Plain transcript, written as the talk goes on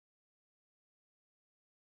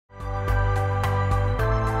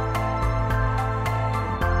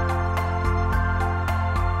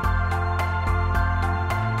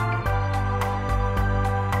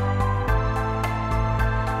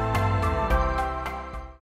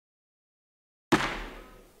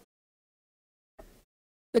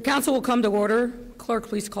The council will come to order. Clerk,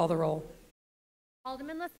 please call the roll.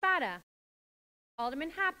 Alderman LaSpada.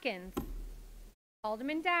 Alderman Hopkins.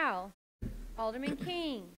 Alderman Dow. Alderman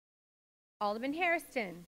King. Alderman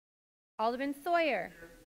Hairston. Alderman Sawyer.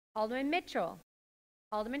 Alderman Mitchell.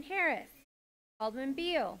 Alderman Harris. Alderman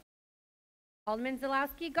Beal. Alderman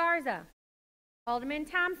Zalowski Garza. Alderman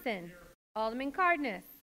Thompson. Alderman Cardenas.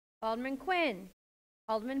 Alderman Quinn.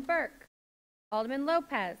 Alderman Burke. Alderman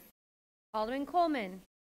Lopez. Alderman Coleman.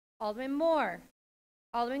 Alderman Moore.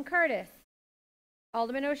 Alderman Curtis.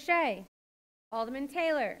 Alderman O'Shea. Alderman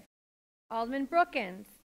Taylor. Alderman Brookins.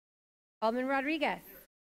 Alderman Rodriguez.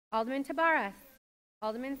 Alderman Tabarras.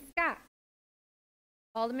 Alderman Scott.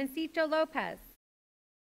 Alderman Cito Lopez.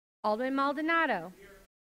 Alderman Maldonado.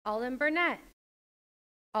 Alderman Burnett.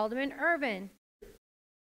 Alderman Irvin.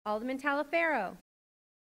 Alderman Talaferro.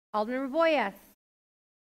 Alderman Raboyes.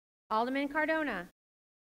 Alderman Cardona.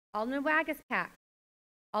 Alderman Wagaspack.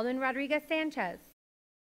 Alderman Rodriguez Sanchez.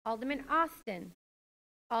 Alderman Austin.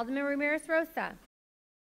 Alderman Ramirez Rosa.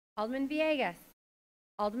 Alderman Villegas.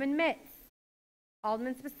 Alderman Mitz.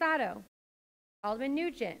 Alderman Spasato. Alderman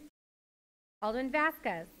Nugent. Alderman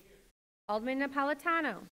Vasquez. Alderman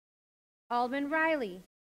Napolitano. Alderman Riley.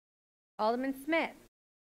 Alderman Smith.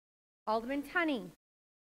 Alderman Tunney.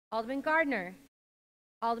 Alderman Gardner.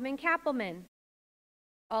 Alderman Kappelman.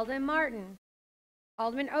 Alderman Martin.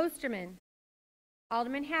 Alderman Osterman.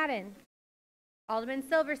 Alderman Haddon. Alderman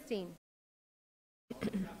Silverstein.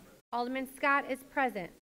 Alderman Scott is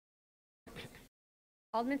present.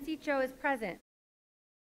 Alderman Cicho is present.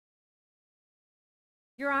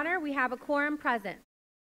 Your Honor, we have a quorum present.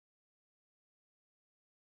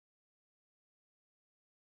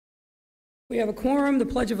 We have a quorum. The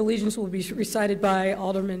Pledge of Allegiance will be recited by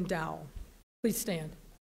Alderman Dow. Please stand.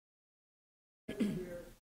 The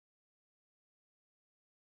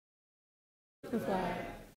flag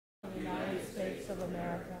of the United States of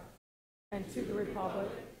America and to the republic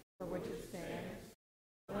for which it stands,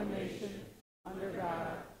 one nation, under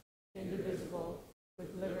God, indivisible,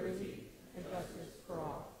 with liberty and justice for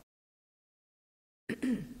all.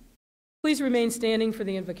 Please remain standing for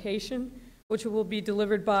the invocation, which will be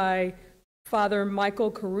delivered by Father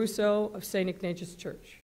Michael Caruso of St. Ignatius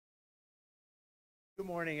Church. Good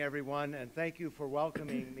morning, everyone, and thank you for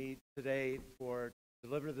welcoming me today for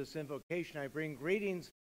deliver this invocation. I bring greetings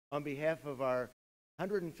on behalf of our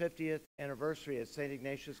 150th anniversary at St.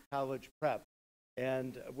 Ignatius College Prep.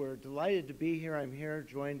 And we're delighted to be here. I'm here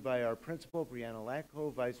joined by our principal, Brianna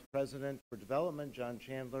Lacko, Vice President for Development, John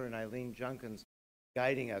Chandler, and Eileen Junkins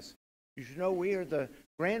guiding us. You should know we are the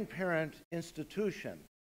grandparent institution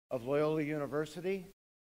of Loyola University,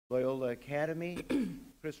 Loyola Academy,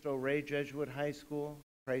 Cristo Rey Jesuit High School,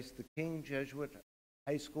 Christ the King Jesuit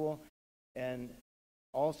High School, and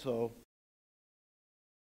also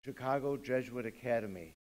Chicago Jesuit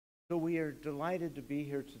Academy. So we are delighted to be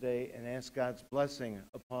here today and ask God's blessing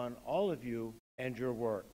upon all of you and your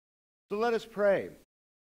work. So let us pray.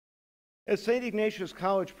 As St. Ignatius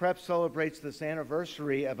College Prep celebrates this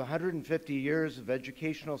anniversary of 150 years of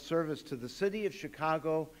educational service to the city of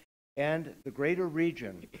Chicago and the greater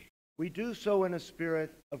region, we do so in a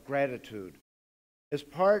spirit of gratitude. As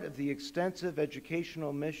part of the extensive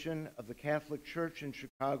educational mission of the Catholic Church in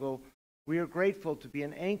Chicago, we are grateful to be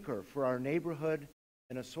an anchor for our neighborhood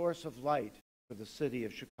and a source of light for the city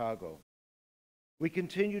of Chicago. We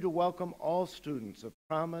continue to welcome all students of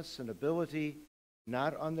promise and ability,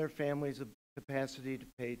 not on their families' capacity to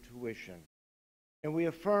pay tuition. And we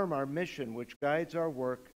affirm our mission, which guides our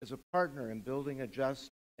work as a partner in building a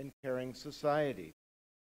just and caring society.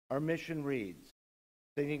 Our mission reads,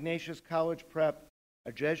 St. Ignatius College Prep,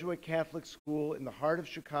 a Jesuit Catholic school in the heart of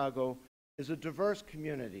Chicago, is a diverse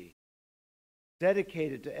community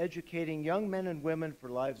dedicated to educating young men and women for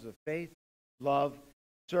lives of faith, love,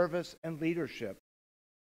 service, and leadership.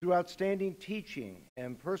 Through outstanding teaching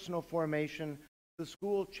and personal formation, the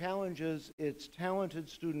school challenges its talented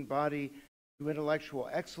student body to intellectual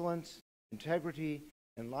excellence, integrity,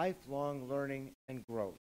 and lifelong learning and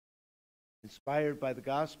growth. Inspired by the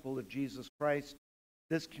gospel of Jesus Christ,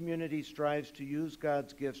 this community strives to use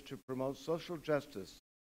God's gifts to promote social justice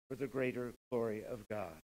for the greater glory of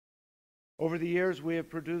God. Over the years, we have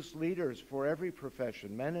produced leaders for every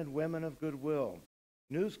profession, men and women of goodwill,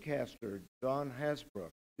 newscaster Dawn Hasbrook,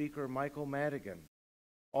 speaker Michael Madigan,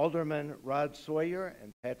 Alderman Rod Sawyer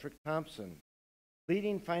and Patrick Thompson,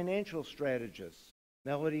 leading financial strategists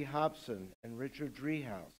Melody Hobson and Richard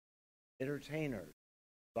Driehaus, entertainers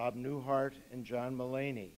Bob Newhart and John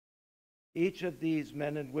Mulaney. Each of these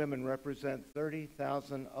men and women represent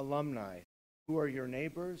 30,000 alumni who are your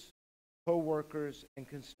neighbors, co-workers, and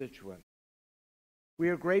constituents. We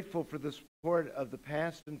are grateful for the support of the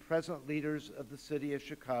past and present leaders of the city of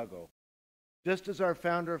Chicago. Just as our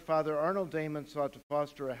founder, Father Arnold Damon, sought to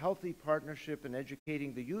foster a healthy partnership in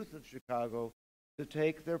educating the youth of Chicago to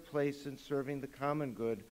take their place in serving the common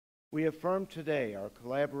good, we affirm today our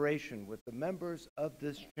collaboration with the members of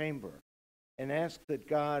this chamber and ask that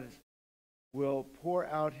God will pour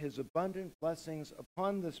out his abundant blessings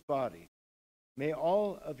upon this body. May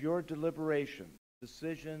all of your deliberations,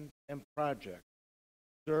 decisions, and projects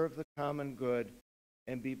serve the common good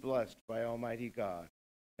and be blessed by Almighty God.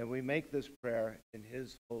 And we make this prayer in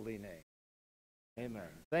his holy name. Amen.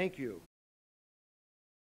 Thank you.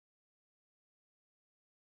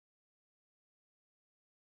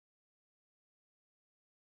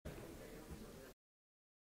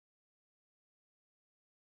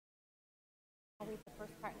 I'll read the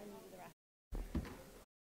first part and then you do the rest.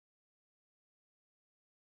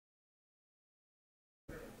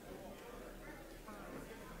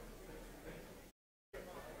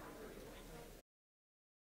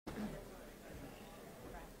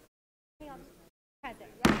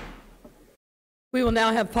 We will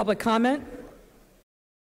now have public comment.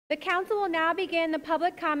 The council will now begin the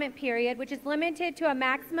public comment period, which is limited to a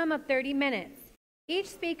maximum of 30 minutes. Each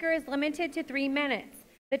speaker is limited to 3 minutes.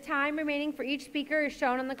 The time remaining for each speaker is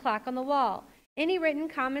shown on the clock on the wall. Any written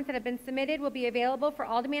comments that have been submitted will be available for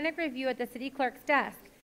aldermanic review at the city clerk's desk.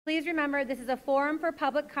 Please remember this is a forum for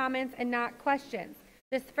public comments and not questions.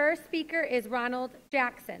 This first speaker is Ronald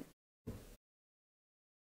Jackson.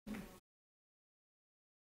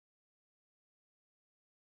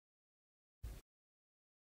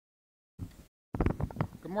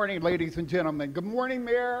 Good morning, ladies and gentlemen. Good morning,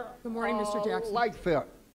 Mayor. Good morning, Mr. Jackson. Lightfoot.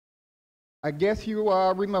 I guess you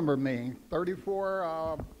remember me.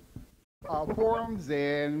 34 forums,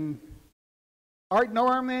 and Art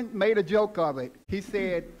Norman made a joke of it. He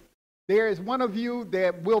said, there is one of you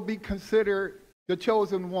that will be considered the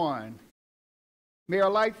chosen one. Mayor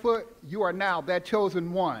Lightfoot, you are now that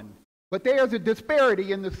chosen one. But there's a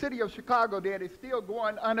disparity in the city of Chicago that is still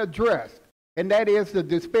going unaddressed. And that is the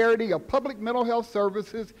disparity of public mental health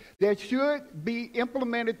services that should be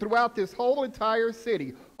implemented throughout this whole entire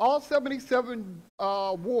city. All 77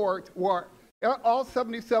 wards, or all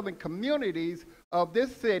 77 communities of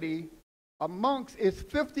this city, amongst its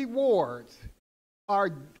 50 wards,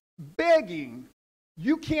 are begging.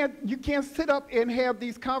 You can't sit up and have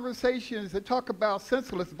these conversations and talk about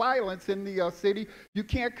senseless violence in the city. You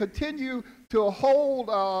can't continue to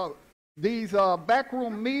hold these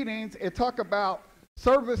backroom meetings and talk about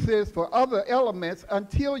services for other elements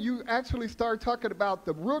until you actually start talking about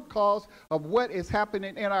the root cause of what is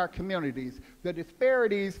happening in our communities. The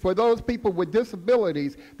disparities for those people with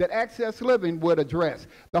disabilities that Access Living would address.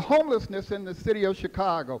 The homelessness in the city of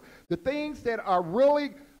Chicago. The things that are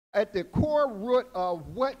really at the core root of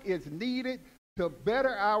what is needed to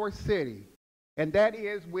better our city. And that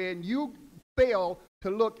is when you fail to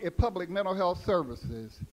look at public mental health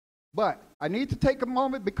services. But I need to take a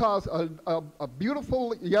moment because a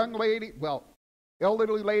beautiful young lady, well,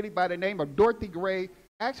 elderly lady by the name of Dorothy Gray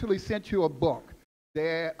actually sent you a book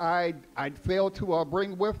that I failed to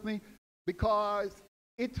bring with me because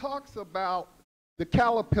it talks about the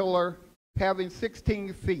caterpillar having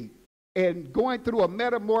 16 feet and going through a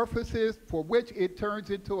metamorphosis for which it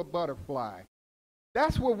turns into a butterfly.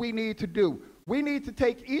 That's what we need to do. We need to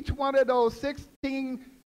take each one of those 16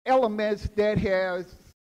 elements that has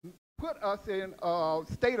put us in a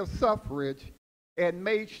state of suffrage and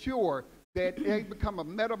made sure that they become a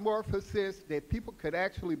metamorphosis that people could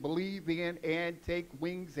actually believe in and take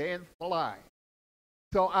wings and fly.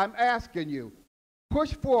 So I'm asking you,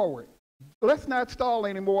 push forward. Let's not stall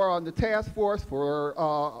anymore on the task force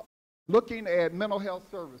for looking at mental health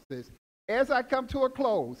services. As I come to a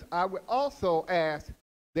close, I would also ask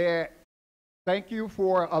that thank you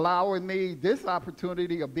for allowing me this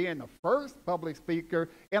opportunity of being the first public speaker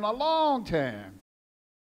in a long time,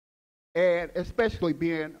 and especially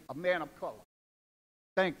being a man of color.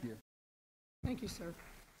 Thank you. Thank you, sir.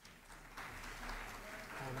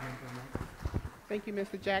 Thank you,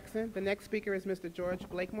 Mr. Jackson. The next speaker is Mr. George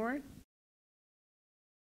Blakemore.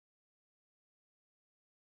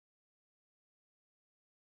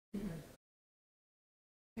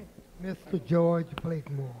 Mr. George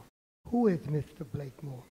Blakemore. Who is Mr.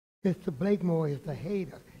 Blakemore? Mr. Blakemore is a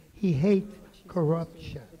hater. He hates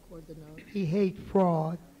corruption. He hates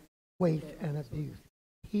fraud, waste, and abuse.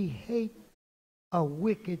 He hates a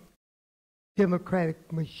wicked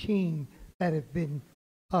democratic machine that has been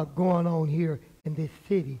going on here in this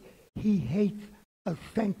city. He hates a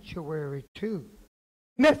sanctuary, too.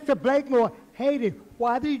 Mr. Blakemore hated.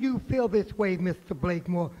 Why do you feel this way, Mr.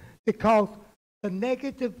 Blakemore? Because the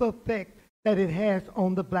negative effect that it has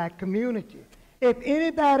on the black community. If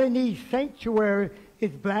anybody needs sanctuary,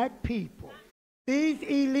 it's black people. These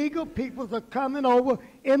illegal peoples are coming over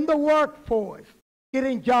in the workforce,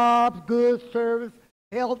 getting jobs, goods, service,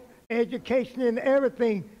 health, education, and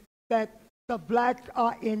everything that the blacks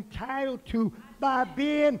are entitled to by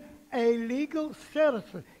being a legal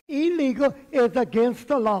citizen. Illegal is against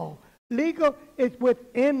the law. Legal is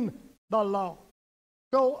within the law.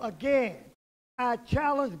 So again, I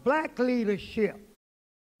challenge black leadership.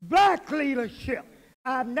 Black leadership.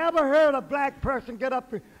 I've never heard a black person get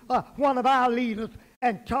up, one of our leaders,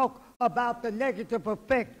 and talk about the negative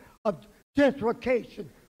effect of gentrification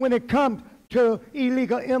when it comes to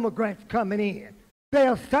illegal immigrants coming in.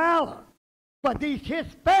 They're silent. But these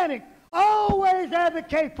Hispanics always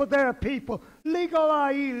advocate for their people, legal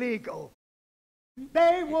or illegal.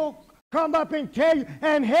 They will come up and tell you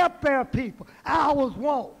and help their people. Ours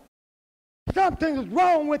won't. Something is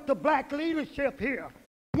wrong with the black leadership here.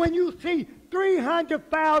 When you see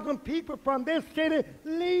 300,000 people from this city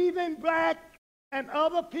leaving black and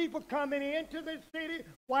other people coming into this city,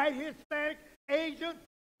 white, Hispanic, Asian,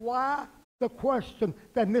 why? The question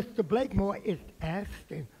that Mr. Blakemore is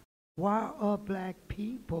asking, why are black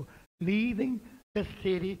people leaving the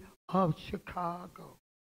city of Chicago?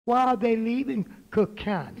 Why are they leaving Cook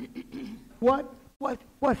County?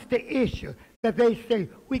 What's the issue that they say,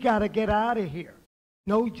 we got to get out of here?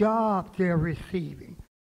 No jobs they're receiving.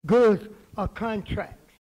 Goods or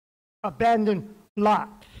contracts. Abandoned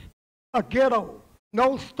lots. A ghetto.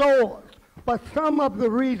 No stores. But some of the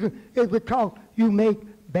reason is because you make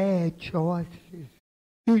bad choices.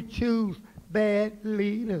 You choose bad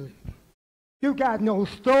leaders. You got no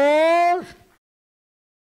stores.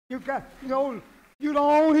 You got no, you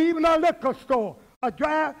don't even a liquor store. A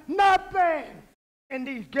drive, nothing in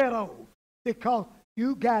these ghettos because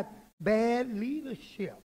you got bad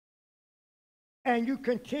leadership. And you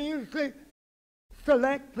continuously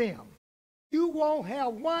select them. You won't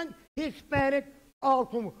have one Hispanic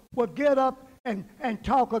also will get up and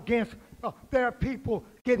talk against their people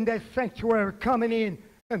getting that sanctuary coming in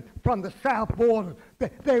and from the south border.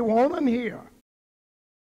 They want them here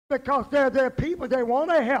because they're their people. They want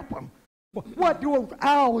to help them. What do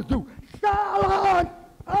ours do? Silence!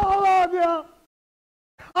 All of you!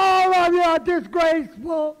 All of you are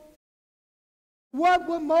disgraceful. What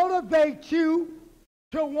would motivate you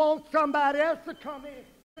to want somebody else to come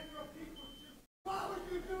in? Why would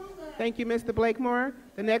you do that? Thank you, Mr. Blakemore.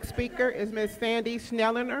 The next speaker is Ms. Sandy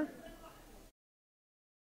Schnellner.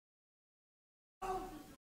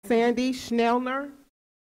 Sandy Schnellner.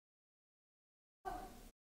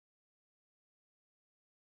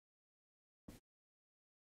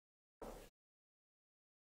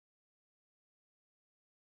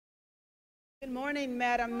 Good morning,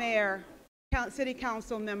 Madam Mayor, City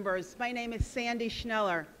Council members. My name is Sandy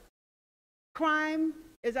Schneller. Crime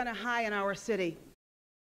is on a high in our city.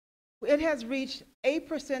 It has reached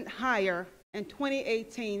 8% higher in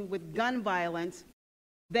 2018 with gun violence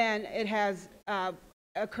than it has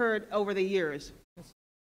occurred over the years,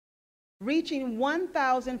 reaching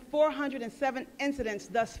 1,407 incidents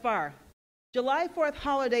thus far. July 4th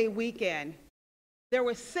holiday weekend, there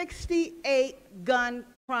were 68 gun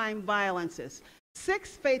crime violences,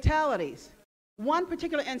 6 fatalities. One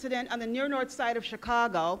particular incident on the near north side of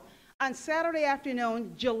Chicago on Saturday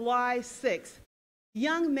afternoon, July 6th.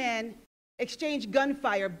 Young men exchanged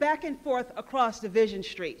gunfire back and forth across Division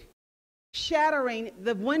Street, shattering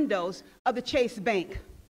the windows of the Chase Bank.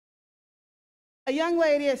 A young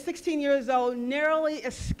lady at 16 years old narrowly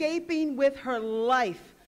escaping with her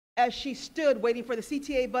life as she stood waiting for the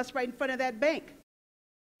CTA bus right in front of that bank.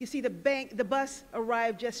 You see, the bus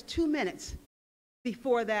arrived just 2 minutes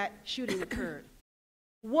before that shooting occurred.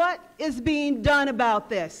 What is being done about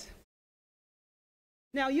this?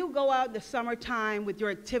 Now, you go out in the summertime with your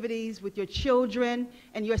activities, with your children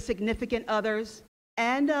and your significant others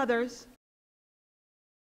and others.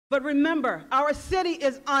 But remember, our city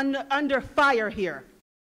is under fire here.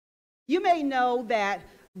 You may know that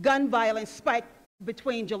gun violence spiked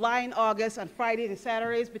between July and August on Fridays and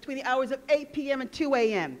Saturdays between the hours of 8 p.m. and 2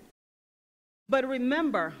 a.m. But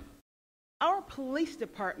remember, our police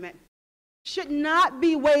department should not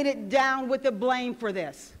be weighted down with the blame for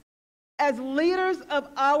this. As leaders of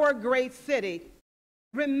our great city,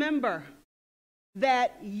 remember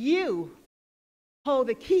that you hold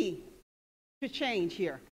the key to change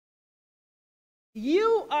here.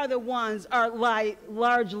 You are the ones are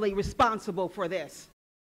largely responsible for this.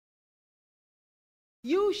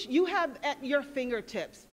 You have at your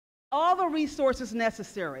fingertips all the resources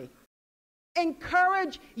necessary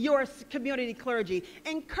Encourage your community clergy.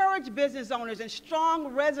 Encourage business owners and strong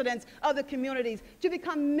residents of the communities to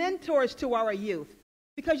become mentors to our youth.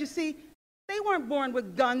 Because you see, they weren't born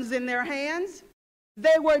with guns in their hands.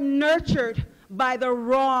 They were nurtured by the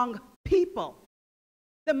wrong people.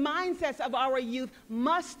 The mindsets of our youth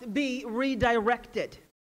must be redirected.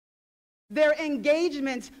 Their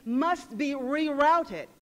engagements must be rerouted.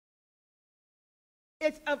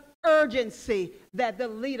 It's of urgency that the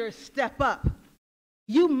leaders step up.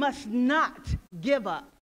 You must not give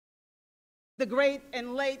up. The great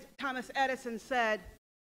and late Thomas Edison said,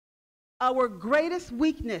 "Our greatest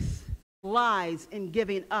weakness lies in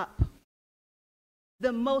giving up.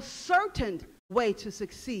 The most certain way to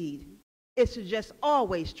succeed is to just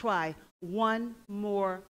always try one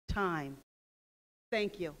more time."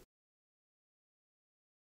 Thank you.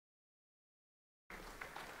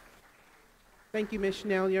 Thank you, Ms.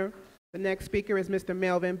 Schneider. The next speaker is Mr.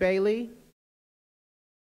 Melvin Bailey.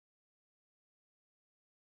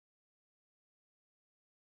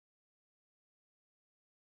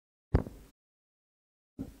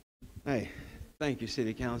 Hey, thank you,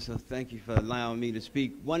 City Council. Thank you for allowing me to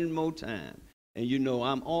speak one more time. And you know,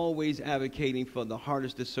 I'm always advocating for the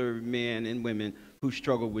hardest to serve men and women who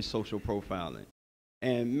struggle with social profiling.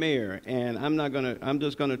 And Mayor, and I'm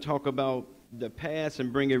just gonna talk about the past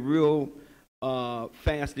and bring it real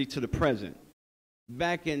fastly to the present.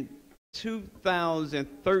 Back in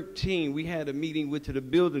 2013, we had a meeting with the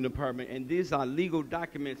building department, and these are legal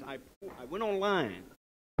documents. I went online,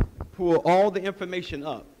 pulled all the information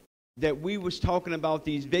up that we was talking about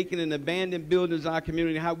these vacant and abandoned buildings in our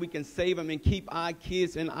community, how we can save them and keep our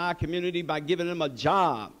kids in our community by giving them a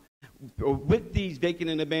job with these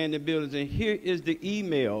vacant and abandoned buildings. And here is the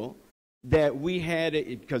email that we had,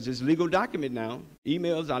 because it's legal document now.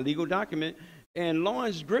 Emails are legal document. And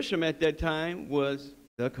Lawrence Grisham at that time was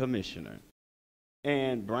the commissioner.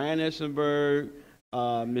 And Brian Essenberg,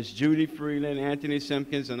 Miss Judy Freeland, Anthony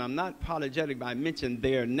Simpkins, and I'm not apologetic by mentioning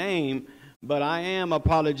their name, but I am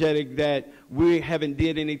apologetic that we haven't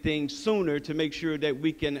did anything sooner to make sure that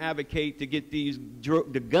we can advocate to get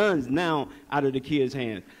the guns now out of the kids'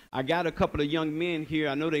 hands. I got a couple of young men here.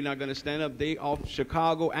 I know they're not going to stand up. They off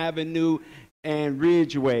Chicago Avenue and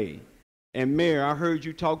Ridgeway. And Mayor, I heard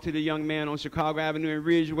you talk to the young man on Chicago Avenue and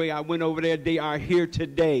Ridgeway. I went over there. They are here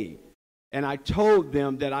today. And I told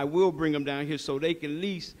them that I will bring them down here so they can at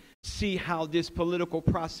least see how this political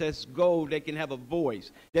process goes. They can have a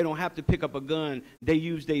voice. They don't have to pick up a gun. They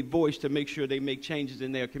use their voice to make sure they make changes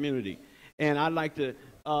in their community. And I'd like to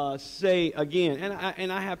say again,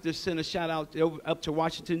 and I have to send a shout out up to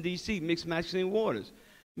Washington, D.C., Miss Maxine Waters.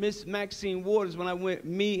 Miss Maxine Waters, when I went,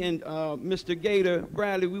 me and Mr. Gator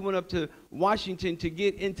Bradley, we went up to Washington to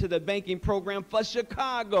get into the banking program for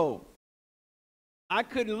Chicago. I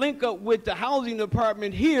couldn't link up with the housing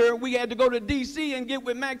department here. We had to go to D.C. and get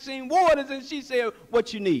with Maxine Waters, and she said,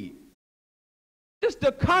 "What you need?" Just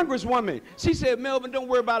the congresswoman. She said, "Melvin, don't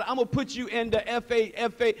worry about it. I'm going to put you in the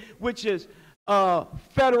FA, which is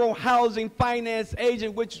Federal Housing Finance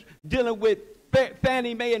Agent, which dealing with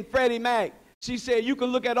Fannie Mae and Freddie Mac." She said, "You can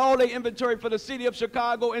look at all the inventory for the city of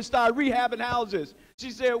Chicago and start rehabbing houses."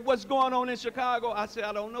 She said, "What's going on in Chicago?" I said,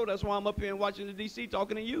 "I don't know. That's why I'm up here in Washington, D.C.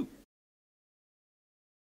 talking to you."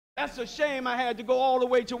 That's a shame I had to go all the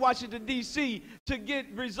way to Washington, D.C. to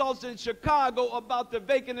get results in Chicago about the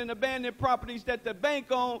vacant and abandoned properties that the bank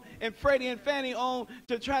owned and Freddie and Fannie owned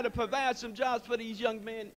to try to provide some jobs for these young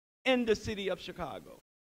men in the city of Chicago.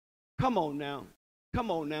 Come on now.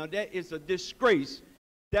 Come on now. That is a disgrace.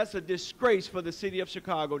 That's a disgrace for the city of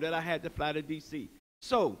Chicago that I had to fly to D.C.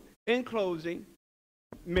 So, in closing,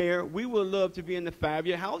 Mayor, we would love to be in the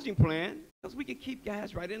 5-year housing plan because we can keep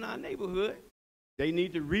guys right in our neighborhood. They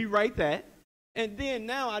need to rewrite that. And then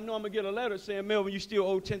now I know I'm going to get a letter saying, "Melvin, you still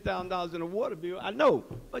owe $10,000 in a water bill." I know,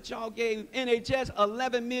 but y'all gave NHS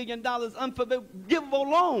 $11 million unforgivable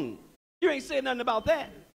loan. You ain't saying nothing about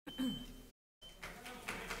that.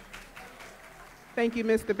 Thank you,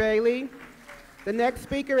 Mr. Bailey. The next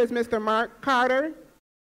speaker is Mr. Mark Carter.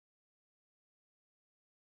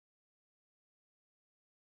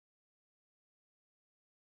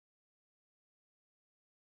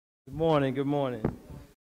 Good morning, good morning.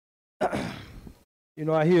 You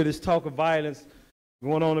know, I hear this talk of violence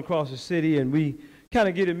going on across the city, and we kind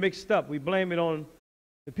of get it mixed up. We blame it on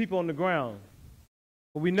the people on the ground.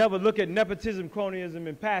 But we never look at nepotism, cronyism,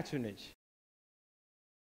 and patronage.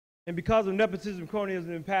 And because of nepotism,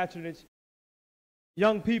 cronyism, and patronage,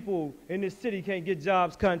 young people in this city can't get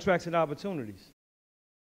jobs, contracts, and opportunities.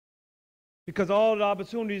 Because all the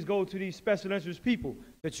opportunities go to these special interest people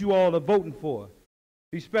that you all are voting for.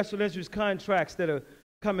 These special interest contracts that are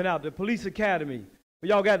coming out, the police academy.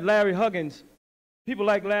 Y'all got Larry Huggins, people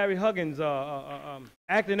like Larry Huggins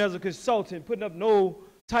acting as a consultant, putting up no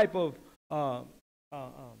type of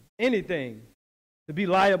anything to be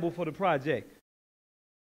liable for the project.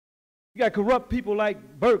 You got corrupt people like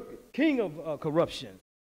Burke, king of corruption.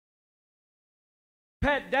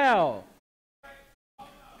 Pat Dowell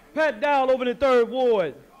over in the 3rd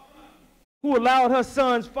Ward, who allowed her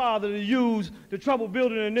son's father to use the Trouble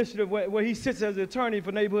Building Initiative where he sits as the attorney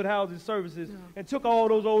for neighborhood housing services and took all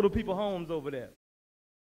those older people homes over there.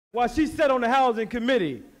 While she sat on the housing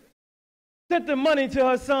committee, sent the money to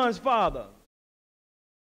her son's father.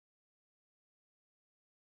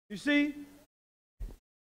 You see?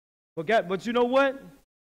 But you know what?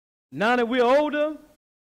 Now that we're older,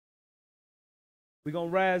 we're going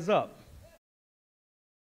to rise up.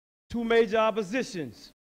 2 major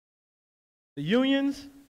oppositions. The unions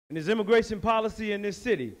and this immigration policy in this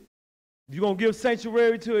city. If you're going to give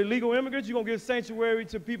sanctuary to illegal immigrants, you're going to give sanctuary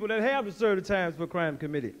to people that have to serve the times for crime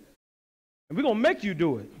committed. And we're going to make you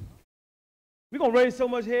do it. We're going to raise so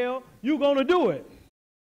much hell, you're going to do it.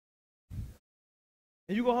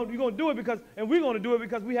 And you're going to do it because, and we're going to do it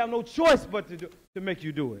because we have no choice but to make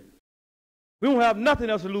you do it. We don't have nothing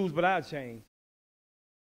else to lose but our change.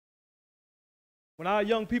 When our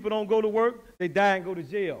young people don't go to work, they die and go to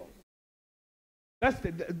jail. That's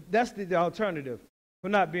the alternative for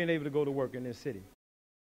not being able to go to work in this city.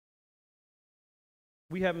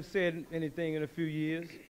 We haven't said anything in a few years.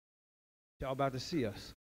 Y'all about to see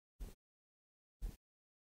us.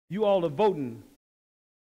 You all are voting.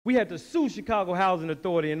 We had to sue Chicago Housing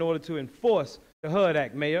Authority in order to enforce the HUD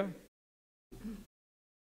Act, Mayor.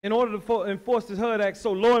 In order to enforce the HUD Act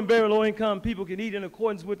so low and very low income people can eat in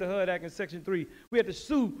accordance with the HUD Act in Section 3, we had to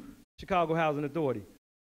sue Chicago Housing Authority.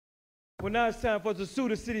 Well, now it's time for us to sue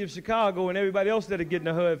the city of Chicago and everybody else that are getting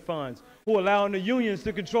the HUD funds, who are allowing the unions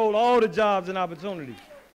to control all the jobs and opportunities.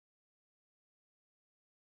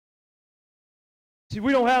 See,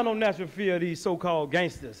 we don't have no natural fear of these so-called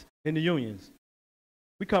gangsters in the unions.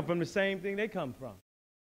 We come from the same thing they come from.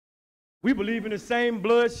 We believe in the same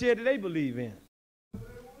bloodshed that they believe in.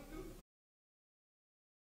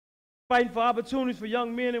 Fighting for opportunities for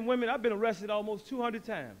young men and women. I've been arrested almost 200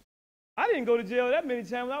 times. I didn't go to jail that many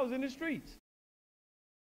times when I was in the streets.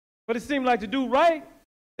 But it seemed like to do right,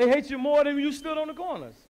 they hate you more than you stood on the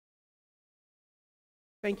corners.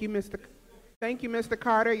 Thank you, Mr.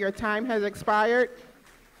 Carter. Your time has expired.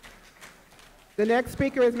 The next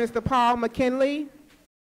speaker is Mr. Paul McKinley.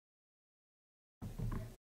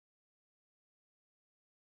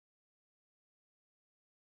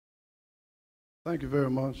 Thank you very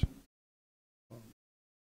much.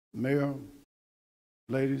 Mayor,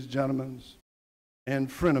 ladies, gentlemen, and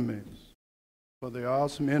frenemies, for there are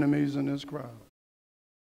some enemies in this crowd.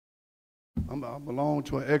 I belong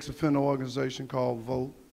to an ex-offender organization called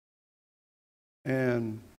VOTE,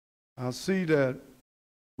 and I see that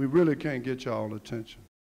we really can't get y'all attention.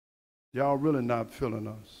 Y'all really not feeling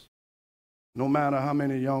us. No matter how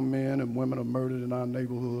many young men and women are murdered in our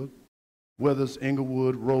neighborhood, whether it's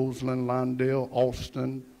Inglewood, Roseland, Lawndale,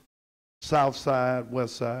 Austin, South Side,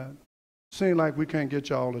 West Side, seems like we can't get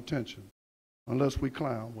y'all attention unless we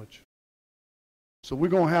clown with you. So we're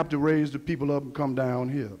going to have to raise the people up and come down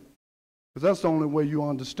here. Because that's the only way you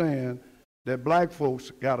understand that black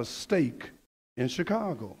folks got a stake in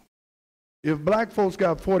Chicago. If black folks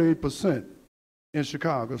got 48% in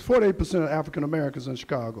Chicago, it's 48% of African Americans in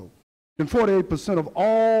Chicago, and 48% of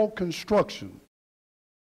all construction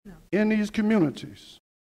in these communities,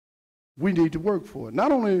 we need to work for it.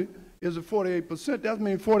 Not only is it 48%, that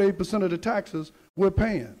means 48% of the taxes we're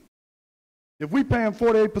paying. If we're paying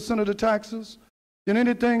 48% of the taxes, then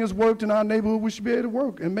anything that's worked in our neighborhood, we should be able to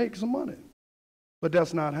work and make some money. But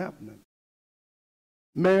that's not happening.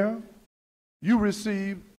 Mayor, you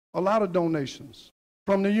receive a lot of donations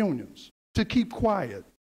from the unions to keep quiet,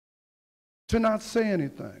 to not say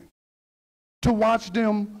anything, to watch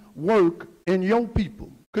them work in your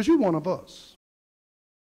people, because you're one of us.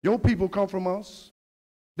 Your people come from us.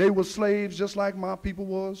 They were slaves just like my people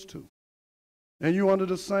was too. And you're under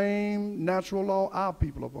the same natural law our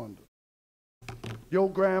people are under. Your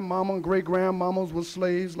grandmama and great-grandmamas were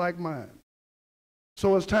slaves like mine.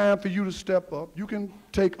 So it's time for you to step up. You can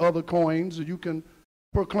take other coins, or you can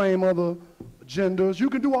proclaim other genders. You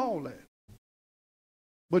can do all that.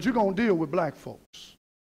 But you're going to deal with black folks.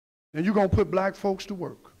 And you're going to put black folks to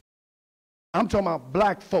work. I'm talking about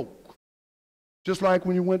black folk. Just like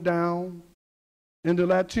when you went down in the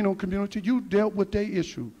Latino community, you dealt with their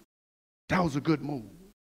issue. That was a good move.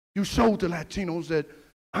 You showed the Latinos that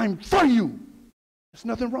I'm for you. There's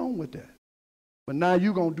nothing wrong with that. But now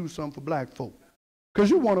you're going to do something for black folk. Because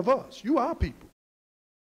you're one of us. You are people.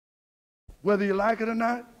 Whether you like it or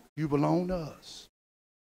not, you belong to us.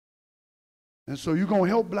 And so you're going to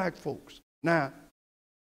help black folks. Now,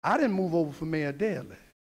 I didn't move over for Mayor Daley,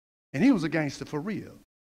 and he was a gangster for real.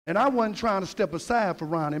 And I wasn't trying to step aside for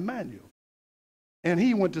Ron Emanuel. And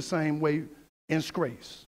he went the same way in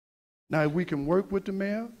Scrace. Now, if we can work with the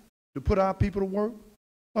mayor to put our people to work,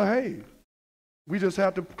 well, hey, we just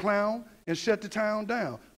have to clown and shut the town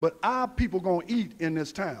down. But our people going to eat in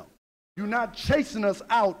this town. You're not chasing us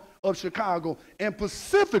out of Chicago. And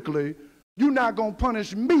specifically, you're not going to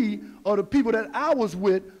punish me or the people that I was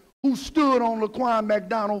with who stood on Laquan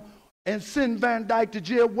McDonald and send Van Dyke to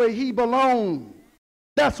jail where he belonged.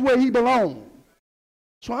 That's where he belonged.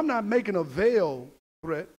 So I'm not making a veil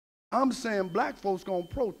threat. I'm saying black folks going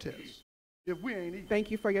to protest if we ain't eating.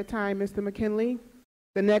 Thank you for your time, Mr. McKinley.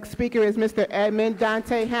 The next speaker is Mr. Edmund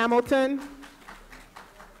Dante Hamilton.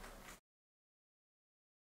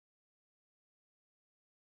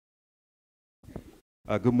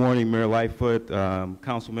 Good morning, Mayor Lightfoot,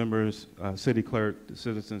 council members, city clerk,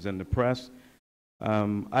 citizens, and the press.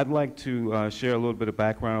 I'd like to share a little bit of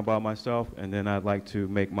background about myself, and then I'd like to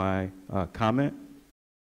make my comment.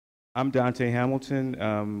 I'm Dante Hamilton.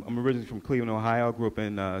 I'm originally from Cleveland, Ohio. Grew up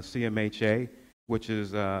in CMHA, which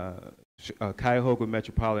is Cuyahoga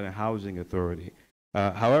Metropolitan Housing Authority.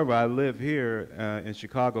 However, I live here in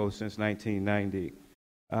Chicago since 1990.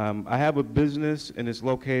 I have a business, and it's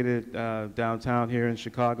located downtown here in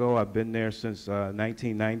Chicago. I've been there since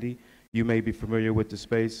 1990. You may be familiar with the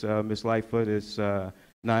space, Ms. Lightfoot. It's 9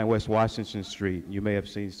 West Washington Street. You may have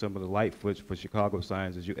seen some of the Lightfoot for Chicago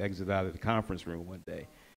signs as you exit out of the conference room one day.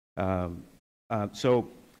 The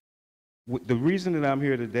reason that I'm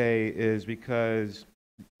here today is because,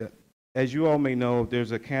 as you all may know,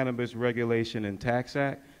 there's a Cannabis Regulation and Tax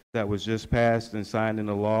Act that was just passed and signed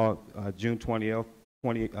into law June 25th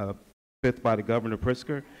by the Governor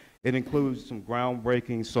Pritzker. It includes some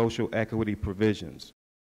groundbreaking social equity provisions.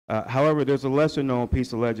 However, there's a lesser-known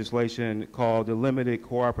piece of legislation called the Limited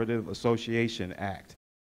Cooperative Association Act,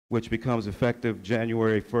 which becomes effective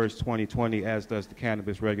January 1st, 2020, as does the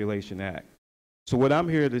Cannabis Regulation Act. So what I'm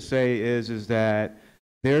here to say is that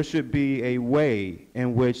there should be a way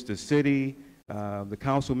in which the city, the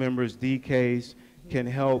council members, DKs, can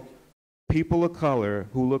help people of color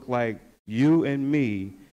who look like you and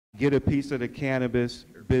me get a piece of the cannabis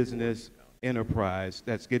business enterprise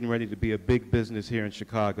that's getting ready to be a big business here in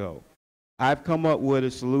Chicago. I've come up with a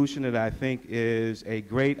solution that I think is a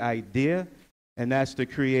great idea, and that's to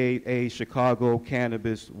create a Chicago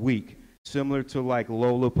Cannabis Week, similar to like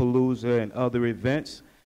Lollapalooza and other events.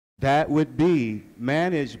 That would be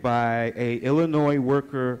managed by a Illinois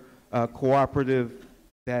worker cooperative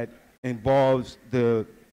that involves the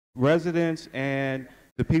residents and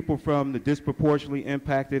the people from the disproportionately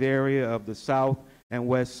impacted area of the South and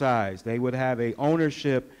West Sides. They would have a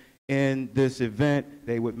ownership in this event,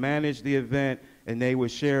 they would manage the event, and they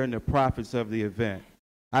would share in the profits of the event.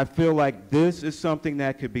 I feel like this is something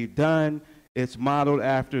that could be done. It's modeled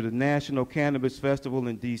after the National Cannabis Festival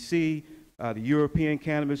in DC, the European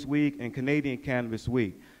Cannabis Week, and Canadian Cannabis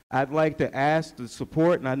Week. I'd like to ask the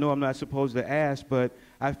support, and I know I'm not supposed to ask, but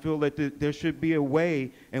I feel that there should be a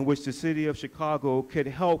way in which the city of Chicago could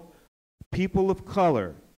help people of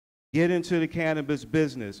color get into the cannabis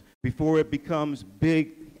business before it becomes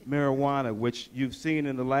big marijuana, which you've seen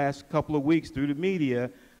in the last couple of weeks through the media,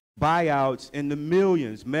 buyouts in the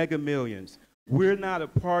millions, mega millions. We're not a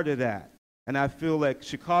part of that. And I feel like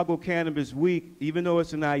Chicago Cannabis Week, even though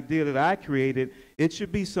it's an idea that I created, it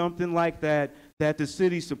should be something like that that the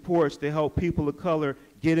city supports to help people of color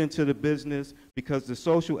get into the business, because the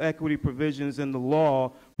social equity provisions in the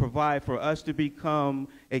law provide for us to become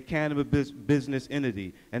a cannabis business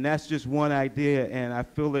entity. And that's just one idea, and I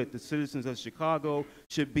feel that the citizens of Chicago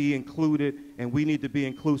should be included, and we need to be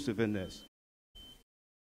inclusive in this.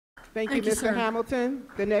 Thank you, Mr. Hamilton.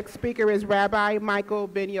 The next speaker is Rabbi Michael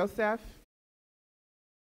Ben Yosef.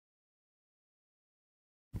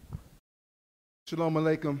 Shalom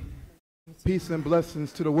Aleichem. Peace and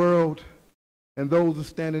blessings to the world and those who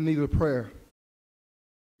stand in need of prayer.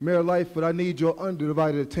 Mayor Lightfoot, I need your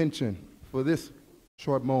undivided attention for this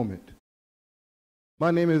short moment.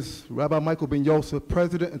 My name is Rabbi Michael Ben Yosef,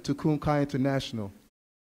 president of Tikkun Kai International.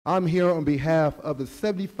 I'm here on behalf of the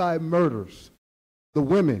 75 murders, the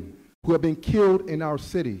women who have been killed in our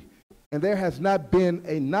city, and there has not been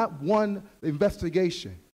not one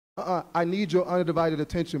investigation. I need your undivided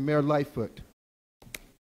attention, Mayor Lightfoot.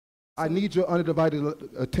 I need your undivided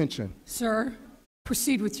attention. Sir,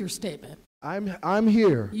 proceed with your statement. I'm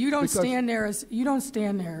here. You don't stand there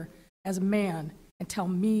as a man and tell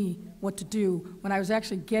me what to do when I was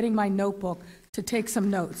actually getting my notebook to take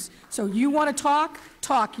some notes. So you want to talk?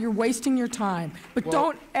 Talk. You're wasting your time. But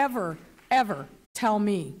don't ever, ever tell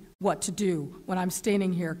me what to do when I'm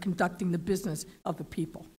standing here conducting the business of the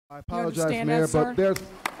people. I apologize, understand Mayor, that, but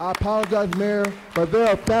I apologize, Mayor, but there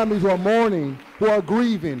are families who are mourning, who are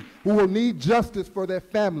grieving, who will need justice for their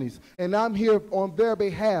families. And I'm here on their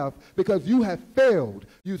behalf because you have failed.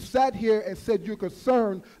 You sat here and said you're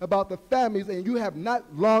concerned about the families, and you have not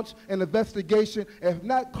launched an investigation, and have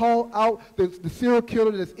not called out the serial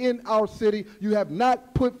killer that's in our city. You have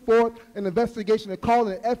not put forth an investigation and called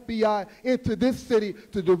an FBI into this city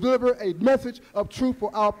to deliver a message of truth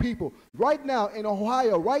for our people. Right now, in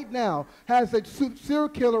Ohio, right now, has a serial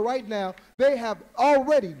killer right now. They have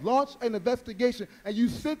already launched an investigation, and you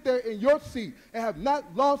sit there in your seat and have not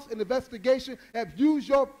launched an investigation, have used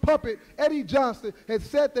your puppet, Eddie Johnson, has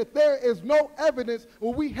said that there is no evidence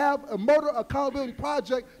when we have a murder accountability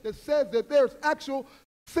project that says that there's actual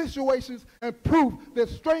situations and proof that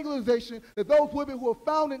strangulation, that those women who are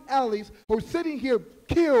found in alleys who are sitting here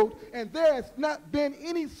killed, and there has not been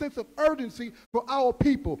any sense of urgency for our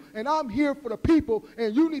people. And I'm here for the people,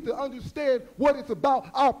 and you need to understand what it's about.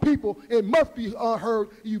 Our people, it must be heard.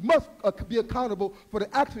 You must be accountable for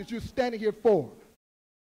the actions you're standing here for.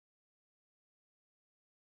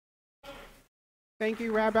 Thank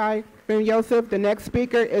you, Rabbi Ben Yosef. The next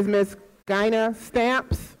speaker is Ms. Gina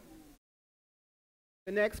Stamps.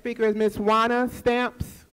 The next speaker is Ms. Juana Stamps.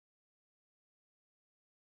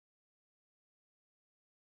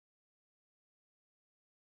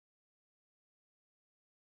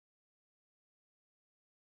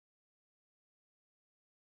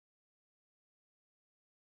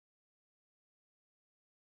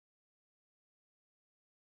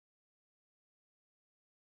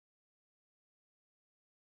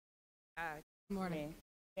 Good morning,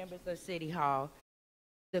 members of City Hall.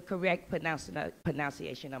 The correct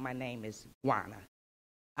pronunciation of my name is Juana.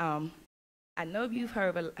 I know you've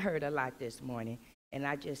heard a lot this morning, and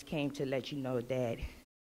I just came to let you know that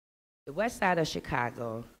the West Side of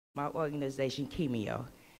Chicago, my organization, Chemio,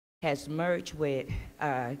 has merged with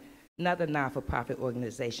another non-for-profit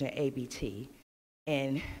organization, ABT,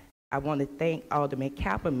 and I want to thank Alderman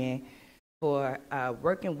Kappelman for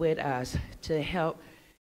working with us to help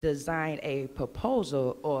design a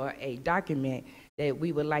proposal or a document that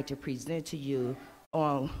we would like to present to you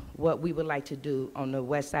on what we would like to do on the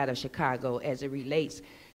West Side of Chicago as it relates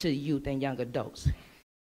to youth and young adults.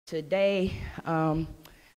 Today,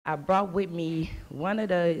 I brought with me one of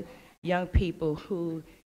the young people who,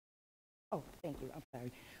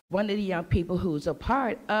 one of the young people who's a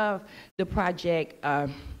part of the project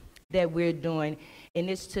that we're doing, and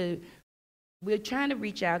we're trying to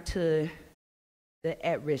reach out to the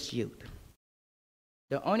at-risk youth.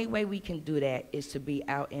 The only way we can do that is to be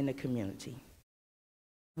out in the community.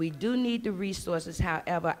 We do need the resources,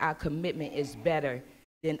 however, our commitment is better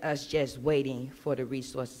than us just waiting for the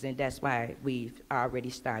resources, and that's why we've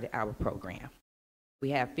already started our program.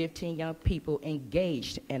 We have 15 young people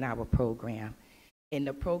engaged in our program, and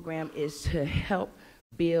the program is to help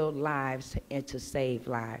build lives and to save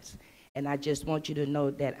lives. And I just want you to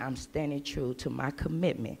know that I'm standing true to my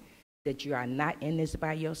commitment, that you are not in this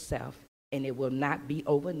by yourself, and it will not be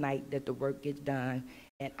overnight that the work gets done,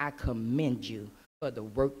 and I commend you for the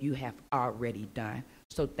work you have already done.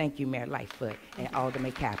 So thank you, Mayor Lightfoot and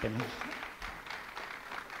Alderman Kappelman.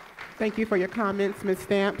 Thank you for your comments, Ms.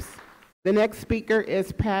 Stamps. The next speaker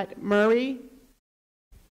is Pat Murray.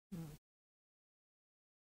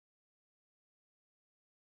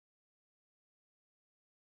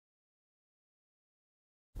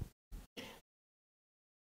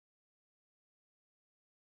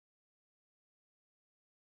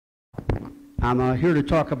 I'm here to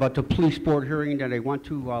talk about the police board hearing that I went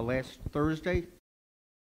to last Thursday.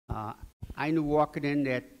 I knew walking in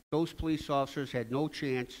that those police officers had no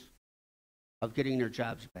chance of getting their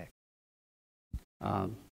jobs back.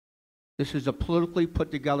 This is a politically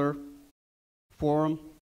put together forum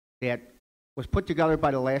that was put together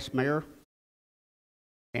by the last mayor,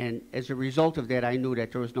 and as a result of that, I knew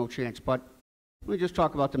that there was no chance. But let me just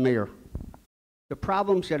talk about the mayor. The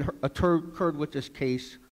problems that occurred with this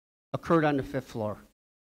case occurred on the 5th floor.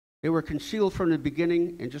 They were concealed from the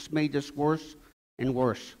beginning and just made this worse and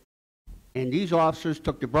worse. And these officers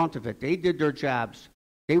took the brunt of it. They did their jobs.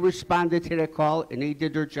 They responded to that call, and they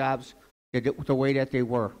did their jobs the way that they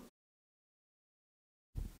were.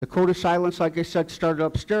 The code of silence, like I said, started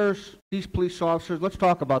upstairs. These police officers, let's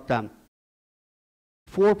talk about them.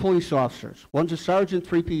 4 police officers. One's a sergeant,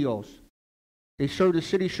 3 POs. They served the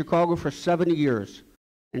city of Chicago for 70 years.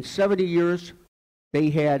 In 70 years, They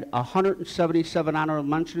had 177 honorable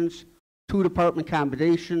mentions, 2 department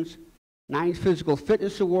commendations, 9 physical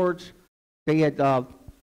fitness awards. They had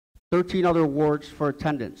 13 other awards for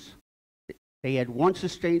attendance. They had 1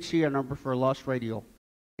 sustained CR number for lost radio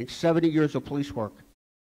and 70 years of police work.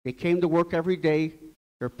 They came to work every day.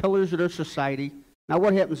 They're pillars of their society. Now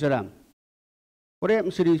what happens to them? What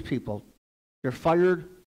happens to these people? They're fired.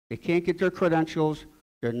 They can't get their credentials.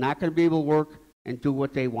 They're not going to be able to work and do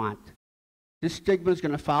what they want. This stigma is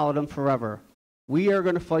going to follow them forever. We are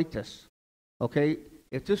going to fight this, okay?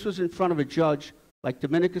 If this was in front of a judge like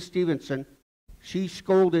Dominica Stevenson, she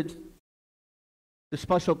scolded the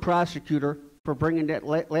special prosecutor for bringing that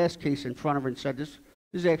last case in front of her and said, this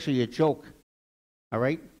is actually a joke, all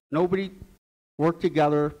right? Nobody worked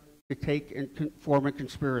together to take and form a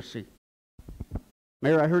conspiracy.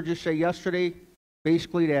 Mayor, I heard you say yesterday,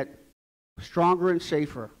 basically that stronger and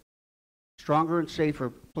safer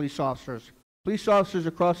police officers. Police officers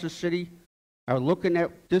across the city are looking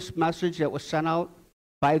at this message that was sent out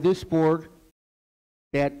by this board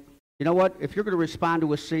that, you know what, if you're going to respond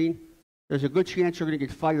to a scene, there's a good chance you're going to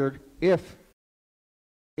get fired if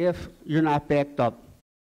you're not backed up.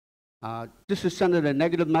 This is sending a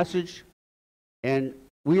negative message, and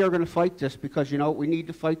we are going to fight this because, you know, we need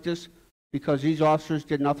to fight this because these officers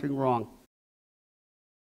did nothing wrong.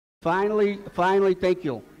 Finally, thank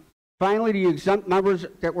you. Finally, the exempt members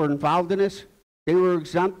that were involved in this, they were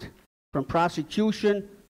exempt from prosecution,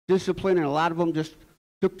 discipline, and a lot of them just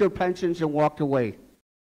took their pensions and walked away.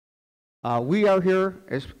 We are here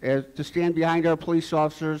as to stand behind our police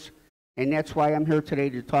officers, and that's why I'm here today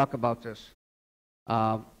to talk about this.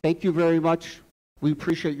 Thank you very much. We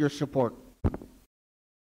appreciate your support.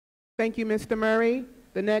 Thank you, Mr. Murray.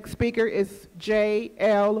 The next speaker is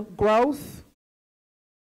J.L. Gross.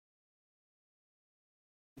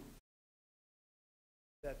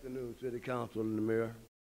 Good afternoon, City Council and the Mayor.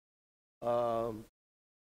 On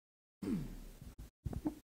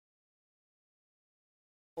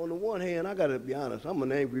the one hand, I got to be honest, I'm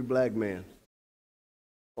an angry black man.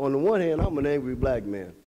 On the one hand, I'm an angry black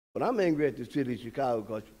man, but I'm angry at the city of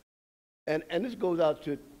Chicago. And this goes out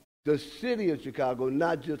to the city of Chicago,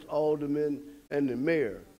 not just aldermen and the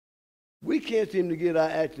mayor. We can't seem to get our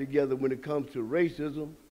act together when it comes to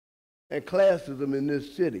racism and classism in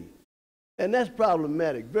this city. And that's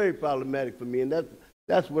problematic, very problematic for me, and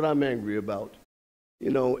that's what I'm angry about. You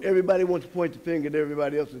know, everybody wants to point the finger at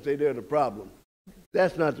everybody else and say they're the problem.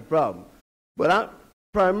 That's not the problem. But I'm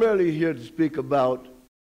primarily here to speak about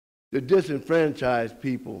the disenfranchised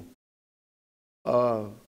people. I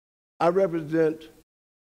represent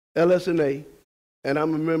LSNA, and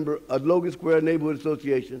I'm a member of Logan Square Neighborhood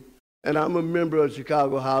Association, and I'm a member of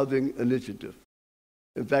Chicago Housing Initiative.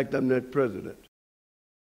 In fact, I'm their president.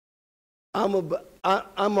 I'm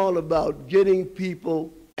all about getting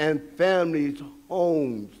people and families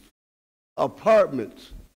homes,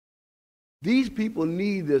 apartments. These people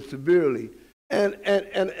need this severely.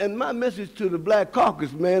 And my message to the Black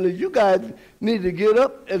Caucus, man, is you guys need to get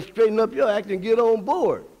up and straighten up your act and get on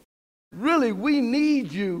board. Really, we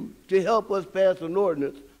need you to help us pass an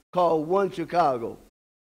ordinance called One Chicago.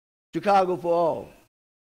 Chicago for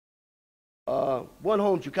all. One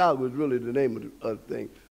Home Chicago is really the name of the thing.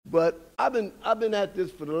 But I've been at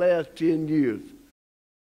this for the last 10 years.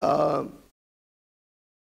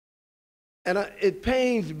 It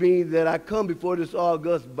pains me that I come before this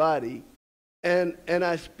august body and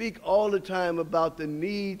I speak all the time about the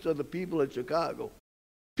needs of the people of Chicago.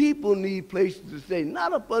 People need places to stay,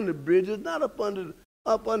 not up under bridges, not up under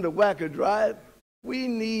Wacker Drive. We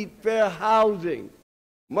need fair housing.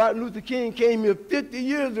 Martin Luther King came here 50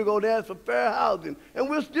 years ago to ask for fair housing, and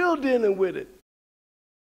we're still dealing with it.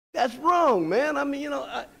 That's wrong, man. I mean, you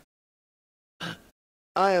know,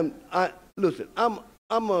 listen, I'm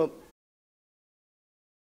an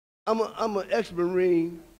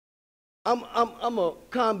ex-Marine. I'm a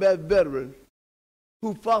combat veteran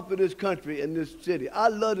who fought for this country and this city. I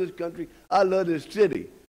love this country. I love this city.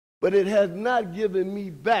 But it has not given me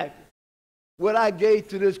back what I gave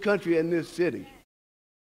to this country and this city.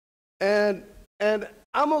 And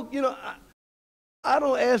I'm a, you know, I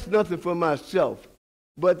don't ask nothing for myself,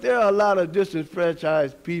 but there are a lot of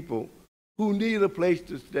disenfranchised people who need a place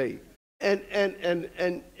to stay. And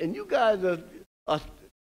you guys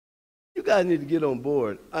you guys need to get on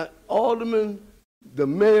board. Alderman, the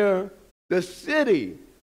mayor, the city,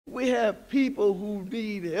 we have people who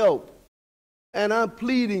need help, and I'm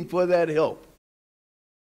pleading for that help.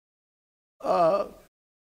 I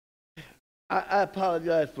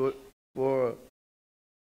apologize for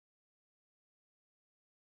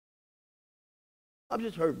I'm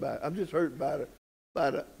just hurt by it. I'm just hurt by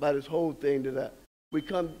this whole thing We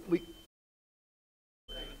come, we,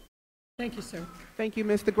 Thank you, sir. Thank you,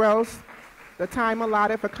 Mr. Gross. The time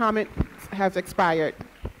allotted for comment has expired.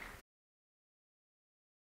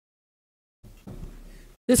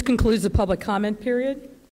 This concludes the public comment period.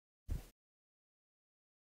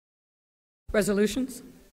 Resolutions?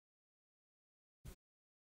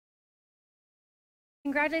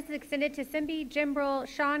 Congratulations extended to Simbi Jimbrell,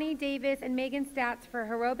 Shawnee Davis, and Megan Stats for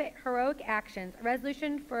heroic actions. A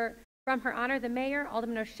resolution from Her Honor the Mayor,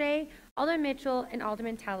 Alderman O'Shea, Alderman Mitchell, and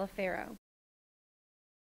Alderman Talaferro.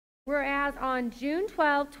 Whereas on June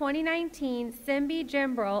 12, 2019, Simbi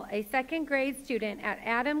Jimbrell, a second grade student at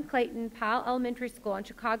Adam Clayton Powell Elementary School on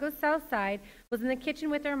Chicago's South Side, was in the kitchen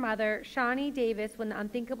with her mother, Shawnee Davis, when the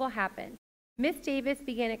unthinkable happened. Miss Davis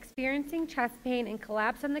began experiencing chest pain and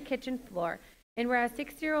collapsed on the kitchen floor. And whereas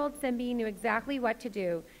 6-year-old Simbi knew exactly what to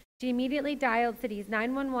do, she immediately dialed City's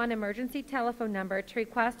 911 emergency telephone number to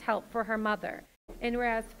request help for her mother. And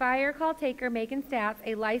whereas fire call taker Megan Stats,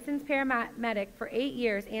 a licensed paramedic for 8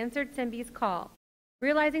 years, answered Simbi's call.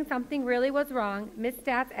 Realizing something really was wrong, Miss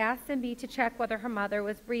Stats asked Simbi to check whether her mother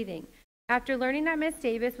was breathing. After learning that Miss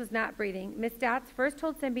Davis was not breathing, Miss Stats first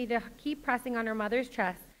told Simbi to keep pressing on her mother's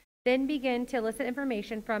chest, then began to elicit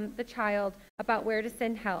information from the child about where to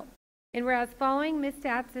send help. And whereas following Miss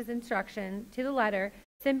Stats' instruction to the letter,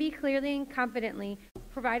 Simbi clearly and confidently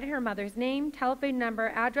provided her mother's name, telephone number,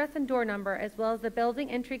 address, and door number, as well as the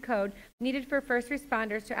building entry code needed for first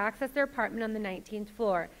responders to access their apartment on the 19th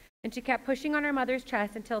floor. And she kept pushing on her mother's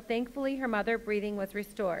chest until thankfully her mother breathing was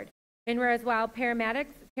restored. And whereas while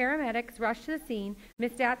paramedics rushed to the scene,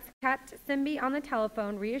 Miss Stats kept Simbi on the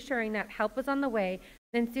telephone, reassuring that help was on the way,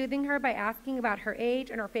 then soothing her by asking about her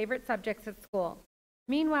age and her favorite subjects at school.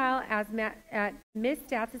 Meanwhile, at Miss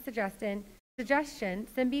Stats' suggestion,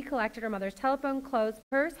 Simbi collected her mother's telephone, clothes,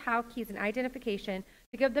 purse, house keys, and identification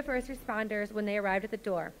to give the first responders when they arrived at the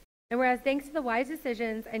door. And whereas thanks to the wise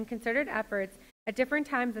decisions and concerted efforts at different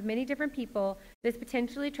times of many different people, this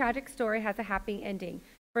potentially tragic story has a happy ending,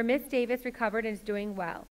 for Miss Davis recovered and is doing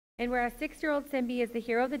well. And whereas 6-year-old Simbi is the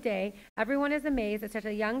hero of the day, everyone is amazed that such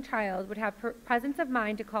a young child would have presence of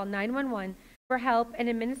mind to call 911 for help and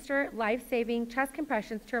administer life-saving chest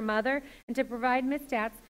compressions to her mother and to provide Miss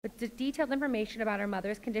Stats with detailed information about her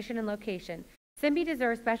mother's condition and location. Simbi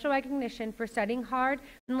deserves special recognition for studying hard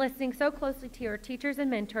and listening so closely to her teachers and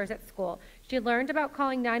mentors at school. She learned about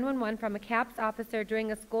calling 911 from a CAPS officer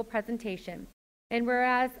during a school presentation. And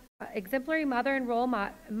whereas exemplary mother and role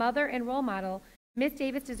model, Miss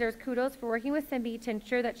Davis deserves kudos for working with Simbi to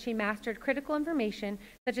ensure that she mastered critical information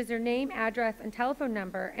such as her name, address, and telephone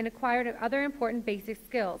number, and acquired other important basic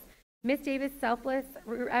skills. Miss Davis' selfless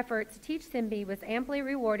efforts to teach Simbi was amply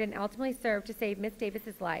rewarded and ultimately served to save Miss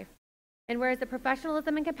Davis' life. And whereas the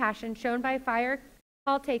professionalism and compassion shown by fire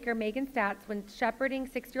call taker Megan Stats when shepherding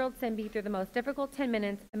 6-year-old Simbi through the most difficult 10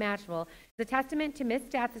 minutes imaginable is a testament to Miss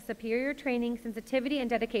Stats' superior training, sensitivity, and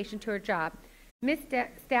dedication to her job. Miss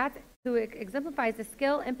Stats, who exemplifies the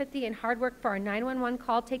skill, empathy, and hard work for our 911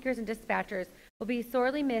 call takers and dispatchers, will be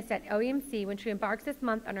sorely missed at OEMC when she embarks this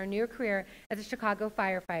month on her new career as a Chicago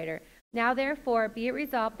firefighter. Now, therefore, be it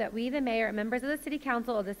resolved that we, the mayor, and members of the City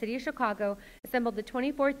Council of the City of Chicago, assembled the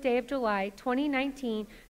 24th day of July, 2019,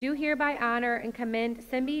 do hereby honor and commend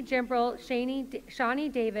Simbi Jimbrell, Shawnee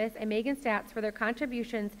Davis, and Megan Stats for their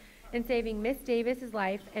contributions in saving Miss Davis's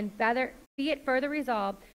life, and be it further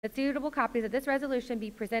resolved that suitable copies of this resolution be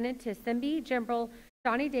presented to Simbi Jimbrell,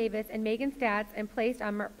 Shawnee Davis, and Megan Stats and placed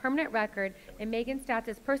on permanent record in Megan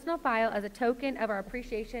Stats' personal file as a token of our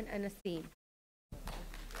appreciation and esteem.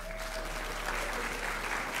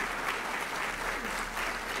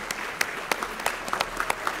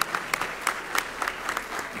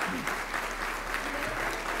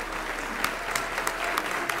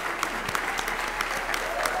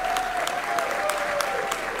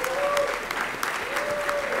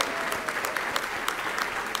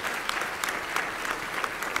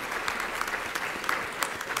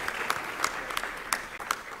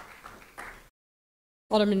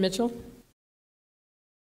 Alderman Mitchell.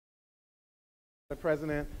 Mr.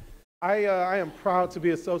 President, I am proud to be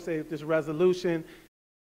associated with this resolution.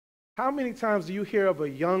 How many times do you hear of a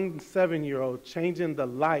young 7-year-old changing the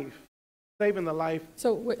life, saving the life?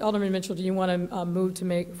 So, wait, Alderman Mitchell, do you want to move to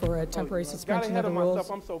make for a temporary suspension of the rules?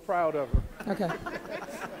 Myself. I'm so proud of her. Okay.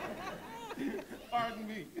 Pardon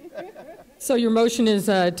me. So your motion is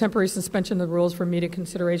temporary suspension of the rules for immediate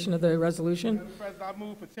consideration of the resolution? Madam President, I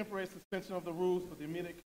move for temporary suspension of the rules for the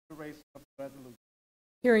immediate consideration of the resolution.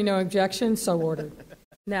 Hearing no objection, so ordered.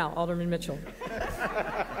 Now, Alderman Mitchell.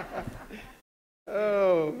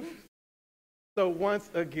 Oh, so once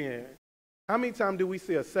again, How many times do we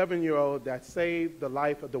see a 7-year-old that saved the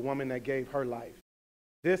life of the woman that gave her life?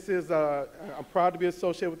 This is, I'm proud to be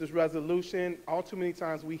associated with this resolution. All too many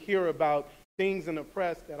times we hear about things in the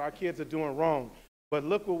press that our kids are doing wrong. But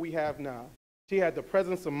look what we have now. She had the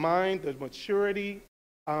presence of mind, the maturity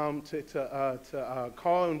to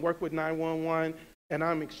call and work with 911, and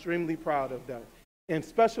I'm extremely proud of that. And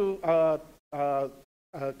special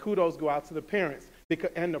kudos go out to the parents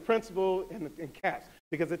and the principal and CAPS,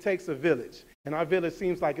 because it takes a village. And our village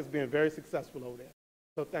seems like it's being very successful over there.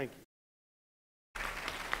 So thank you.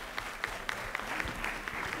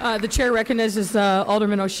 The chair recognizes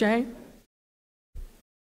Alderman O'Shea.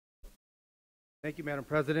 Thank you, Madam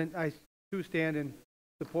President. I too stand in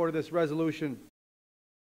support of this resolution.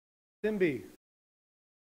 Simbi,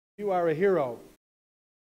 you are a hero.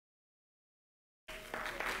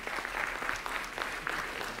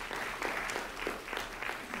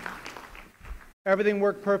 Everything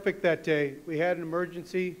worked perfect that day. We had an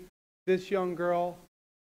emergency. This young girl,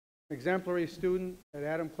 exemplary student at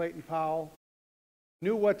Adam Clayton Powell,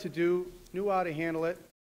 knew what to do, knew how to handle it,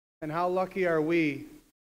 and how lucky are we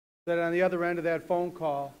that on the other end of that phone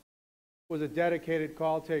call was a dedicated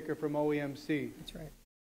call taker from OEMC. That's right.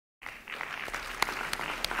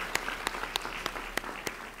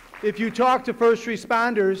 If you talk to first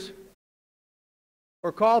responders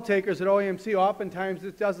or call takers at OEMC, oftentimes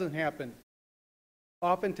this doesn't happen.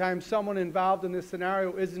 Oftentimes someone involved in this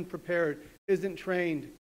scenario isn't prepared, isn't trained.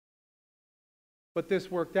 But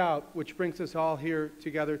this worked out, which brings us all here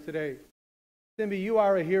together today. Simbi, you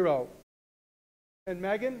are a hero. And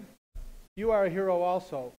Megan, you are a hero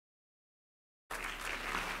also.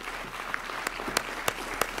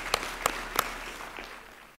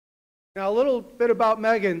 Now, a little bit about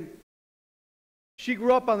Megan. She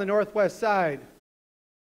grew up on the Northwest Side.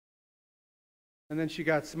 And then she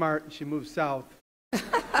got smart and she moved south.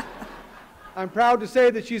 I'm proud to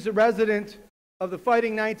say that she's a resident of the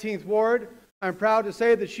fighting 19th Ward. I'm proud to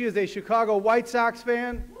say that she is a Chicago White Sox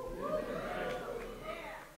fan.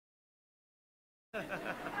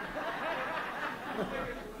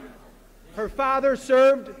 Her father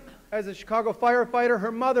served as a Chicago firefighter.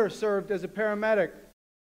 Her mother served as a paramedic.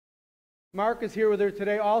 Mark is here with her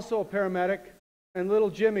today, also a paramedic, and little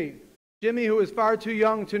Jimmy. Jimmy, who is far too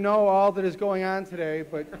young to know all that is going on today,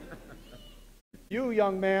 but you,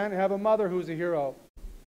 young man, have a mother who's a hero.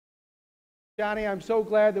 Johnny, I'm so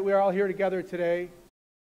glad that we are all here together today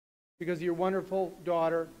because of your wonderful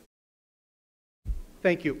daughter.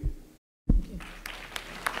 Thank you.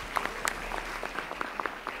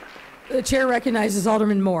 The chair recognizes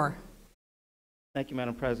Alderman Moore. Thank you,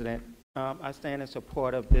 Madam President. I stand in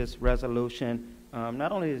support of this resolution.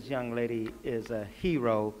 Not only this young lady is a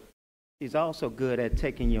hero, she's also good at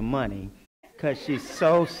taking your money because she's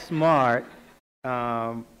so smart.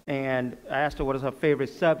 And I asked her what is her favorite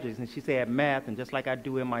subjects, and she said math. And just like I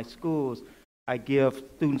do in my schools, I give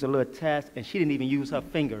students a little test, and she didn't even use her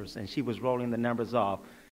fingers, and she was rolling the numbers off.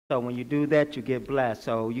 So when you do that, you get blessed.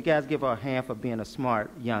 So you guys give her a hand for being a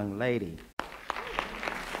smart young lady.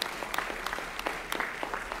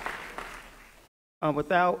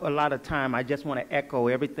 Without a lot of time, I just want to echo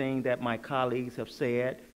everything that my colleagues have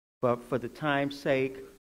said. But for the time's sake,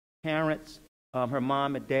 parents, her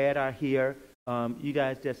mom and dad are here. You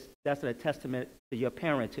guys that's a testament to your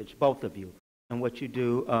parentage, both of you, and what you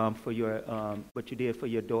do for your, what you did for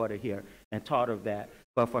your daughter here and taught her that.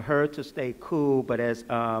 But for her to stay cool, but as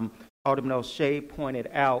Alderman O'Shea pointed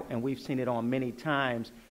out, and we've seen it on many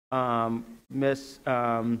times, Miss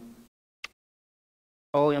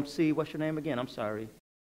OMC, what's your name again? I'm sorry.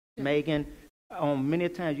 Megan, many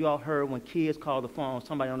times you all heard when kids call the phone,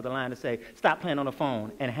 somebody on the line to say, stop playing on the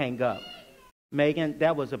phone and hang up. Megan,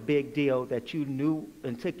 that was a big deal that you knew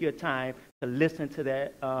and took your time to listen to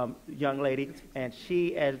that young lady, and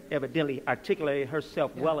she evidently articulated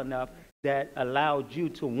herself well enough that allowed you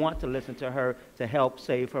to want to listen to her to help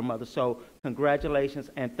save her mother. So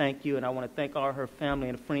congratulations and thank you, and I want to thank all her family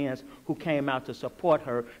and friends who came out to support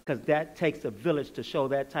her, because that takes a village to show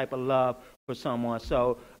that type of love for someone.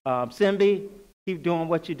 So Simbi, keep doing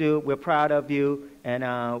what you do. We're proud of you,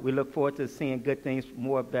 and we look forward to seeing good things,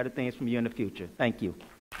 more better things from you in the future. Thank you.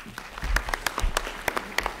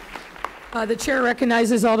 The chair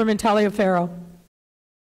recognizes Alderman Taliaferro.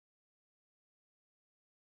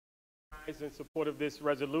 In support of this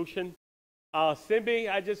resolution. Simbi,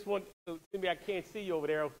 Simbi, I can't see you over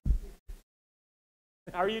there.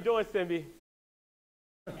 How are you doing, Simbi?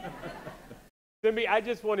 Simbi, I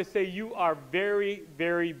just want to say you are very,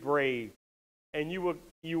 very brave, and you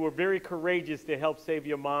were very courageous to help save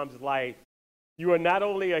your mom's life. You are not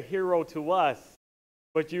only a hero to us,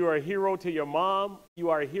 but you are a hero to your mom. You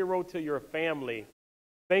are a hero to your family.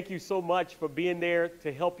 Thank you so much for being there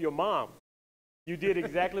to help your mom. You did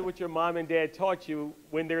exactly what your mom and dad taught you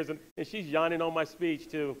when there's and she's yawning on my speech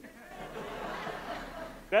too.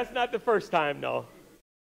 That's not the first time, though.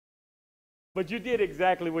 But you did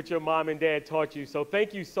exactly what your mom and dad taught you, so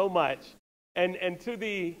thank you so much. And to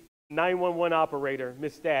the 911 operator,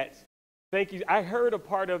 Ms. Stats, thank you. I heard a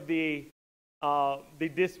part of the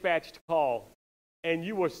dispatched call, and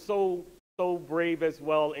you were so brave as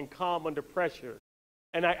well and calm under pressure.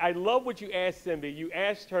 And I love what you asked Cindy. You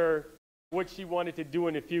asked her what she wanted to do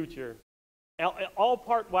in the future. All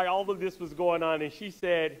part while all of this was going on, and she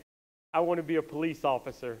said, I want to be a police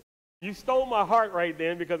officer. You stole my heart right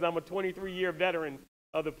then because I'm a 23-year veteran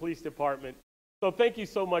of the police department. So thank you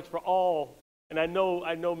so much for all. And I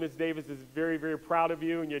know Ms. Davis is very, very proud of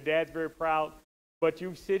you, and your dad's very proud. But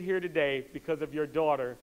you sit here today because of your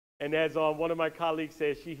daughter. And as one of my colleagues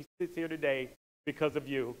says, she sits here today because of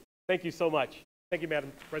you. Thank you so much. Thank you,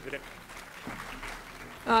 Madam President.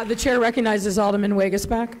 The chair recognizes Alderman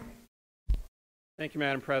Wegesbach. Thank you,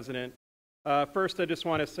 Madam President. First, I just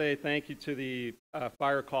want to say thank you to the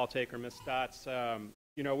fire call taker, Ms. Stotts.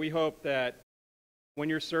 You know, we hope that when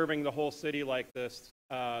you're serving the whole city like this,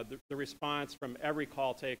 the response from every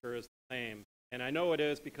call taker is the same. And I know it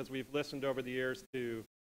is because we've listened over the years to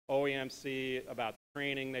OEMC about the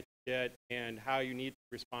training that you get and how you need to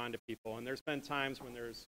respond to people. And there's been times when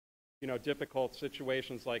there's, you know, difficult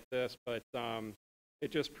situations like this, but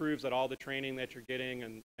it just proves that all the training that you're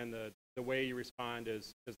getting and the way you respond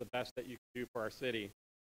is the best that you can do for our city.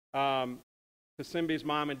 To Simbi's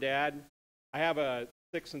mom and dad, I have a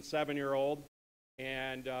 6- and 7-year-old,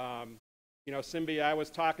 and you know, Simbi, I was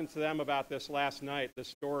talking to them about this last night, this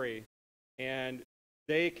story, and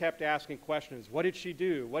they kept asking questions. What did she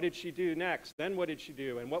do? What did she do next? Then what did she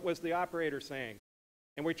do? And what was the operator saying?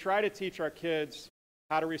 And we try to teach our kids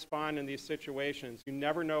how to respond in these situations. You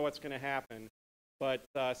never know what's going to happen. But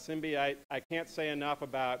Simbi, I can't say enough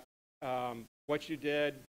about what you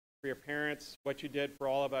did for your parents, what you did for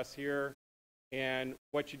all of us here, and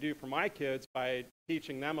what you do for my kids by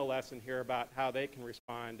teaching them a lesson here about how they can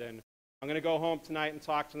respond. And I'm going to go home tonight and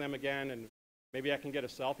talk to them again, and maybe I can get a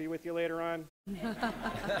selfie with you later on.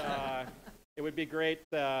 It would be great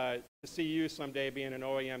to see you someday being an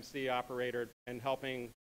OEMC operator and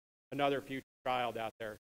helping another future child out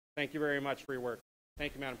there. Thank you very much for your work.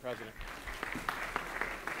 Thank you, Madam President.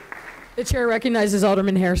 The chair recognizes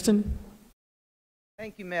Alderman Hairston.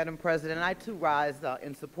 Thank you, Madam President. I too rise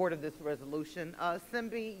in support of this resolution.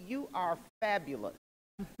 Simbi, you are fabulous.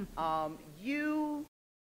 You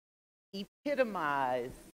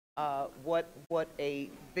epitomize what a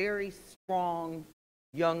very strong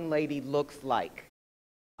young lady looks like.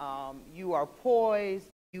 You are poised.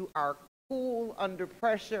 You are cool under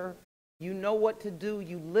pressure. You know what to do.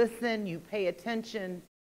 You listen. You pay attention.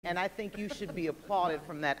 And I think you should be applauded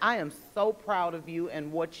from that. I am so proud of you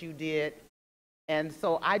and what you did. And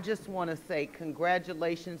so I just want to say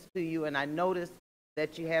congratulations to you. And I noticed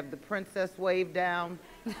that you have the princess wave down.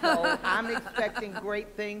 So I'm expecting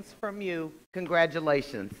great things from you.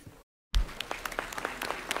 Congratulations.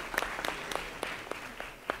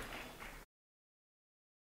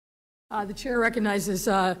 The chair recognizes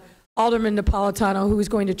Alderman Napolitano, who is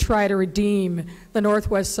going to try to redeem the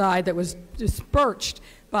northwest side that was dispersed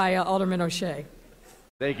by Alderman O'Shea.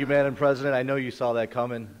 Thank you, Madam President. I know you saw that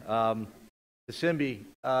coming. To Simbi,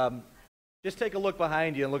 just take a look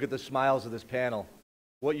behind you and look at the smiles of this panel.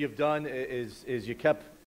 What you've done is you kept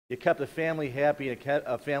a family happy and kept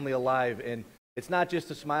a family alive. And it's not just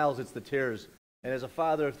the smiles, it's the tears. And as a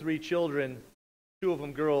father of 3 children, 2 of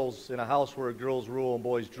them girls, in a house where girls rule and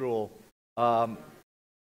boys drool,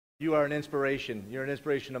 you are an inspiration. You're an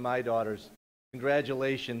inspiration to my daughters.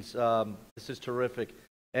 Congratulations. This is terrific.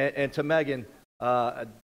 And to Megan,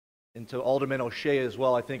 and to Alderman O'Shea as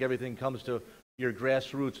well, I think everything comes to your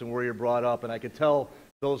grassroots and where you're brought up. And I could tell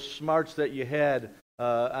those smarts that you had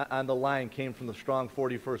on the line came from the strong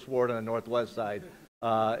 41st Ward on the northwest side.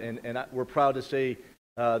 And we're proud to say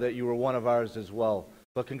that you were one of ours as well.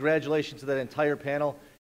 But congratulations to that entire panel.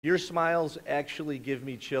 Your smiles actually give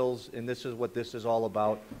me chills, and this is what this is all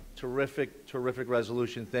about. Terrific, terrific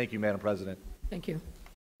resolution. Thank you, Madam President. Thank you.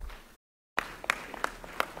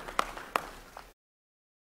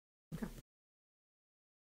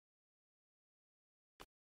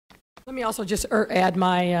 Let me also just add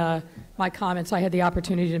my comments. I had the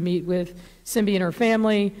opportunity to meet with Simbi and her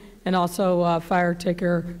family, and also fire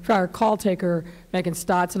call taker Megan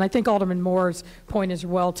Stotts. And I think Alderman Moore's point is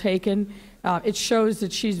well taken. It shows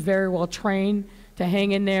that she's very well trained to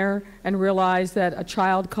hang in there and realize that a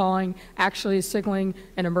child calling actually is signaling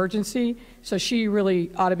an emergency. So she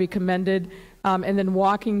really ought to be commended. And then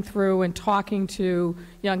walking through and talking to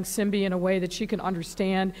young Simbi in a way that she can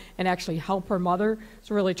understand and actually help her mother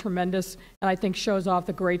is really tremendous, and I think shows off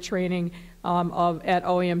the great training at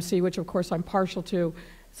OAMC, which of course I'm partial to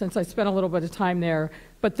since I spent a little bit of time there.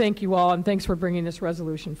 But thank you all, and thanks for bringing this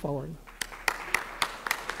resolution forward.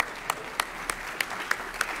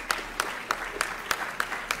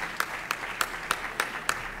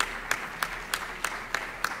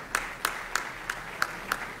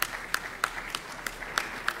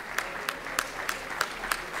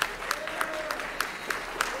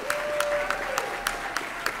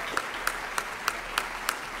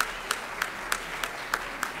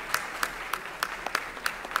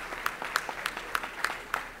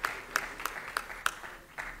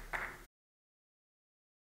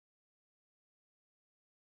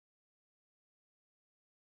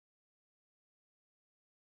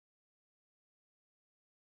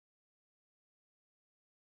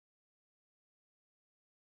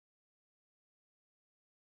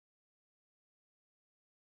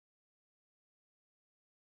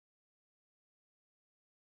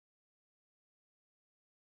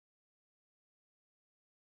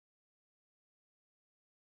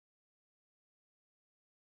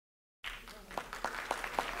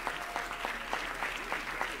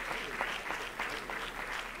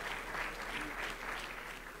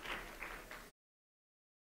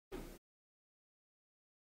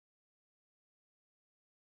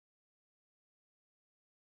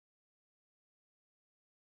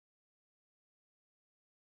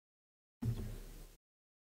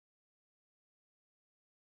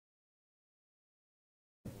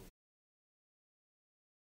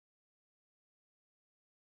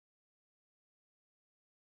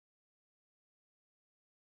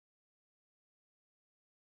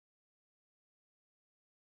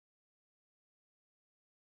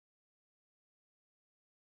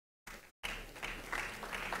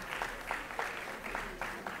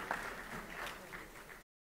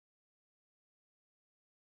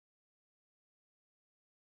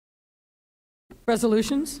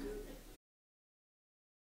 Resolutions?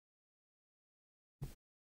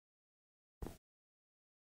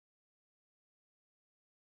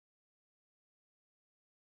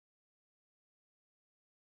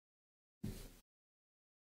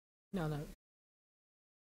 No.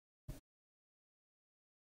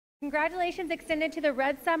 Congratulations extended to the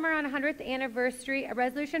Red Summer on 100th anniversary. A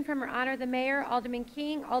resolution from Her Honor the Mayor, Alderman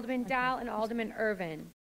King, Alderman Dow, and Alderman Irvin.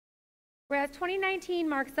 Whereas 2019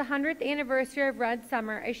 marks the 100th anniversary of Red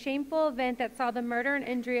Summer, a shameful event that saw the murder and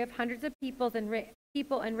injury of hundreds of people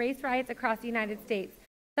and race riots across the United States,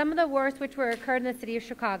 some of the worst which were occurred in the city of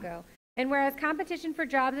Chicago. And whereas competition for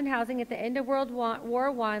jobs and housing at the end of World War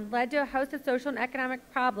I led to a host of social and economic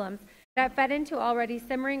problems that fed into already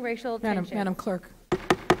simmering racial tensions. Madam Clerk.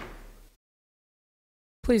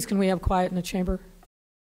 Please, can we have quiet in the chamber?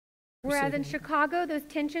 Whereas in Chicago, those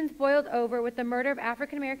tensions boiled over with the murder of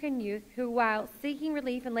African-American youth who, while seeking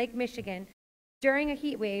relief in Lake Michigan during a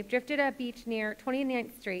heat wave, drifted a beach near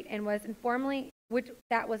 29th Street and was informally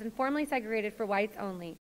segregated for whites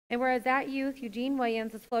only. And whereas that youth, Eugene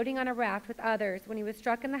Williams, was floating on a raft with others when he was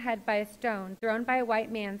struck in the head by a stone thrown by a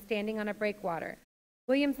white man standing on a breakwater.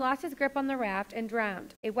 Williams lost his grip on the raft and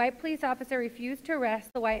drowned. A white police officer refused to arrest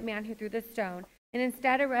the white man who threw the stone and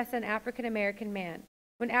instead arrested an African-American man.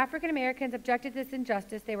 When African Americans objected to this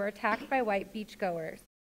injustice, they were attacked by white beachgoers.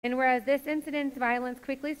 And whereas this incident's violence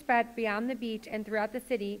quickly spread beyond the beach and throughout the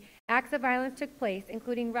city, acts of violence took place,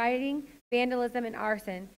 including rioting, vandalism, and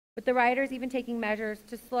arson, with the rioters even taking measures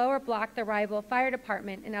to slow or block the rival fire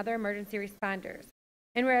department and other emergency responders.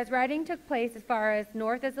 And whereas rioting took place as far as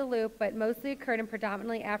north as the Loop, but mostly occurred in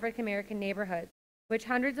predominantly African American neighborhoods, which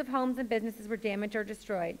hundreds of homes and businesses were damaged or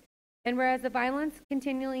destroyed. And whereas the violence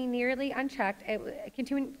continued nearly unchecked, as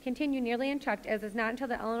it was not until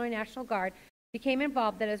the Illinois National Guard became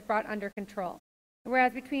involved that it was brought under control. And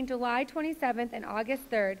whereas between July 27th and August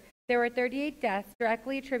 3rd, there were 38 deaths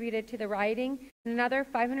directly attributed to the rioting, and another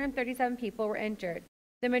 537 people were injured.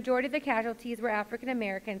 The majority of the casualties were African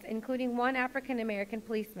Americans, including one African American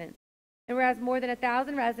policeman. And whereas more than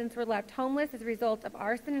 1,000 residents were left homeless as a result of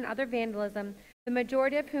arson and other vandalism, the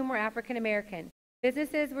majority of whom were African American.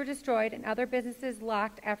 Businesses were destroyed and other businesses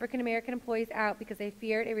locked African American employees out because they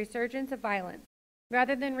feared a resurgence of violence.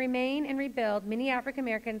 Rather than remain and rebuild, many African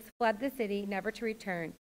Americans fled the city, never to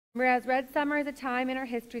return. Whereas Red Summer is a time in our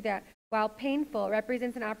history that, while painful,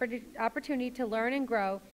 represents an opportunity to learn and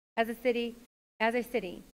grow as a city.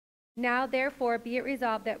 Now, therefore, be it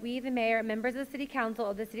resolved that we, the mayor and members of the City Council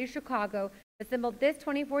of the City of Chicago, assembled this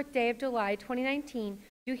 24th day of July 2019,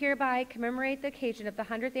 do hereby commemorate the occasion of the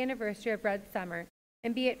 100th anniversary of Red Summer,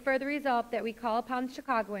 and be it further resolved that we call upon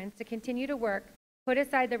Chicagoans to continue to work, put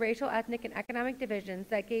aside the racial, ethnic, and economic divisions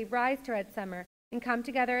that gave rise to Red Summer, and come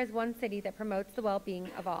together as one city that promotes the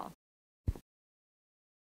well-being of all.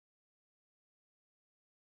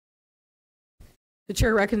 The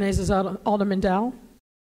chair recognizes Alderman Dow.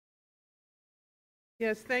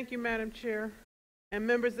 Yes, thank you, Madam Chair. And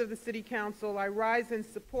members of the City Council, I rise in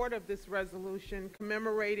support of this resolution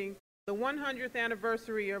commemorating the 100th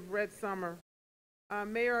anniversary of Red Summer.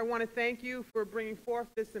 Mayor, I want to thank you for bringing forth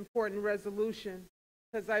this important resolution,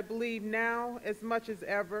 because I believe now, as much as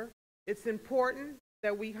ever, it's important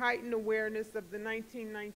that we heighten awareness of the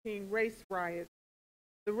 1919 race riots.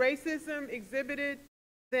 The racism exhibited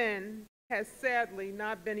then has sadly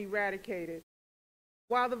not been eradicated.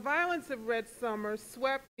 While the violence of Red Summer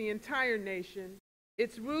swept the entire nation,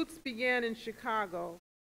 its roots began in Chicago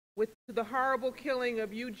with the horrible killing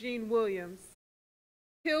of Eugene Williams,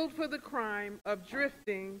 killed for the crime of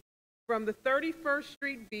drifting from the 31st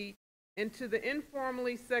Street beat into the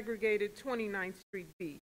informally segregated 29th Street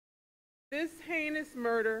beat. This heinous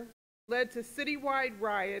murder led to citywide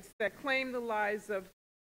riots that claimed the lives of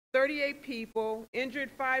 38 people,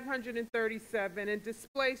 injured 537, and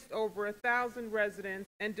displaced over 1,000 residents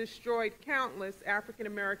and destroyed countless African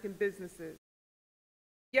American businesses.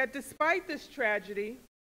 Yet despite this tragedy,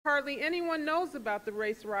 hardly anyone knows about the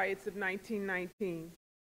race riots of 1919.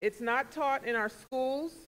 It's not taught in our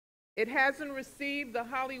schools. It hasn't received the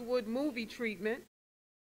Hollywood movie treatment.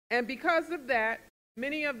 And because of that,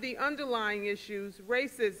 many of the underlying issues,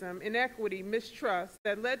 racism, inequity, mistrust,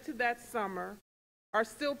 that led to that summer are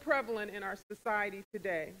still prevalent in our society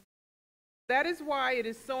today. That is why it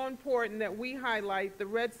is so important that we highlight the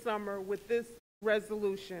Red Summer with this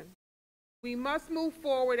resolution. We must move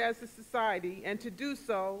forward as a society, and to do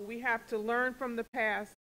so, we have to learn from the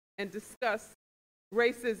past and discuss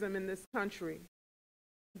racism in this country.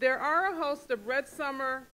 There are a host of Red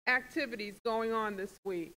Summer activities going on this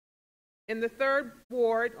week. In the 3rd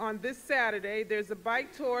Ward on this Saturday, there's a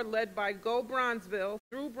bike tour led by Go Bronzeville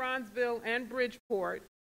through Bronzeville and Bridgeport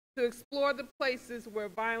to explore the places where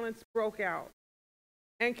violence broke out.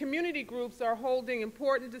 And community groups are holding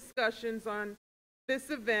important discussions on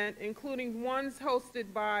this event, including ones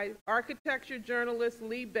hosted by architecture journalist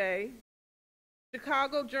Lee Bay,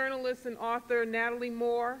 Chicago journalist and author Natalie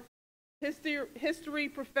Moore, history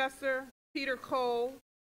professor Peter Cole,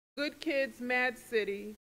 Good Kids Mad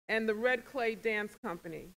City, and the Red Clay Dance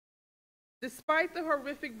Company. Despite the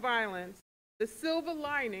horrific violence, the silver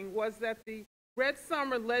lining was that the Red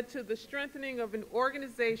Summer led to the strengthening of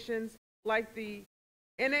organizations like the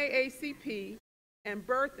NAACP and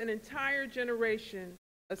birthed an entire generation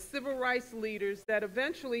of civil rights leaders that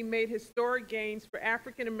eventually made historic gains for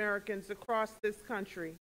African Americans across this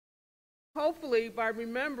country. Hopefully, by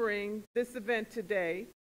remembering this event today,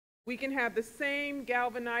 we can have the same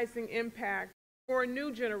galvanizing impact for a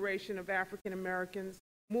new generation of African Americans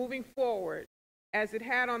moving forward as it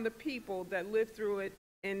had on the people that lived through it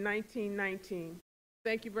in 1919.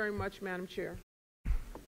 Thank you very much, Madam Chair.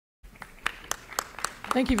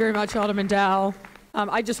 Thank you very much, Alderman Dow.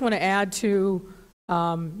 I just want to add to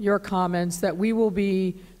your comments that we will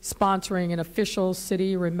be sponsoring an official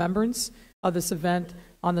city remembrance of this event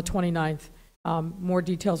on the 29th. More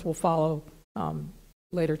details will follow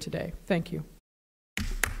later today. Thank you.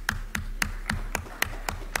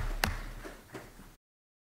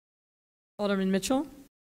 Alderman Mitchell.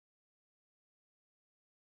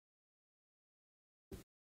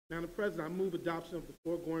 Madam President, I move adoption of the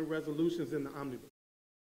foregoing resolutions in the omnibus.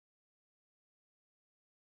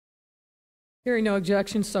 Hearing no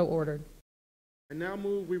objection, so ordered. I now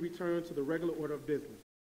move we return to the regular order of business.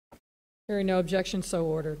 Hearing no objection, so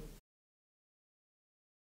ordered.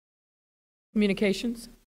 Communications.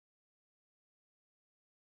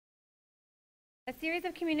 A series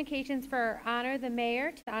of communications for honor the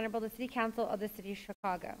mayor to the Honorable the City Council of the City of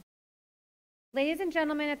Chicago. Ladies and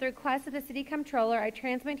gentlemen, at the request of the City Comptroller, I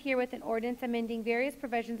transmit herewith an ordinance amending various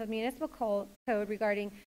provisions of municipal code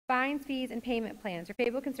regarding fines, fees, and payment plans. Your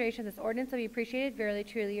favorable consideration of this ordinance will be appreciated. Very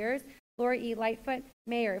truly yours, Laura E. Lightfoot,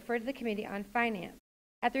 Mayor. Referred to the Committee on Finance.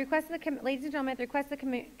 At the request of the ladies and gentlemen, at the request of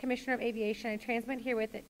the Commissioner of Aviation, I transmit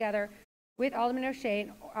herewith together with Alderman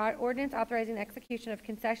O'Shea, an ordinance authorizing the execution of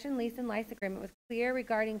concession, lease, and license agreement with Clear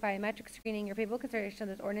regarding biometric screening. Your favorable consideration of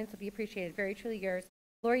this ordinance will be appreciated. Very truly yours,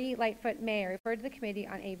 Laura E. Lightfoot, Mayor. Referred to the Committee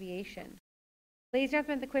on Aviation. Ladies and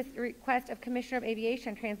gentlemen, at the request of Commissioner of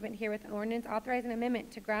Aviation, transmit herewith an ordinance authorizing an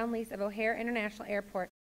amendment to ground lease of O'Hare International Airport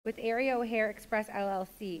with Area O'Hare Express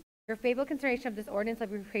LLC. Your favorable consideration of this ordinance will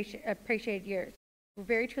be appreciated yours.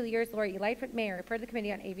 Very truly yours, Lori E. Lightfoot, Mayor. Refer to the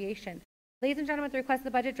Committee on Aviation. Ladies and gentlemen, at the request of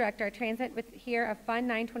the Budget Director, I transmit with here a Fund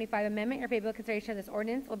 925 amendment. Your favorable consideration of this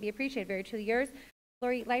ordinance will be appreciated. Very truly yours,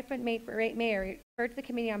 Lori Lightfoot, Mayor. Refer to the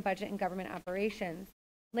Committee on Budget and Government Operations.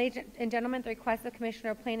 Ladies and gentlemen, at the request of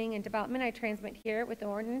Commissioner of Planning and Development, I transmit here with the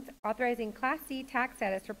ordinance authorizing Class C tax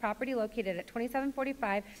status for property located at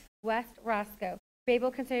 2745 West Roscoe.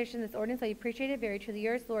 Favorable consideration of this ordinance will be appreciated. Very truly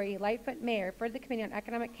yours, Lori Lightfoot, Mayor. For the Committee on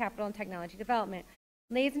Economic, Capital, and Technology Development.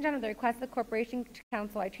 Ladies and gentlemen, at the request of the Corporation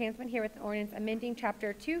Council, I transmit here with an ordinance amending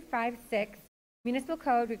Chapter 256 Municipal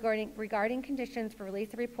Code regarding conditions for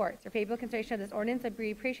release of reports. Your favorable consideration of this ordinance would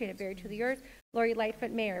be appreciated. Very truly yours, Lori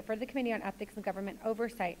Lightfoot, Mayor. For the Committee on Ethics and Government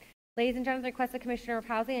Oversight. Ladies and gentlemen, at the request of the Commissioner of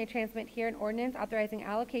Housing, I transmit here an ordinance authorizing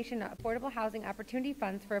allocation of affordable housing opportunity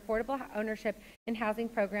funds for affordable ownership and housing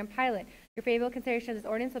program pilot. Your favorable consideration of this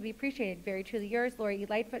ordinance will be appreciated. Very truly yours, Lori E.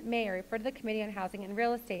 Lightfoot, Mayor. Refer to the Committee on Housing and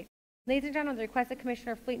Real Estate. Ladies and gentlemen, at the request of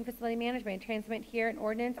Commissioner of Fleet and Facility Management, I transmit here an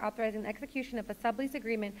ordinance authorizing the execution of a sublease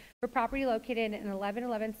agreement for property located in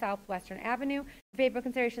 1111 South Western Avenue. In favorable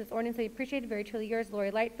consideration of this ordinance will be appreciated. Very truly yours,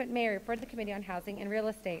 Lori Lightfoot, Mayor. Refer to the Committee on Housing and Real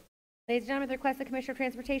Estate. Ladies and gentlemen, at the request of Commissioner of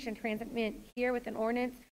Transportation, transmit here with an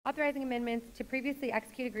ordinance authorizing amendments to previously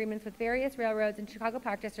executed agreements with various railroads in Chicago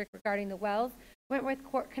Park District regarding the Wells Wentworth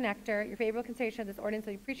Court Connector. Your favorable consideration of this ordinance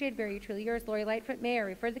will be appreciated. Very truly yours, Lori Lightfoot, Mayor.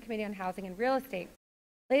 Refer to the Committee on Housing and Real Estate.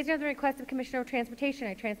 Ladies and gentlemen, at the request of Commissioner of Transportation,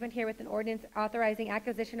 I transmit here with an ordinance authorizing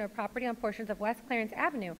acquisition of property on portions of West Clarence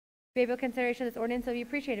Avenue. Favorable consideration of this ordinance will be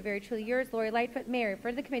appreciated. Very truly yours, Lori Lightfoot, Mayor. Refer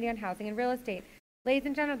to the Committee on Housing and Real Estate. Ladies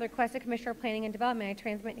and gentlemen, at the request of Commissioner of Planning and Development, I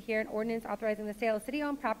transmit here an ordinance authorizing the sale of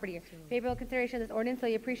city-owned property. Favorable consideration of this ordinance will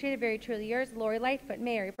be appreciated. Very truly yours, Lori Lightfoot,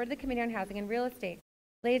 Mayor. Refer to the Committee on Housing and Real Estate.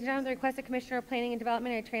 Ladies and gentlemen, at the request of Commissioner of Planning and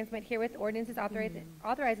Development, I transmit herewith ordinances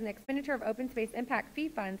authorizing the expenditure of open space impact fee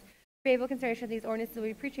funds. Favorable consideration of these ordinances will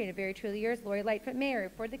be appreciated. Very truly yours, Lori Lightfoot,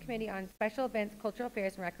 Mayor. For the Committee on Special Events, Cultural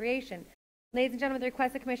Affairs, and Recreation. Ladies and gentlemen, at the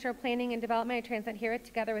request of Commissioner of Planning and Development, I transmit here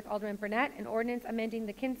together with Alderman Burnett an ordinance amending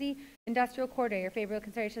the Kinsey Industrial Corridor. Your favorable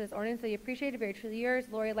consideration of this ordinance will be appreciated. Very truly yours,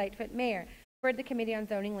 Lori Lightfoot, Mayor. For the Committee on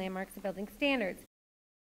Zoning, Landmarks, and Building Standards.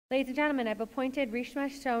 Ladies and gentlemen, I've appointed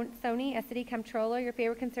Rishma Soni as City Comptroller. Your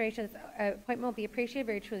favorable consideration of this appointment will be appreciated.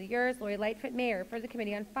 Very truly yours, Lori Lightfoot, Mayor. For the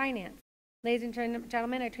Committee on Finance. Ladies and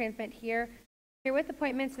gentlemen, I transmit herewith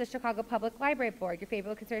appointments to the Chicago Public Library Board. Your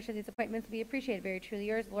favorable consideration of these appointments will be appreciated. Very truly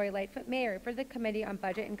yours, Lori Lightfoot, Mayor. For the Committee on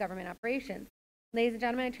Budget and Government Operations. Ladies and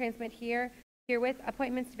gentlemen, I transmit herewith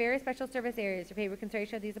appointments to various special service areas. Your favorable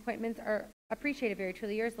consideration of these appointments are appreciated. Very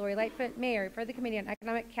truly yours, Lori Lightfoot, Mayor. For the Committee on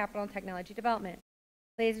Economic, Capital, and Technology Development.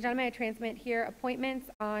 Ladies and gentlemen, I transmit here appointments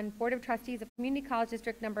on Board of Trustees of Community College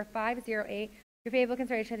District Number 508. Your favorable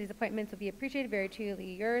consideration of these appointments will be appreciated. Very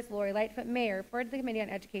truly yours, Lori Lightfoot, Mayor. For the Committee on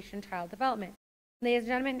Education and Child Development. Ladies and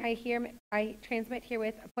gentlemen, I transmit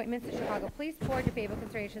herewith appointments to Chicago Police Board. Your favorable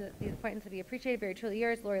consideration that these appointments will be appreciated. Very truly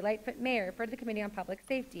yours, Lori Lightfoot, Mayor. For the Committee on Public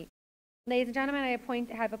Safety. Ladies and gentlemen,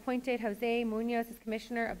 I have appointed Jose Munoz as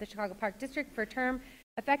Commissioner of the Chicago Park District for a term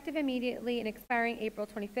effective immediately and expiring April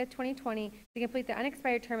 25th, 2020, to complete the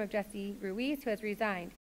unexpired term of Jesse Ruiz, who has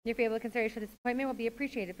resigned. Your favorable consideration of this appointment will be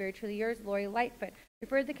appreciated. Very truly yours, Lori Lightfoot.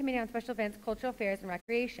 Refer to the Committee on Special Events, Cultural Affairs, and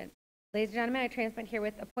Recreation. Ladies and gentlemen, I transmit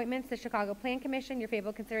herewith appointments to Chicago Plan Commission. Your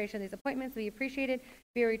favorable consideration of these appointments will be appreciated.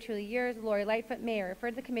 Very truly yours, Lori Lightfoot, Mayor. Refer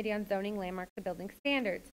to the Committee on Zoning, Landmarks, and Building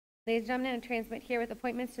Standards. Ladies and gentlemen, I transmit herewith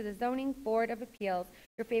appointments to the Zoning Board of Appeals.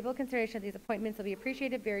 Your favorable consideration of these appointments will be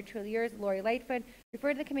appreciated. Very truly yours, Lori Lightfoot.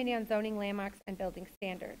 Refer to the Committee on Zoning, Landmarks, and Building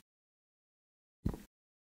Standards.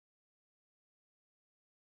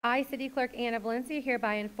 I, City Clerk Anna Valencia,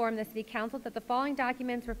 hereby inform the City Council that the following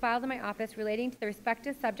documents were filed in my office relating to the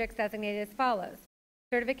respective subjects designated as follows.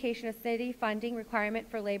 Certification of city funding requirement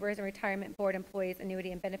for laborers and retirement board employees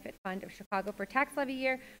annuity and benefit fund of Chicago for tax levy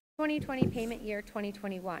year 2020, payment year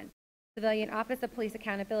 2021. Civilian Office of Police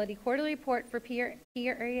Accountability quarterly report for period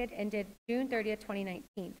ended June 30th,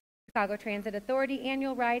 2019. Chicago Transit Authority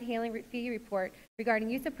annual ride hailing fee report regarding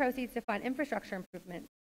use of proceeds to fund infrastructure improvements.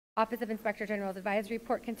 Office of Inspector General's advisory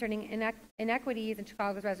report concerning inequities in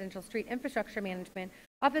Chicago's residential street infrastructure management.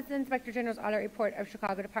 Office of Inspector General's audit report of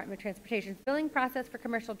Chicago Department of Transportation's billing process for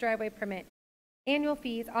commercial driveway permit. Annual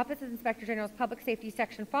fees. Office of Inspector General's public safety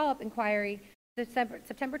section follow-up inquiry.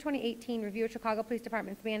 September 2018 review of Chicago Police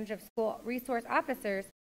Department's manager of school resource officers.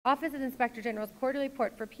 Office of Inspector General's quarterly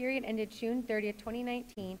report for period ended June 30th,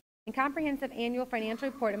 2019. And comprehensive annual financial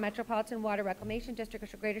report of Metropolitan Water Reclamation District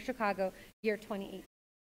of Greater Chicago, year 2018.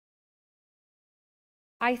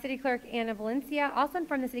 I, City Clerk Anna Valencia, also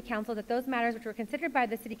inform the City Council that those matters which were considered by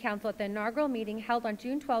the City Council at the inaugural meeting held on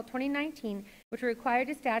June 12, 2019, which were required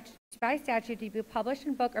by statute to be published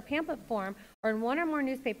in book or pamphlet form or in one or more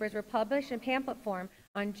newspapers, were published in pamphlet form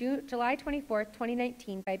on July 24,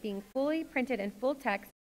 2019, by being fully printed in full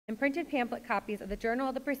text and printed pamphlet copies of the Journal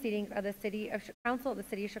of the Proceedings of the Council of the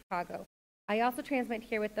City of Chicago. I also transmit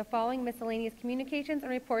herewith the following miscellaneous communications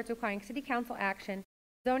and reports requiring City Council action,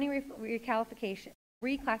 zoning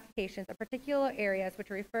reclassifications of particular areas which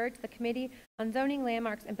are referred to the Committee on Zoning,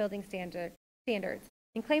 Landmarks, and Building Standards,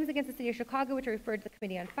 and claims against the City of Chicago which are referred to the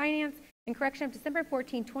Committee on Finance, and correction of December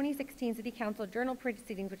 14, 2016 City Council Journal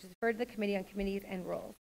Proceedings which is referred to the Committee on Committees and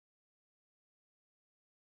Rules.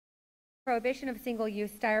 Prohibition of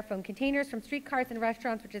single-use styrofoam containers from streetcars and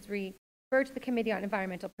restaurants which is referred to the Committee on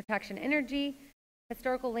Environmental Protection and Energy.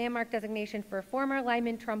 Historical landmark designation for former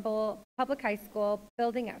Lyman Trumbull Public High School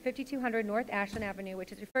building at 5200 North Ashland Avenue,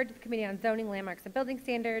 which is referred to the Committee on Zoning, Landmarks, and Building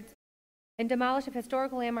Standards, and demolish of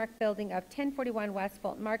historical landmark building of 1041 West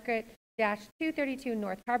Fulton Market, -232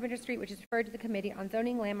 North Carpenter Street, which is referred to the Committee on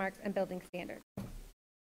Zoning, Landmarks, and Building Standards.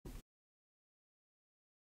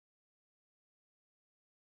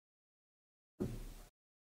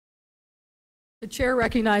 The chair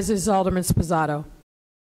recognizes Alderman Sposato.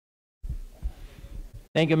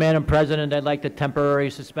 Thank you, Madam President. I'd like to temporarily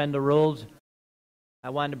suspend the rules. I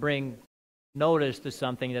wanted to bring notice to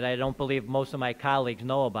something that I don't believe most of my colleagues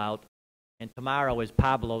know about, and tomorrow is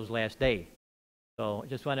Pablo's last day. So I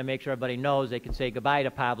just want to make sure everybody knows they can say goodbye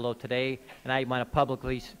to Pablo today, and I want to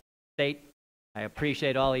publicly state I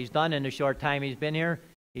appreciate all he's done in the short time he's been here.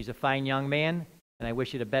 He's a fine young man, and I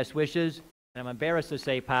wish you the best wishes. And I'm embarrassed to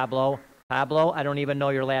say, Pablo, I don't even know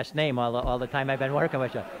your last name all the time I've been working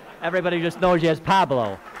with you. Everybody just knows you as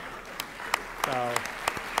Pablo. So.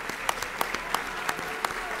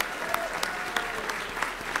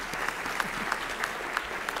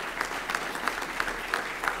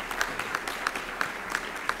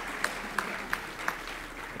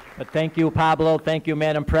 But thank you, Pablo. Thank you,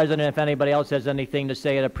 Madam President. If anybody else has anything to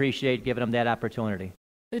say, I'd appreciate giving them that opportunity.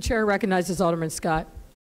 The chair recognizes Alderman Scott.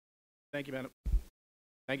 Thank you, Madam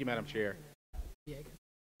Chair.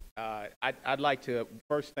 I'd like to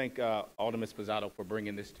first thank Alderman Sposato for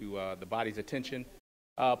bringing this to the body's attention.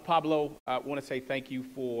 Pablo, I want to say thank you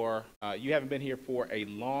for, you haven't been here for a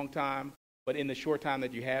long time, but in the short time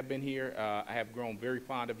that you have been here, I have grown very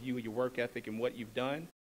fond of you, your work ethic, and what you've done.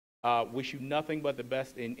 Wish you nothing but the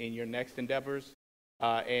best in your next endeavors.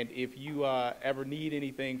 And if you ever need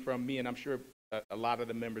anything from me, and I'm sure a lot of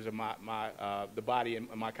the members of the body and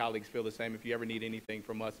my colleagues feel the same, if you ever need anything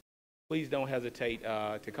from us, please don't hesitate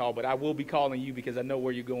to call. But I will be calling you because I know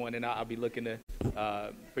where you're going, and I'll be looking to,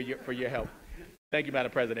 for your help. Thank you,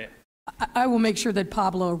 Madam President. I will make sure that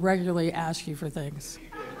Pablo regularly asks you for things.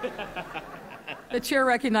 The chair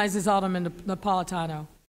recognizes Alderman Napolitano.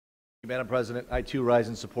 Madam President, I too rise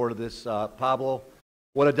in support of this. Pablo,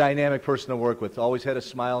 what a dynamic person to work with. Always had a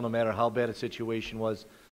smile no matter how bad a situation was.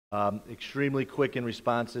 Extremely quick in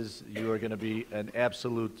responses. You are going to be an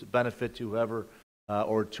absolute benefit to whoever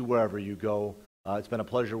or to wherever you go. It's been a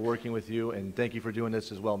pleasure working with you, and thank you for doing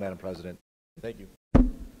this as well, Madam President. Thank you.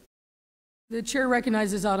 The chair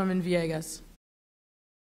recognizes Alderman Villegas.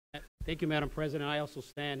 Thank you, Madam President. I also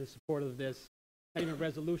stand in support of this, not even a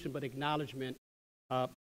resolution, but acknowledgement.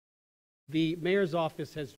 The mayor's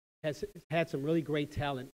office has had some really great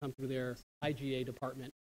talent come through their IGA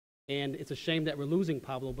department, and it's a shame that we're losing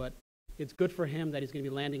Pablo, but it's good for him that he's going to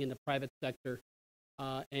be landing in the private sector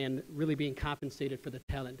and really being compensated for the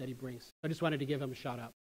talent that he brings. I just wanted to give him a shout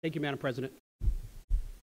out. Thank you, Madam President.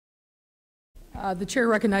 The chair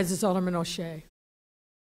recognizes Alderman O'Shea.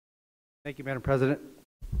 Thank you, Madam President.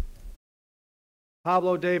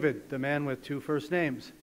 Pablo David, the man with two first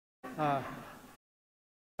names.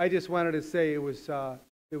 I just wanted to say it was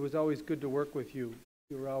always good to work with you.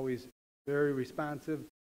 You were always very responsive,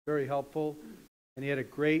 very helpful, and you had a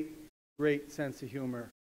great sense of humor.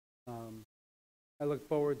 I look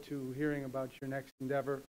forward to hearing about your next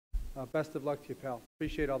endeavor. Best of luck to you, pal.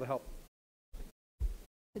 Appreciate all the help.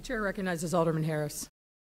 The chair recognizes Alderman Harris.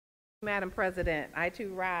 Madam President, I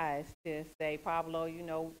too rise to say, Pablo, you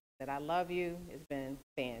know that I love you. It's been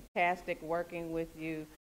fantastic working with you.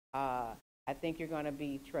 I think you're going to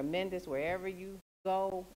be tremendous wherever you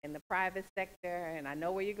go in the private sector, and I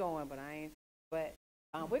know where you're going, but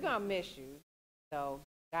we're going to miss you. So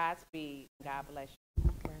Godspeed. God bless you.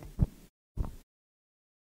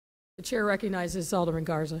 The chair recognizes Alderman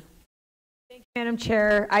Garza. Thank you, Madam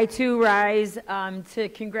Chair. I too rise to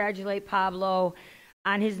congratulate Pablo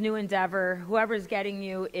on his new endeavor. Whoever's getting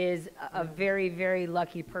you is a very, very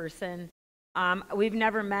lucky person. We've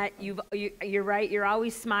never met. You're right. You're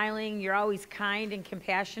always smiling. You're always kind and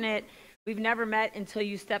compassionate. We've never met until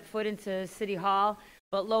you stepped foot into City Hall.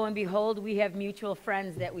 But lo and behold, we have mutual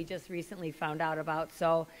friends that we just recently found out about.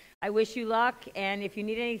 So I wish you luck. And if you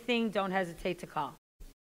need anything, don't hesitate to call.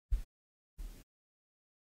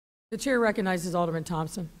 The chair recognizes Alderman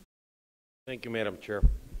Thompson. Thank you, Madam Chair.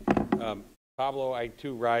 Pablo, I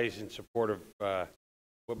too rise in support of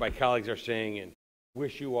what my colleagues are saying and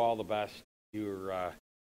wish you all the best. Your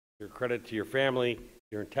credit to your family,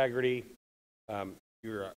 your integrity.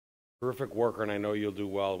 You're a terrific worker, and I know you'll do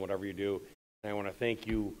well in whatever you do. And I want to thank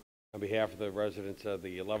you on behalf of the residents of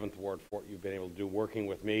the 11th Ward for what you've been able to do working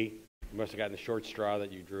with me. You must have gotten the short straw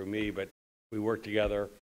that you drew me, but we worked together,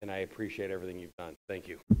 and I appreciate everything you've done. Thank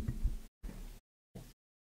you.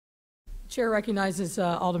 Chair recognizes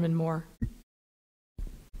Alderman Moore.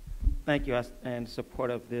 Thank you. In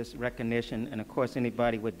support of this recognition, and of course,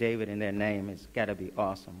 anybody with David in their name has got to be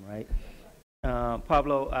awesome, right?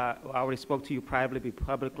 Pablo, I already spoke to you privately,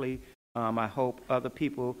 publicly. I hope other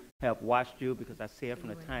people have watched you because I see it from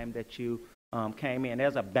the time that you came in.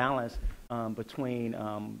 There's a balance between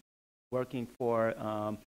working for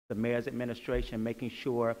the mayor's administration, making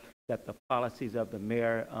sure that the policies of the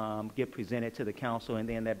mayor get presented to the council, and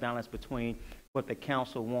then that balance between what the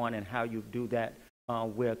council want and how you do that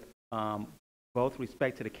with both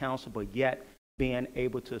respect to the council, but yet being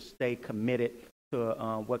able to stay committed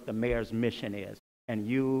to what the mayor's mission is. And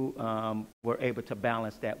you were able to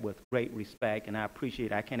balance that with great respect, and I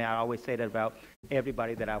appreciate it. I cannot always say that about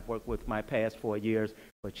everybody that I've worked with my past 4 years,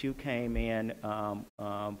 but you came in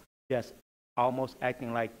just almost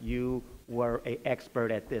acting like you were an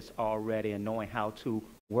expert at this already and knowing how to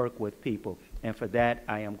work with people. And for that,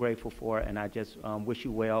 I am grateful for it, and I just wish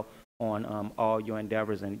you well on all your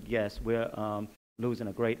endeavors. And yes, we're losing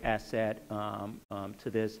a great asset to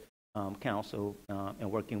this council and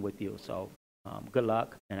working with you. So good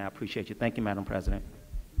luck, and I appreciate you. Thank you, Madam President.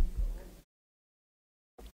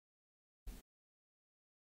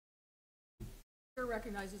 Chair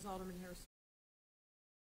recognizes Alderman Harrison.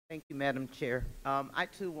 Thank you, Madam Chair. I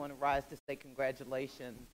too want to rise to say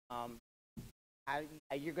congratulations.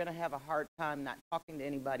 You're going to have a hard time not talking to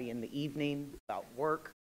anybody in the evening about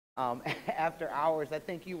work after hours. I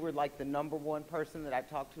think you were like the #1 person that I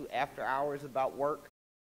talked to after hours about work.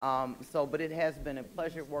 But it has been a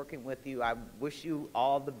pleasure working with you. I wish you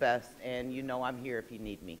all the best, and you know I'm here if you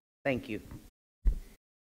need me. Thank you.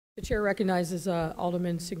 The chair recognizes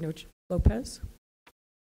Alderman Signo Lopez.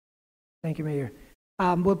 Thank you, Mayor.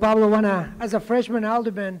 Well, Pablo, as a freshman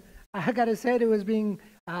alderman, I got to say it was being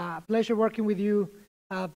a pleasure working with you.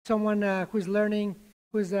 Someone who's learning,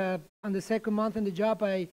 who's on the second month in the job.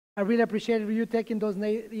 I really appreciated you taking those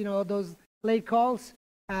those late calls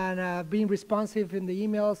and being responsive in the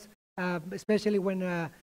emails, especially when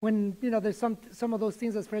there's some of those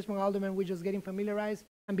things as freshman aldermen we're just getting familiarized,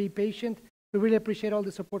 and be patient. We really appreciate all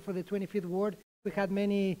the support for the 25th Ward. We had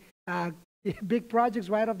many big projects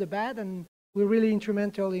right off the bat, and we're really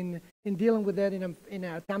instrumental in dealing with that in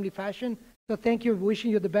a timely fashion. So thank you,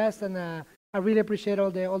 wishing you the best, and I really appreciate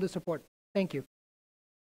all the support. Thank you.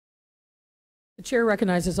 The chair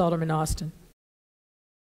recognizes Alderman Austin.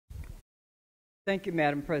 Thank you,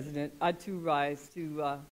 Madam President. I too rise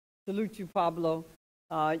to salute you, Pablo.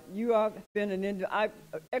 You have been I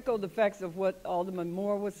echo the facts of what Alderman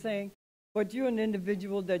Moore was saying, but you're an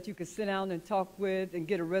individual that you can sit down and talk with and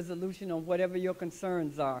get a resolution on whatever your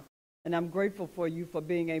concerns are. And I'm grateful for you for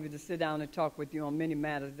being able to sit down and talk with you on many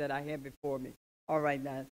matters that I have before me. All right,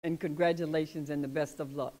 now, and congratulations and the best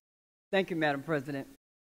of luck. Thank you, Madam President.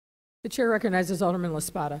 The chair recognizes Alderman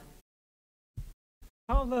LaSpada.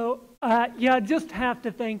 Although, I just have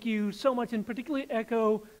to thank you so much, and particularly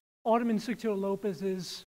echo Alderman Signo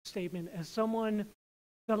Lopez's statement. As someone,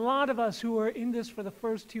 a lot of us who are in this for the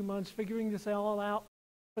first 2 months, figuring this all out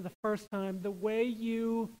for the first time, the way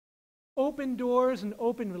you open doors and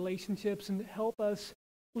open relationships and help us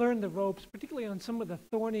learn the ropes, particularly on some of the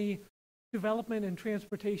thorny development and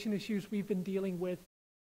transportation issues we've been dealing with.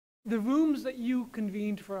 The rooms that you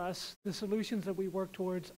convened for us, the solutions that we work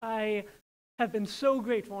towards, I have been so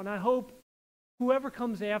grateful, and I hope whoever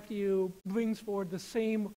comes after you brings forward the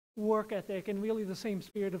same work ethic and really the same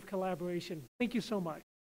spirit of collaboration. Thank you so much.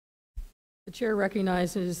 The chair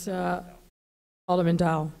recognizes Alderman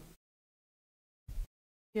Dow.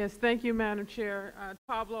 Yes, thank you, Madam Chair.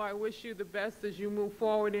 Pablo, I wish you the best as you move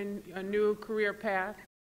forward in a new career path.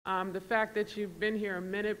 The fact that you've been here a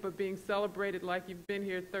minute but being celebrated like you've been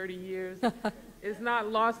here 30 years is not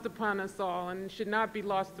lost upon us all, and should not be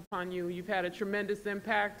lost upon you. You've had a tremendous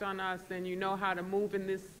impact on us, and you know how to move in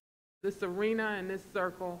this arena and this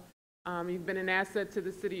circle. You've been an asset to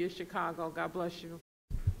the city of Chicago. God bless you.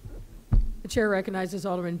 The chair recognizes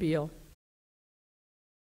Alderman Beal.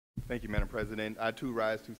 Thank you, Madam President. I too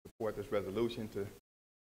rise to support this resolution. To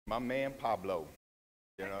my man Pablo,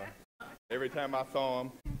 you know, every time I saw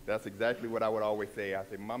him, that's exactly what I would always say. I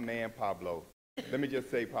say, my man Pablo. Let me just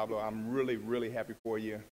say, Pablo, I'm really, really happy for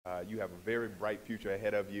you. You have a very bright future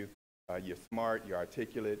ahead of you. You're smart, you're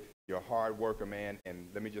articulate, you're a hard worker, man, and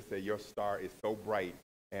let me just say your star is so bright,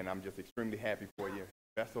 and I'm just extremely happy for you.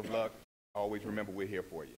 Best of luck. Always remember we're here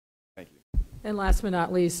for you. Thank you. And last but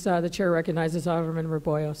not least, the chair recognizes Alderman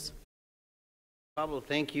Rebollos. Pablo,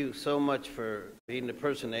 thank you so much for being the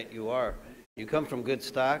person that you are. You come from good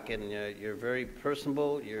stock, and you're very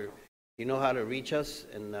personable. You know how to reach us,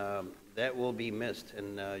 and that will be missed.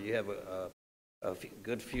 And you have a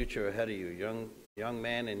good future ahead of you. Young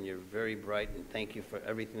man, and you're very bright, and thank you for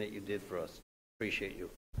everything that you did for us. Appreciate you.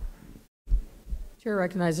 Chair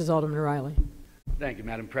recognizes Alderman Riley. Thank you,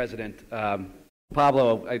 Madam President.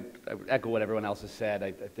 Pablo, I echo what everyone else has said.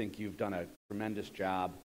 I think you've done a tremendous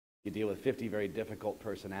job. You deal with 50 very difficult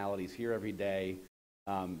personalities here every day.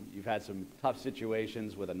 You've had some tough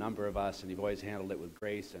situations with a number of us, and you've always handled it with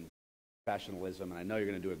grace and professionalism, and I know you're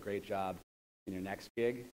going to do a great job in your next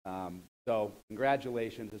gig. So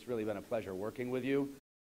congratulations. It's really been a pleasure working with you.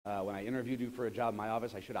 When I interviewed you for a job in my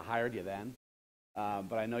office, I should have hired you then.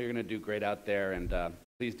 But I know you're going to do great out there, and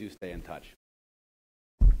please do stay in touch.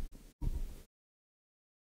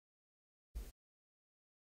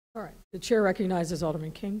 All right. The chair recognizes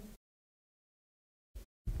Alderman King.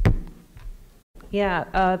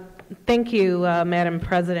 Yeah, thank you, Madam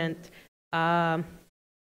President.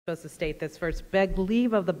 Supposed to state this first. Beg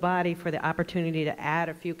leave of the body for the opportunity to add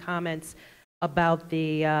a few comments about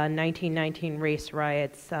the 1919 race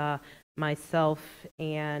riots. Myself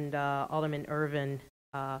and Alderman Irvin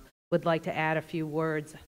would like to add a few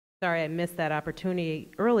words. Sorry I missed that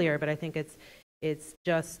opportunity earlier, but I think it's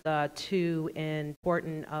just too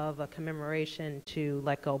important of a commemoration to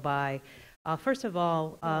let go by. First of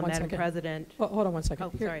all, Madam President. Hold on one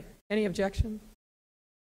second. Oh, sorry. Any objection?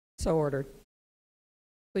 So ordered.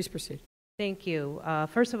 Please proceed. Thank you.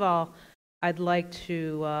 First of all, I'd like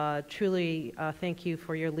to truly thank you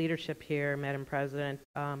for your leadership here, Madam President.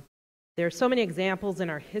 There are so many examples in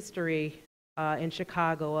our history in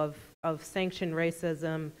Chicago of sanctioned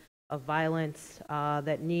racism, of violence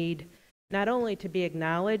that need not only to be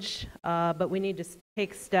acknowledged, but we need to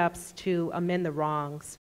take steps to amend the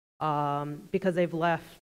wrongs because they've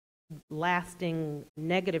left lasting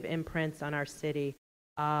negative imprints on our city.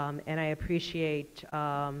 And I appreciate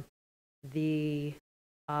the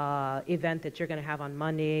event that you're going to have on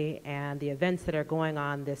Monday and the events that are going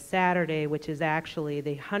on this Saturday, which is actually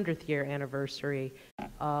the 100th year anniversary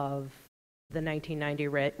of the 1990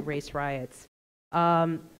 race riots.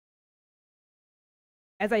 As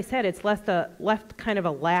I said, it's left kind of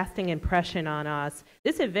a lasting impression on us.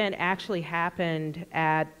 This event actually happened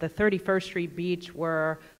at the 31st Street Beach,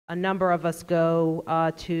 where a number of us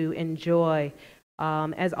go to enjoy.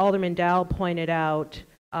 As Alderman Dowell pointed out,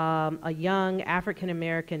 a young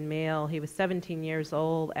African-American male, he was 17 years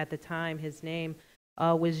old at the time, his name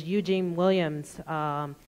was Eugene Williams.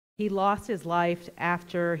 He lost his life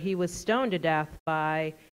after he was stoned to death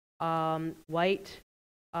by white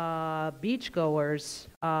beachgoers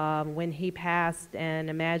when he passed an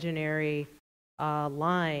imaginary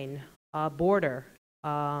line, border.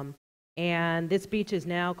 And this beach is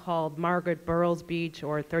now called Margaret Burroughs Beach,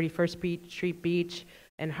 or 31st Street Beach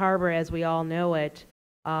and Harbor as we all know it.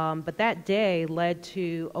 But that day led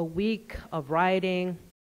to a week of rioting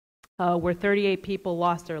where 38 people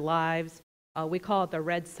lost their lives. We call it the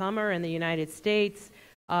Red Summer in the United States.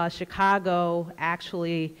 Chicago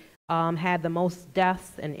actually had the most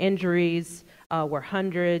deaths and injuries, where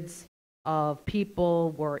hundreds of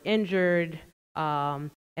people were injured,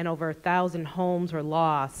 and over 1,000 homes were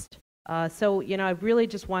lost. So, you know, I really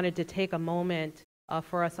just wanted to take a moment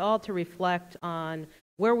for us all to reflect on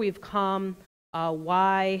where we've come,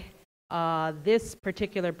 why this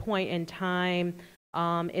particular point in time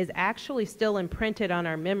is actually still imprinted on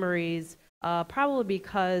our memories, probably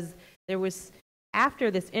because there was, after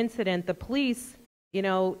this incident, the police, you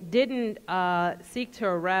know, didn't seek to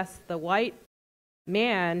arrest the white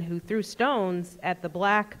man who threw stones at the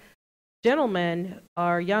black gentleman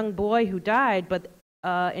or young boy who died, but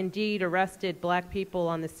indeed arrested black people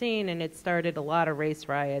on the scene, and it started a lot of race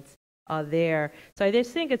riots there. So I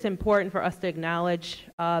just think it's important for us to acknowledge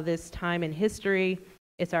this time in history.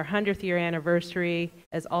 It's our 100th year anniversary.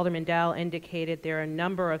 As Alderman Dowell indicated, there are a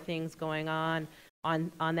number of things going on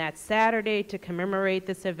on that Saturday to commemorate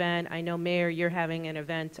this event. I know, Mayor, you're having an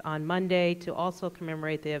event on Monday to also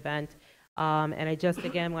commemorate the event. And I just,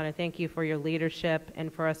 again, want to thank you for your leadership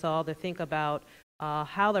and for us all to think about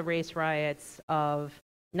how the race riots of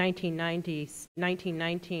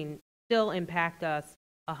 1919 still impact us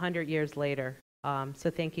 100 years later.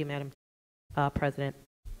 So thank you, Madam President.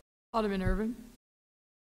 Alderman Irvin.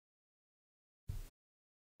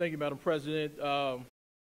 Thank you, Madam President.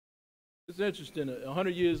 It's interesting.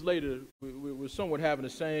 100 years later, we're somewhat having the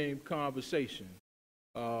same conversation.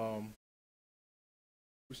 We're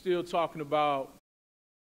still talking about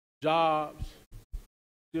jobs,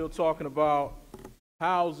 still talking about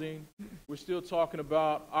housing, we're still talking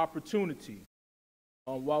about opportunity.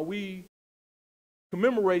 While we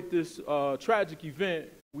commemorate this tragic event,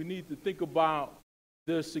 we need to think about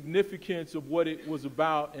the significance of what it was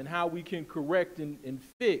about and how we can correct and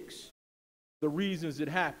fix the reasons it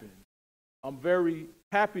happened. I'm very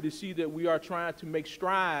happy to see that we are trying to make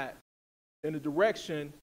stride in the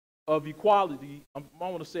direction of equality. I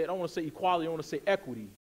don't want to say equality, I want to say equity.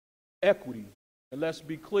 Equity. And let's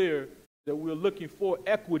be clear that we're looking for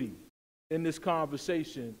equity in this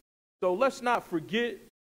conversation. So let's not forget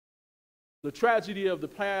the tragedy of the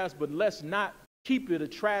past, but let's not keep it a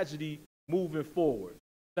tragedy moving forward.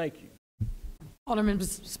 Thank you. Alderman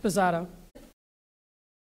Sposato.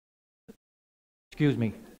 Excuse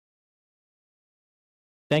me.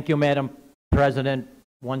 Thank you, Madam President.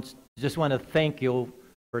 Just want to thank you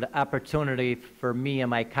for the opportunity for me and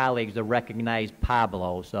my colleagues to recognize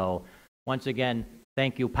Pablo. So once again,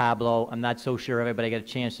 thank you, Pablo. I'm not so sure everybody got a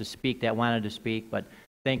chance to speak that wanted to speak, but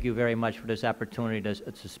thank you very much for this opportunity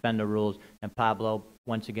to suspend the rules. And Pablo,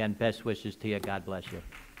 once again, best wishes to you. God bless you.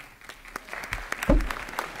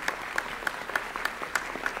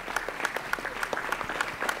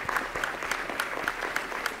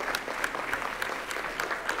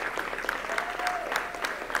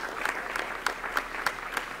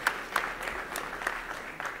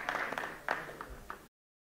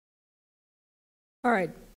 All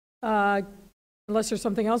right. Unless there's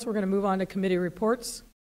something else, we're going to move on to committee reports.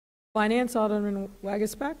 Finance, Alderman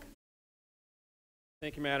Wagasback.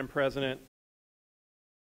 Thank you, Madam President.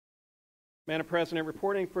 Madam President,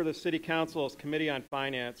 reporting for the City Council's Committee on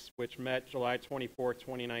Finance, which met July 24,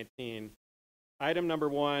 2019. Item number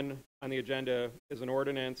 1 on the agenda is an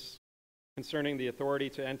ordinance concerning the authority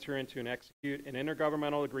to enter into and execute an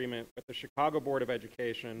intergovernmental agreement with the Chicago Board of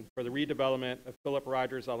Education for the redevelopment of Philip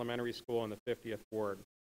Rogers Elementary School in the 50th Ward.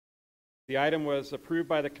 The item was approved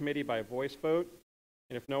by the committee by voice vote,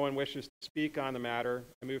 and if no one wishes to speak on the matter,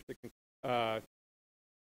 I move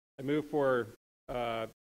for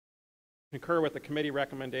concur with the committee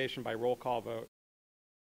recommendation by roll call vote.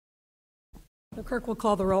 The clerk will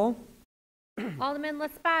call the roll. Alderman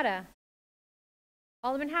LaSpada.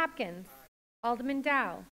 Alderman Hopkins. Alderman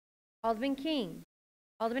Dow. Alderman King.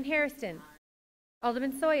 Alderman Hairston.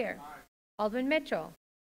 Alderman Sawyer. Alderman Mitchell.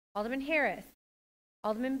 Alderman Harris.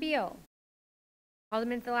 Alderman Beal.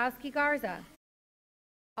 Alderman Zalowski Garza.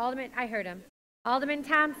 I heard him. Alderman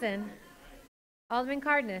Thompson. Alderman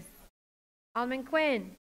Cardenas. Alderman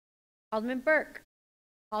Quinn. Alderman Burke.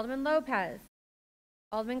 Alderman Lopez.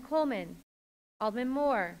 Alderman Coleman. Alderman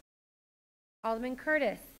Moore. Alderman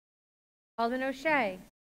Curtis. Alderman O'Shea.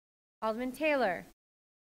 Alderman Taylor.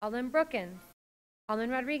 Alderman Brookins.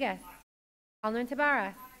 Alderman Rodriguez. Alderman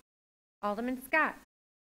Tabarras. Alderman Scott.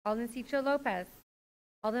 Alderman Cicho Lopez.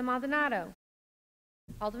 Alderman Maldonado.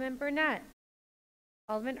 Alderman Burnett.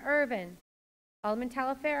 Alderman Irvin. Alderman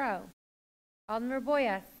Talaferro. Alderman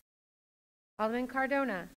Raboyes. Alderman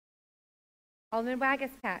Cardona. Alderman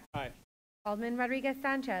Wagaspack. Aye. Alderman Rodriguez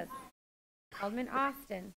Sanchez. Alderman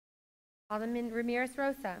Austin. Alderman Ramirez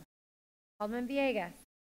Rosa. Alderman Villegas.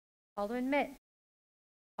 Alderman Mitt.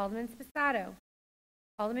 Alderman Sposato.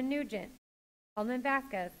 Alderman Nugent. Alderman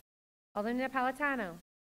Vasquez. Alderman Napolitano.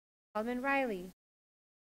 Alderman Riley.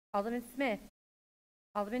 Alderman Smith.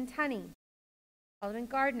 Alderman Tunney. Alderman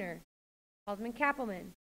Gardner. Alderman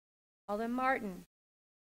Kappelman. Alderman Martin.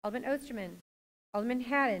 Alderman Osterman. Alderman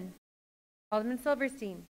Haddon. Alderman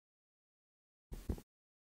Silverstein.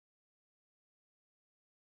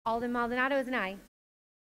 Alderman Maldonado is an aye.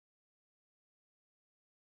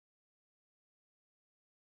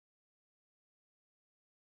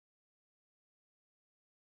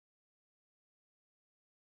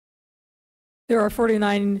 There are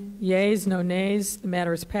 49 yeas, no nays. The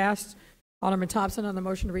matter is passed. Alderman Thompson on the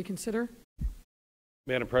motion to reconsider.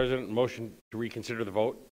 Madam President, motion to reconsider the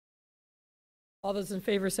vote. All those in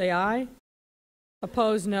favor say aye.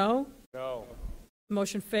 Opposed, no. No.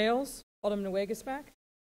 Motion fails. Alderman Wagasback.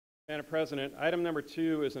 Madam President, item number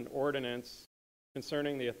 2 is an ordinance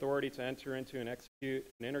concerning the authority to enter into and execute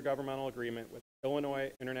an intergovernmental agreement with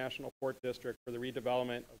Illinois International Port District for the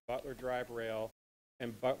redevelopment of Butler Drive Rail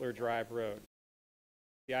and Butler Drive Road.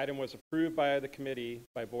 The item was approved by the committee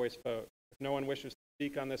by voice vote. If no one wishes to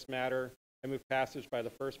speak on this matter, I move passage by the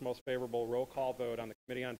first most favorable roll call vote on the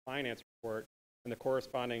Committee on Finance report and the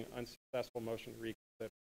corresponding unsuccessful motion to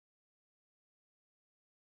reconsider.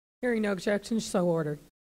 Hearing no objections, so ordered.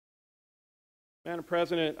 Madam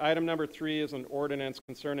President, item number 3 is an ordinance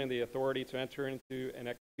concerning the authority to enter into and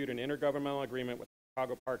execute an intergovernmental agreement with the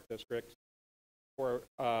Chicago Park District for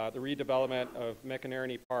the redevelopment of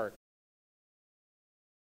McInerney Park.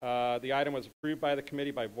 The item was approved by the committee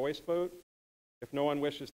by voice vote. If no one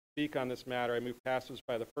wishes to speak on this matter, I move passage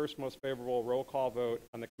by the first most favorable roll call vote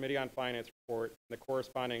on the Committee on Finance report and the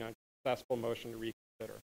corresponding unsuccessful motion to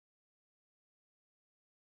reconsider.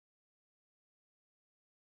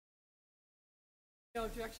 No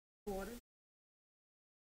objection, so ordered.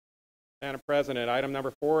 Madam President, item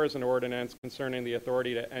number 4 is an ordinance concerning the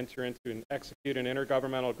authority to enter into and execute an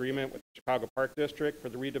intergovernmental agreement with the Chicago Park District for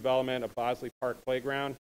the redevelopment of Bosley Park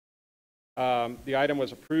Playground. The item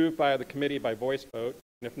was approved by the committee by voice vote,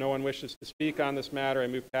 and if no one wishes to speak on this matter, I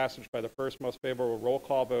move passage by the first most favorable roll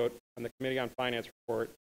call vote on the Committee on Finance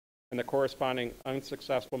report and the corresponding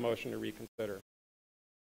unsuccessful motion to reconsider.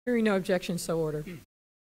 Hearing no objection, so ordered.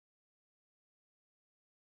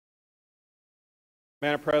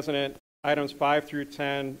 Madam President, items 5 through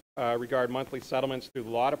 10 regard monthly settlements through the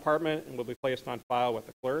Law Department and will be placed on file with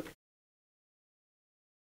the clerk.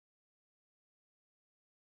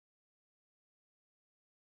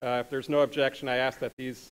 If there's no objection, I ask that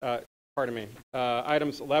these,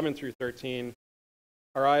 items 11 through 13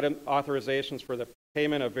 are authorizations for the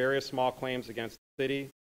payment of various small claims against the city,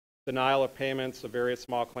 denial of payments of various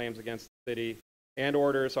small claims against the city, and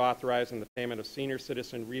orders authorizing the payment of senior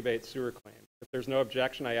citizen rebate sewer claims. If there's no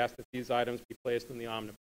objection, I ask that these items be placed in the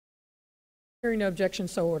omnibus. Hearing no objection,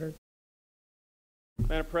 so ordered.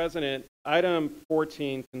 Madam President, item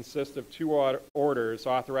 14 consists of 2 orders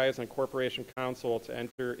authorizing Corporation Counsel to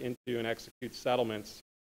enter into and execute settlements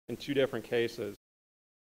in 2 different cases.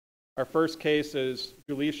 Our first case is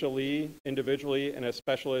Julisha Lee, individually and as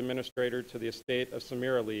special administrator to the estate of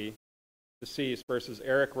Samira Lee, deceased, versus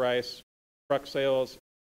Eric Rice, Truck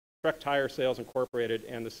Tire Sales Incorporated,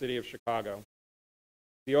 and the City of Chicago.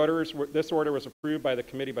 This order was approved by the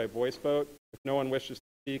committee by voice vote. If no one wishes to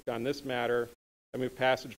speak on this matter, I move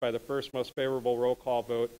passage by the first most favorable roll call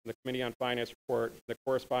vote in the Committee on Finance report and the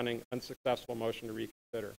corresponding unsuccessful motion to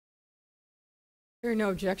reconsider. Hearing no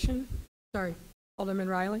objection. Sorry. Alderman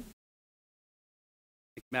Riley.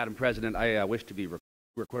 Madam President, I wish to be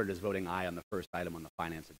recorded as voting aye on the first item on the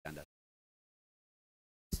finance agenda.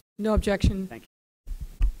 No objection. Thank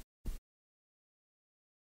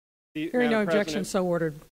you. Hearing no objection, so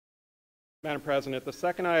ordered. Madam President, the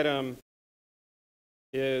second item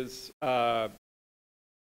is the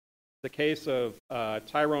case of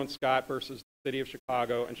Tyrone Scott versus the City of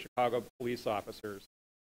Chicago and Chicago police officers.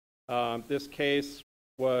 This case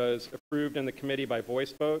was approved in the committee by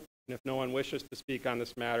voice vote, and if no one wishes to speak on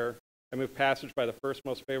this matter, I move passage by the first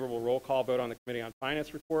most favorable roll call vote on the Committee on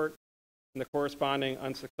Finance report and the corresponding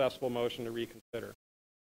unsuccessful motion to reconsider.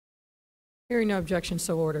 Hearing no objection,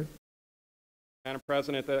 so ordered. Madam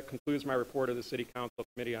President, that concludes my report of the City Council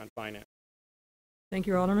Committee on Finance. Thank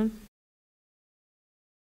you, Alderman.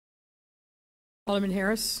 Alderman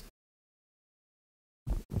Harris.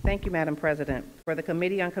 Thank you, Madam President. For the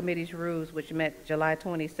Committee on Committees Rules, which met July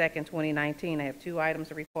 22nd, 2019, I have 2 items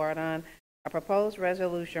to report on. A proposed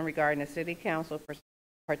resolution regarding the City Council for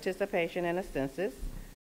participation in a census.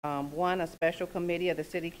 1, a special committee of the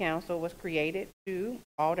City Council was created. 2,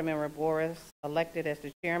 Alderman Raboris elected as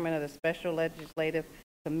the chairman of the Special Legislative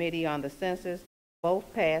Committee on the Census.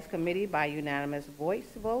 Both passed committee by unanimous voice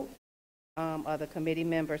vote of the committee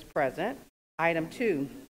members present. Item 2,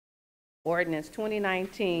 Ordinance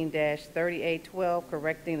 2019-3812,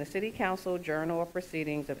 correcting the City Council Journal of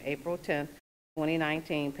Proceedings of April 10th,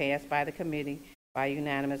 2019, passed by the committee by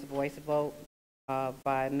unanimous voice vote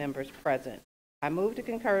by members present. I move to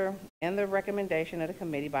concur in the recommendation of the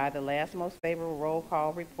committee by the last most favorable roll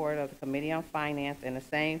call report of the Committee on Finance and the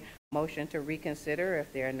same motion to reconsider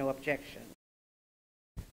if there are no objections.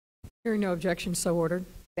 Hearing no objection, so ordered.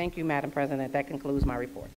 Thank you, Madam President. That concludes my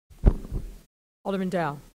report. Alderman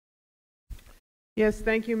Dow. Yes,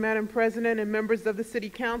 thank you, Madam President, and members of the City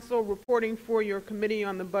Council. Reporting for your Committee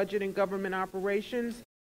on the Budget and Government Operations,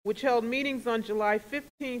 which held meetings on July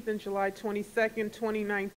 15th and July 22nd,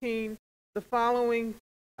 2019. The following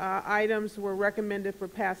items were recommended for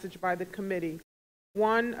passage by the committee.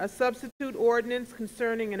 1, a substitute ordinance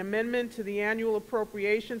concerning an amendment to the annual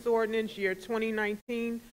appropriations ordinance year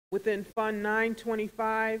 2019 within Fund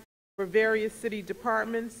 925 for various city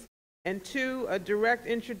departments, and 2, a direct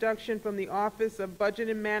introduction from the Office of Budget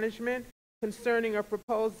and Management concerning a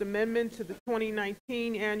proposed amendment to the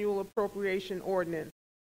 2019 annual appropriation ordinance.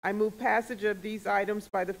 I move passage of these items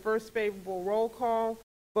by the first favorable roll call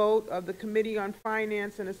vote of the Committee on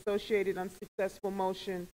Finance and associated unsuccessful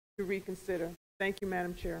motion to reconsider. Thank you,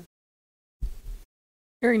 Madam Chair.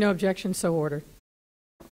 Hearing no objection, so ordered.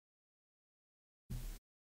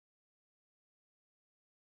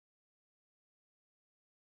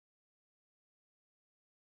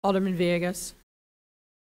 Alderman Villegas.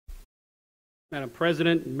 Madam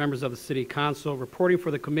President, members of the City Council, reporting for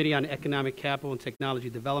the Committee on Economic Capital and Technology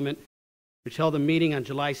Development, which held a meeting on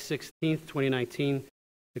July 16, 2019.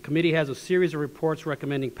 The committee has a series of reports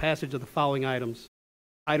recommending passage of the following items.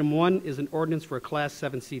 Item 1 is an ordinance for a Class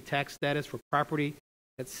 7C tax status for property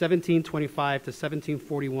at 1725 to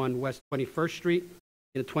 1741 West 21st Street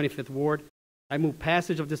in the 25th Ward. I move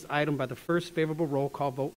passage of this item by the first favorable roll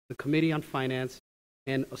call vote of the Committee on Finance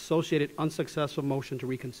and associated unsuccessful motion to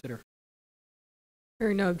reconsider.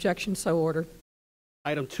 Hearing no objection, so ordered.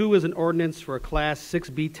 Item 2 is an ordinance for a Class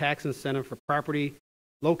 6B tax incentive for property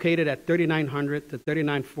located at 3900 to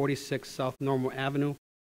 3946 South Normal Avenue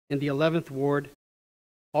in the 11th Ward.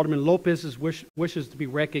 Alderman Lopez wishes to be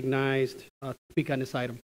recognized to speak on this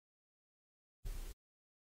item.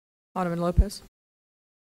 Alderman Lopez.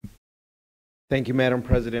 Thank you, Madam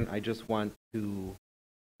President. I just want to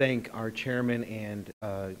thank our chairman and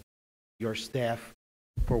your staff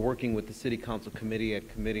for working with the City Council committee. At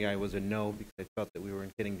committee, I was a no because I felt that we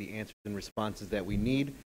weren't getting the answers and responses that we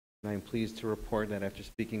need. And I'm pleased to report that after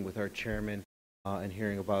speaking with our chairman and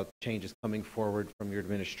hearing about changes coming forward from your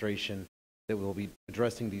administration, that we'll be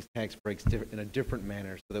addressing these tax breaks in a different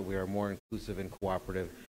manner so that we are more inclusive and cooperative.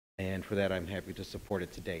 And for that, I'm happy to support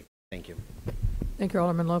it today. Thank you. Thank you,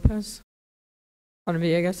 Alderman Lopez. Alderman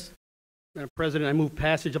Villegas. Madam President, I move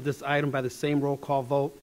passage of this item by the same roll call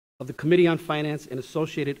vote of the Committee on Finance and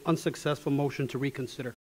associated unsuccessful motion to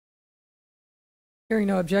reconsider. Hearing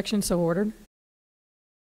no objection, so ordered.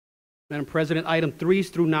 Madam President, item 3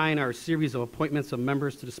 through 9 are a series of appointments of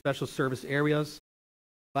members to the special service areas.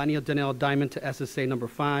 Vania Donnell Diamond to SSA number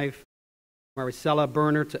 5, Maricela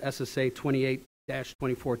Berner to SSA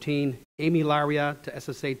 28-2014, Amy Laria to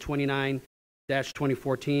SSA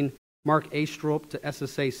 29-2014, Mark A. Strope to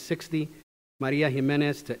SSA 60, Maria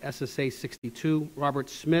Jimenez to SSA 62, Robert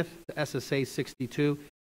Smith to SSA 62,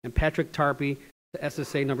 and Patrick Tarpey to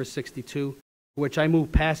SSA number 62, for which I move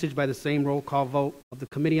passage by the same roll call vote of the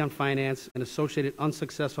Committee on Finance and associated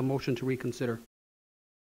unsuccessful motion to reconsider.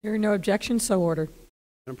 Hearing no objection, so ordered.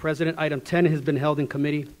 Madam President, item 10 has been held in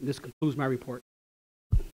committee. This concludes my report.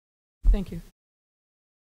 Thank you.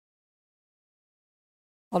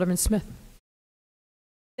 Alderman Smith.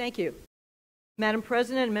 Thank you. Madam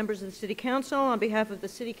President and members of the City Council, on behalf of the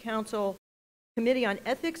City Council Committee on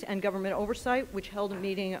Ethics and Government Oversight, which held a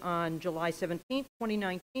meeting on July 17,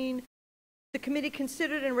 2019, the committee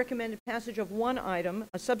considered and recommended passage of one item,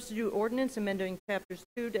 a substitute ordinance amending chapters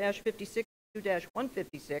 2-56 to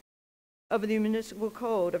 2-156 of the Municipal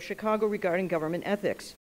Code of Chicago regarding government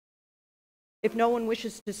ethics. If no one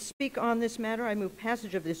wishes to speak on this matter, I move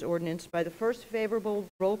passage of this ordinance by the first favorable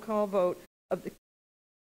roll call vote of the,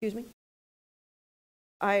 excuse me?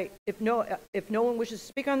 If no one wishes to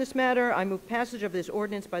speak on this matter, I move passage of this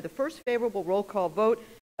ordinance by the first favorable roll call vote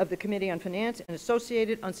of the Committee on Finance and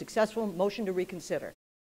associated unsuccessful motion to reconsider.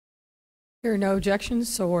 Hearing no objections,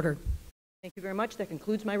 so ordered. Thank you very much. That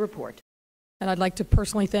concludes my report. And I'd like to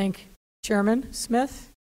personally thank Chairman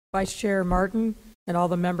Smith, Vice Chair Martin, and all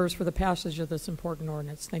the members for the passage of this important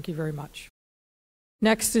ordinance. Thank you very much.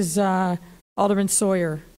 Next is Alderman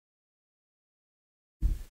Sawyer.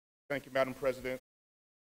 Thank you, Madam President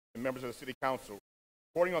and members of the City Council.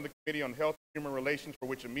 Reporting on the Committee on Health and Human Relations, for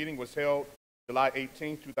which a meeting was held July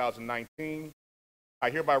 18, 2019, I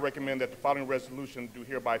hereby recommend that the following resolution do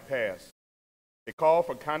hereby pass. A call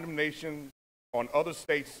for condemnation on other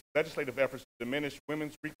states' legislative efforts to diminish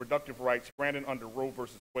women's reproductive rights granted under Roe v.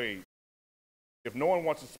 Wade. If no one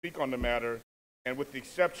wants to speak on the matter, and with the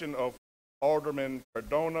exception of Alderman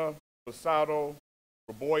Cardona, Posado,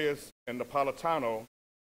 Raboyes, and Napolitano,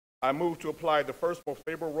 I move to apply the first most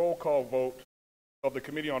favorable roll call vote of the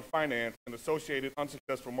Committee on Finance and associated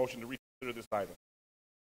unsuccessful motion to reconsider this item.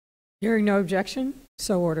 Hearing no objection,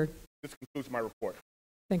 so ordered. This concludes my report.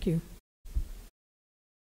 Thank you.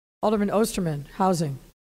 Alderman Osterman, Housing.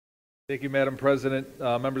 Thank you, Madam President.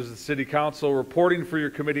 Members of the City Council, reporting for your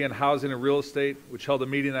Committee on Housing and Real Estate, which held a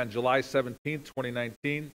meeting on July 17,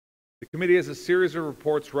 2019. The committee has a series of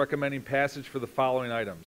reports recommending passage for the following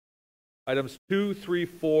items. Items 2, 3,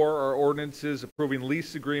 4 are ordinances approving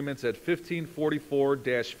lease agreements at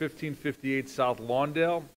 1544-1558 South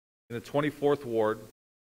Lawndale in the 24th Ward,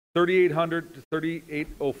 3800 to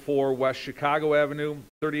 3804 West Chicago Avenue,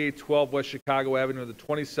 3812 West Chicago Avenue in the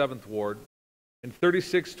 27th Ward, and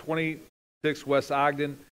 3626 West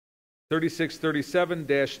Ogden,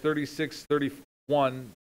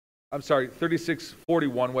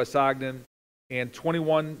 3641 West Ogden, and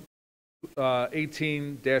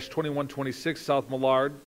 2118-2126 South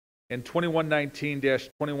Millard, and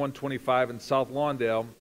 2119-2125 in South Lawndale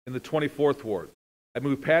in the 24th Ward. I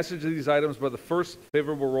move passage of these items by the first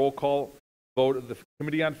favorable roll call vote of the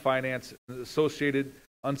Committee on Finance and the associated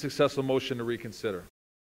unsuccessful motion to reconsider.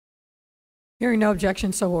 Hearing no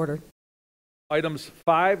objection, so ordered. Items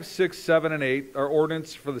 5, 6, 7, and 8 are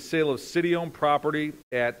ordinance for the sale of city-owned property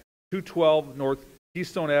at 212 North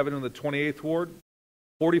Keystone Avenue in the 28th Ward,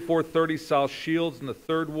 4430 South Shields in the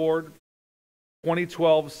 3rd Ward,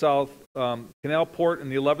 2012 South Canalport in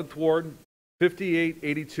the 11th Ward,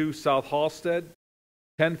 5882 South Halsted,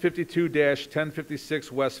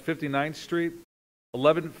 1052-1056 West 59th Street,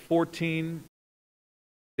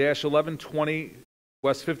 1114-1120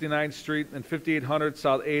 West 59th Street, and 5800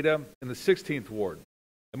 South Ada in the 16th Ward.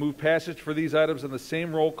 I move passage for these items on the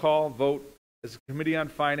same roll call vote as the Committee on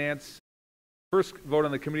Finance. First vote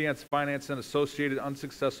on the Committee on Finance and associated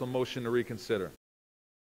unsuccessful motion to reconsider.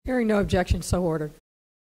 Hearing no objection, so ordered.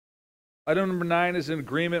 Item number 9 is in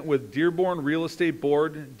agreement with Dearborn Real Estate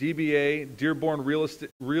Board, DBA, Dearborn Realist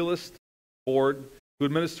Board, to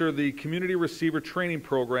administer the Community Receiver Training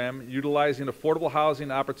Program utilizing affordable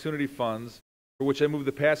housing opportunity funds, for which I move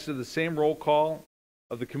the passage of the same roll call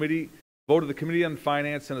of the committee, vote of the Committee on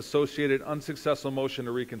Finance and associated unsuccessful motion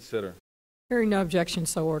to reconsider. Hearing no objection,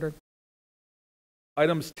 so ordered.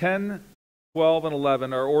 Items 10, 12, and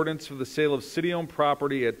 11 are ordinance for the sale of city-owned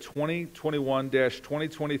property at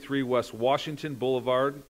 2021-2023 West Washington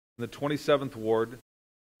Boulevard in the 27th Ward,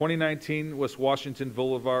 2019 West Washington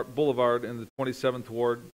Boulevard in the 27th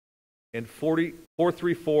Ward, and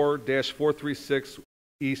 434-436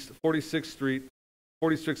 East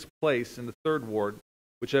 46th Place in the 3rd Ward,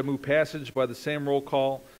 which I move passage by the same roll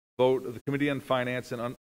call vote of the Committee on Finance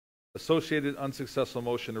and associated unsuccessful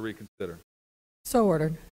motion to reconsider. So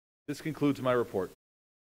ordered. This concludes my report.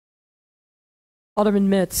 Alderman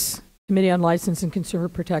Mitz, Committee on License and Consumer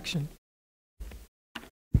Protection.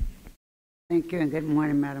 Thank you and good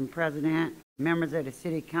morning, Madam President, members of the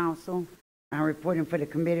City Council. I'm reporting for the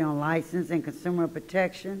Committee on License and Consumer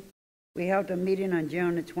Protection. We held a meeting on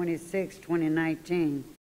June the 26th, 2019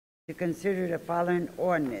 to consider the following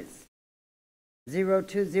ordinance.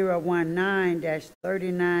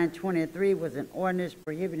 02019-3923 was an ordinance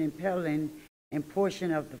prohibiting peddling in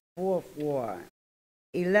portion of the 4th Ward.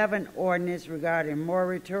 11 ordinance regarding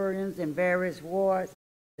moratoriums in various wards,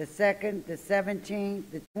 the 2nd, the 17th,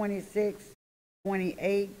 the 26th,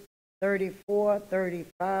 28th, 34,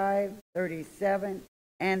 35, 37,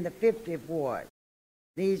 and the 50th Ward.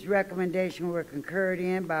 These recommendations were concurred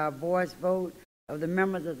in by a voice vote of the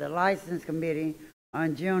members of the License Committee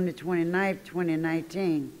on June the 29th,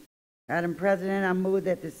 2019. Madam President, I move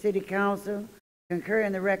that the City Council concur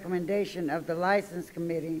in the recommendation of the License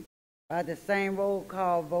Committee by the same roll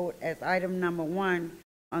call vote as item number 1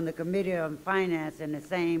 on the Committee on Finance and the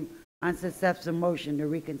same unsuccessful motion to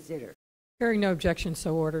reconsider. Hearing no objection,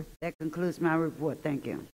 so ordered. That concludes my report. Thank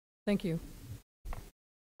you. Thank you.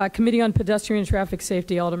 Committee on Pedestrian and Traffic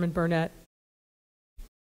Safety, Alderman Burnett.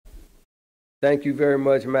 Thank you very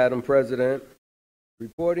much, Madam President.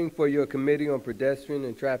 Reporting for your Committee on Pedestrian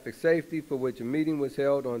and Traffic Safety, for which a meeting was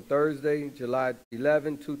held on Thursday, July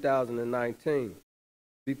 11, 2019.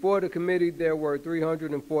 Before the committee, there were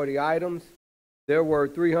 340 items. There were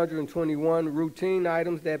 321 routine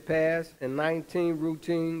items that passed and 19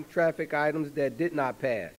 routine traffic items that did not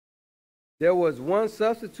pass. There was one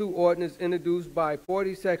substitute ordinance introduced by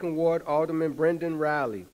 42nd Ward Alderman Brendan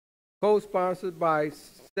Riley, co-sponsored by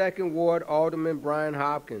 2nd Ward Alderman Brian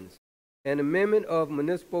Hopkins. An amendment of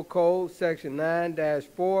Municipal Code Section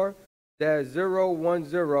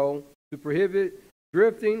 9-4-010 to prohibit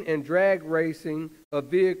drifting and drag racing of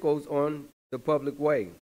vehicles on the public way.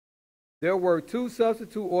 There were two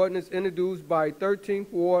substitute ordinances introduced by 13th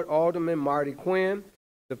Ward Alderman Marty Quinn.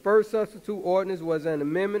 The first substitute ordinance was an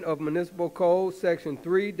amendment of Municipal Code Section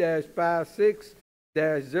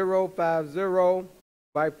 3-56-050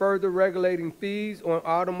 by further regulating fees on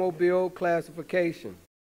automobile classification.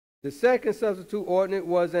 The second substitute ordinance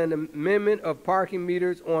was an amendment of parking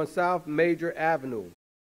meters on South Major Avenue.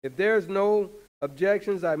 If there is no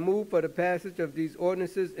objections, I move for the passage of these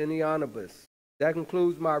ordinances in the omnibus. That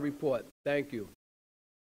concludes my report. Thank you.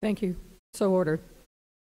 Thank you. So ordered.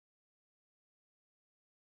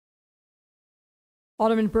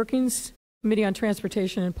 Alderman Brookings, Committee on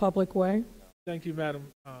Transportation and Public Way. Thank you,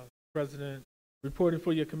 Madam President. Reporting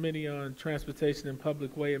for your Committee on Transportation and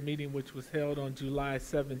Public Way, a meeting which was held on July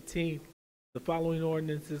 17th. The following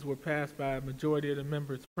ordinances were passed by a majority of the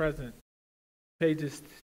members present. Pages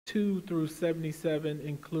 2 through 77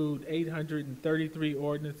 include 833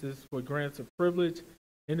 ordinances for grants of privilege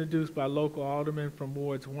introduced by local aldermen from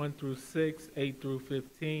wards 1 through 6, 8 through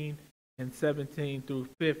 15, and 17 through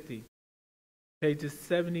 50. Pages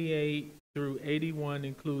 78 through 81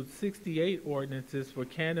 include 68 ordinances for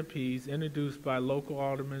canopies introduced by local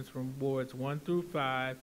aldermen from wards 1 through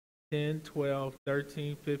 5, 10, 12,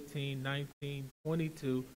 13, 15, 19,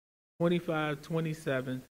 22, 25,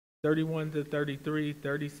 27, 31 to 33,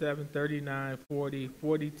 37, 39, 40,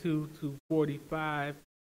 42 to 45,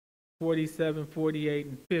 47, 48,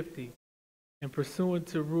 and 50. And pursuant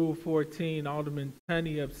to Rule 14, Alderman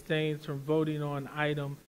Tunney abstains from voting on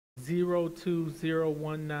item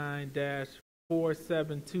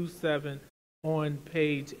 02019-4727 on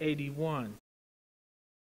page 81.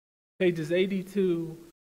 Pages 82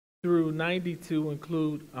 through 92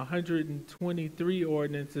 include 123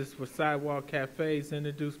 ordinances for sidewalk cafes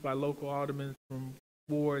introduced by local aldermen from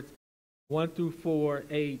wards 1 through 4,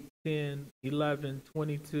 8, 10, 11,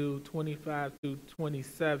 22, 25 through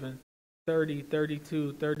 27, 30,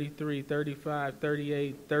 32, 33, 35,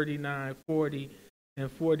 38, 39, 40, and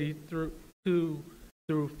 42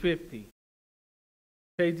 through 50.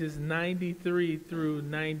 Pages 93 through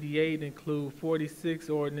 98 include 46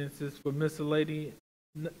 ordinances for miscellaneous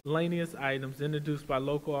items introduced by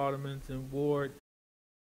local aldermen in Ward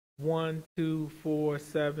 1, 2, 4,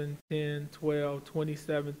 7, 10, 12,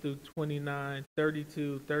 27 through 29,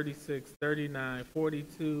 32, 36, 39,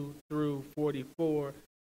 42 through 44,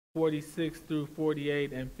 46 through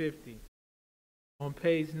 48, and 50. On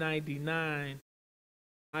page 99,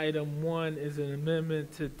 Item 1 is an amendment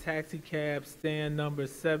to taxi cab stand number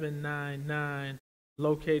 799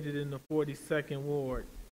 located in the 42nd Ward.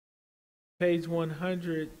 Page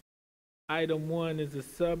 100, Item 1 is a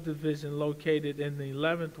subdivision located in the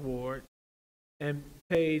 11th Ward, and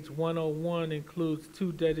page 101 includes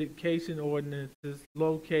 2 dedication ordinances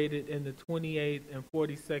located in the 28th and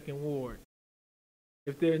 42nd Ward.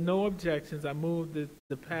 If there are no objections, I move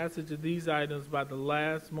the passage of these items by the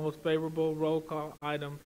last most favorable roll call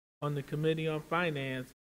item on the Committee on Finance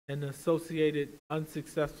and the associated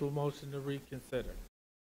unsuccessful motion to reconsider.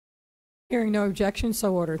 Hearing no objections,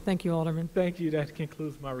 so ordered. Thank you, Alderman. Thank you. That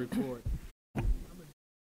concludes my report.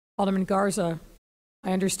 Alderman Garza,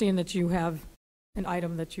 I understand that you have an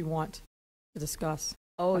item that you want to discuss.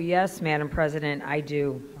 Oh, yes, Madam President, I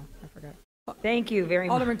do. Oh, I forgot. Thank you very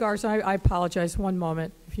much. Alderman Garza, I apologize. One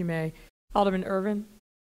moment, if you may. Alderman Irvin.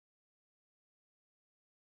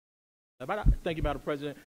 Thank you, Madam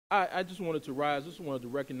President. I just wanted to rise. Just wanted to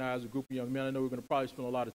recognize a group of young men. I know we're going to probably spend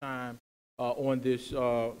a lot of time on this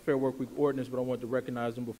Fair Work Week ordinance, but I wanted to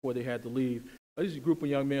recognize them before they had to leave. This is a group of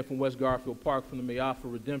young men from West Garfield Park from the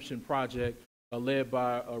Mayapa Redemption Project, led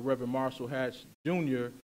by Reverend Marshall Hatch, Jr.,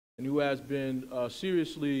 and who has been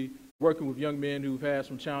seriously working with young men who've had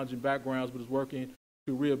some challenging backgrounds, but is working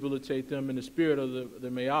to rehabilitate them in the spirit of the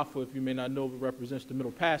Mayapa. If you may not know, it represents the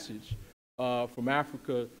Middle Passage from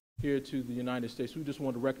Africa here to the United States. We just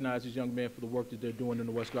want to recognize these young men for the work that they're doing in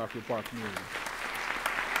the West Garfield Park community.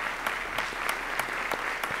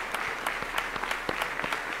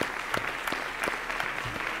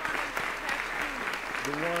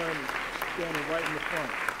 The one standing right in the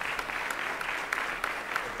front.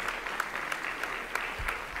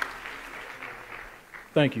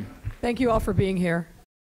 Thank you. Thank you all for being here.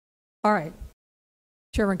 All right.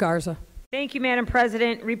 Chairman Garza. Thank you, Madam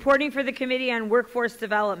President. Reporting for the Committee on Workforce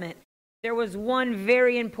Development. There was one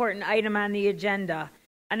very important item on the agenda,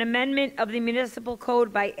 an amendment of the Municipal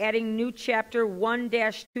Code by adding new Chapter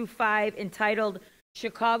 1-25 entitled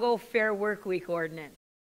Chicago Fair Workweek Ordinance.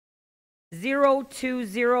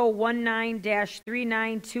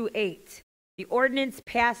 02019-3928. The ordinance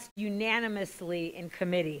passed unanimously in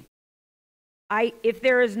committee. If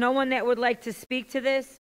there is no one that would like to speak to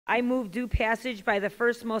this, I move due passage by the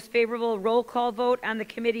first most favorable roll call vote on the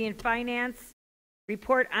Committee on Finance.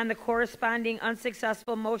 Report on the corresponding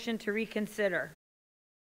unsuccessful motion to reconsider.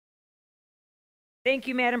 Thank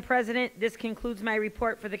you, Madam President. This concludes my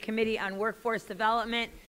report for the Committee on Workforce Development.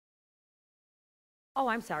 Oh,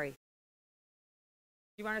 I'm sorry.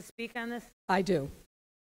 you want to speak on this? I do.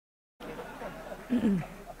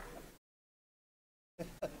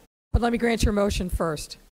 But let me grant your motion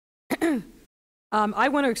first. I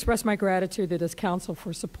want to express my gratitude to this council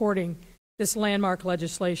for supporting this landmark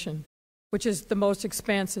legislation, which is the most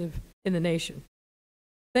expansive in the nation.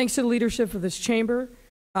 Thanks to the leadership of this chamber,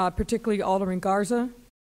 particularly Alderman Garza,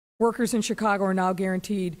 workers in Chicago are now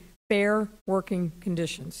guaranteed fair working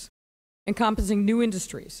conditions, encompassing new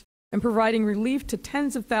industries and providing relief to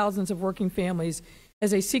tens of thousands of working families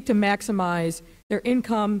as they seek to maximize their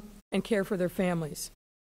income and care for their families.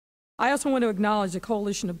 I also want to acknowledge the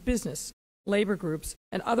coalition of business, labor groups,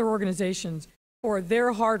 and other organizations for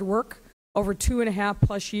their hard work over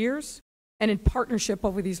 2.5+ years and in partnership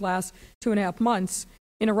over these last 2.5 months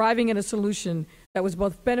in arriving at a solution that was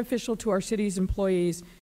both beneficial to our city's employees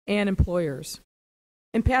and employers.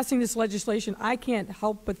 In passing this legislation, I can't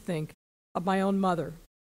help but think of my own mother,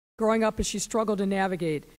 growing up as she struggled to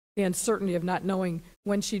navigate the uncertainty of not knowing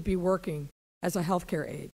when she'd be working as a healthcare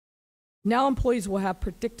aide. Now employees will have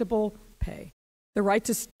predictable pay, the right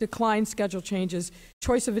to decline schedule changes,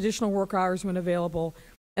 choice of additional work hours when available,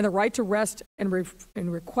 and the right to rest and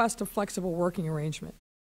request a flexible working arrangement.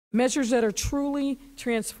 Measures that are truly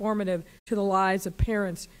transformative to the lives of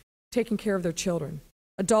parents taking care of their children,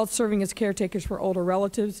 adults serving as caretakers for older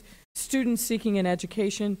relatives, students seeking an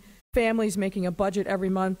education, families making a budget every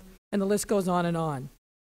month, and the list goes on and on.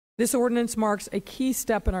 This ordinance marks a key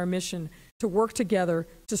step in our mission to work together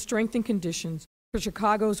to strengthen conditions for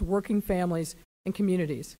Chicago's working families and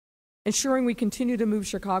communities, ensuring we continue to move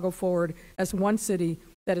Chicago forward as one city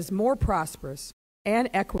that is more prosperous and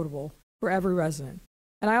equitable for every resident.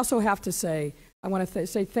 And I also have to say, I want to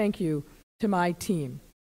say thank you to my team,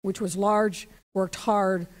 which was large, worked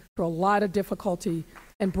hard through a lot of difficulty,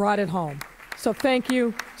 and brought it home. So thank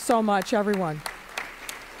you so much, everyone.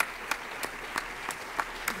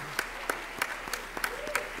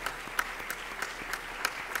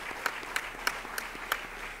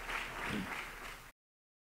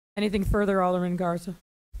 Anything further, Alderman Garza?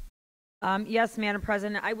 Yes, Madam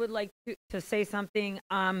President, I would like to say something.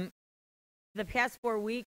 The past 4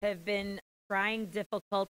 weeks have been trying,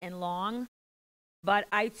 difficult, and long, but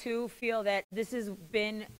I too feel that this has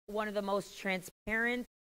been one of the most transparent,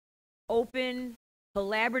 open,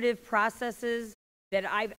 collaborative processes that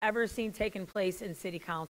I've ever seen taking place in City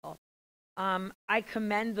Council. I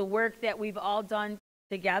commend the work that we've all done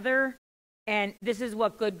together, and this is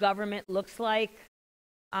what good government looks like.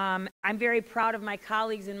 I'm very proud of my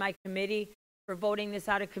colleagues in my committee for voting this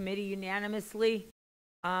out of committee unanimously.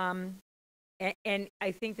 And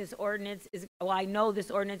I think this ordinance is, well, I know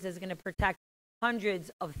this ordinance is going to protect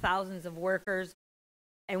hundreds of thousands of workers,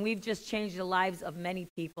 and we've just changed the lives of many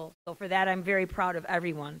people. So for that, I'm very proud of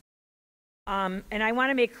everyone. And I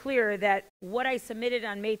want to make clear that what I submitted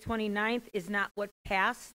on May 29th is not what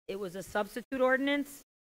passed. It was a substitute ordinance.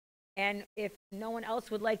 And if no one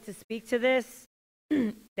else would like to speak to this,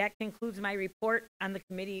 that concludes my report on the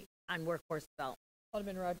Committee on Workforce Development.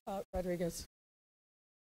 Alderman Rodriguez.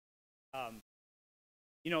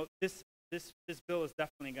 You know, this bill is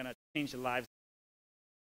definitely going to change the lives.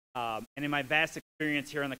 And in my vast experience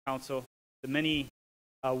here on the council, the many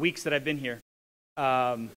weeks that I've been here,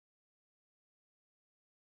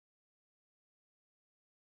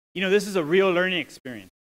 you know, this is a real learning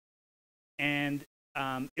experience. And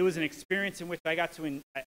it was an experience in which I got to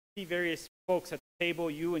see various folks at the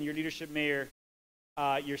table, you and your leadership, Mayor,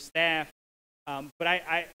 your staff, but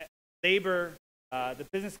labor, the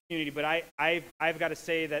business community, but I've got to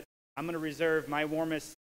say that I'm going to reserve my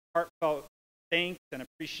warmest, heartfelt thanks and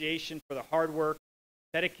appreciation for the hard work,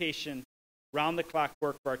 dedication, round-the-clock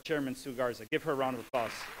work for our chairman, Sue Garza. Give her a round of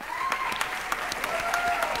applause.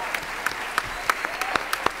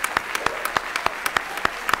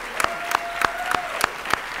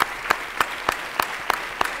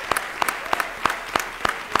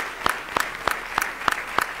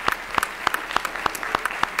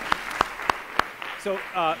 So,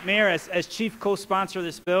 Mayor, as chief co-sponsor of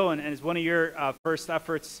this bill and as one of your first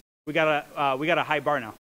efforts, we got a high bar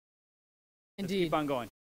now. Indeed. Let's keep on going.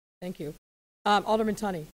 Thank you. Alderman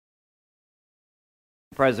Tunney.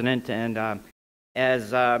 President, and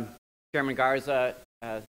as Chairman Garza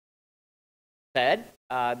said,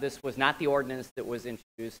 this was not the ordinance that was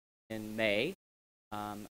introduced in May.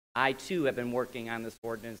 I, too, have been working on this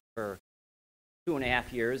ordinance for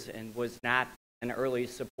 2.5 years and was not an early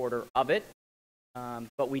supporter of it.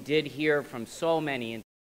 But we did hear from so many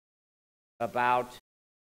about,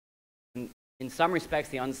 in some respects,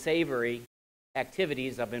 the unsavory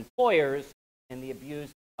activities of employers and the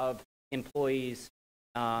abuse of employees.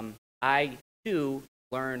 I, too,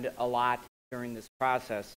 learned a lot during this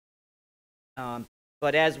process.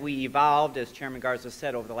 But as we evolved, as Chairman Garza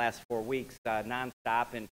said, over the last 4 weeks,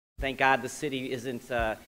 nonstop, and thank God the city isn't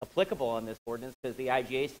applicable on this ordinance because the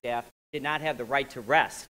IGA staff did not have the right to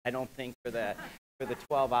rest, I don't think, for the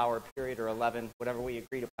 12-hour period or 11, whatever we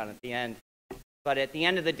agreed upon at the end. But at the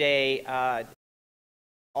end of the day,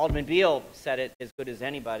 Alderman Beal said it as good as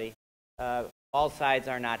anybody. All sides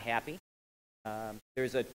are not happy.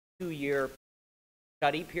 There's a 2-year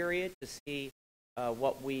study period to see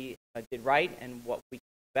what we did right and what we could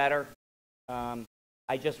do better.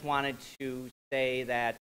 I just wanted to say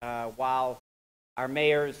that while our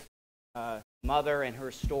mayor's mother and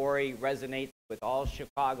her story resonates with all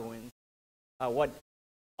Chicagoans, what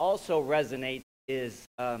also resonates is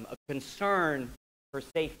a concern for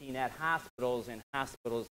safety net hospitals and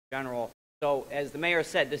hospitals in general. So as the mayor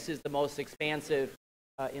said, this is the most expansive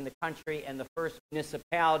in the country and the first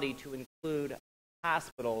municipality to include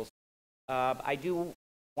hospitals. I do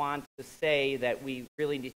want to say that we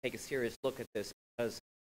really need to take a serious look at this because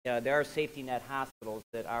there are safety net hospitals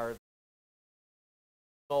that are the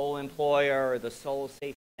sole employer or the sole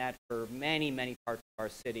safety net for many, many parts of our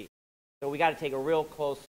city. So we got to take a real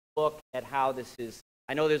close look at how this is.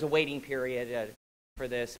 I know there's a waiting period for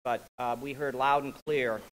this, but we heard loud and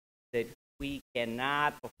clear that we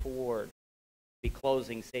cannot afford to be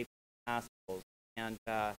closing safety hospitals. And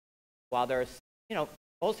while there's,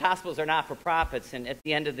 most hospitals are not for profits, and at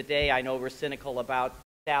the end of the day, I know we're cynical about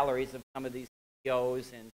salaries of some of these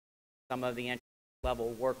CEOs and some of the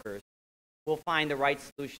entry-level workers. We'll find the right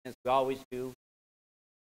solution as we always do.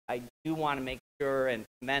 I do want to make sure and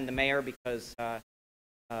commend the mayor because of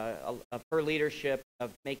her leadership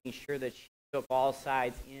of making sure that she took all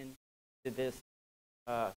sides into this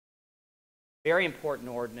very important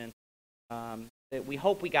ordinance. That we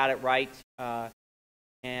hope we got it right.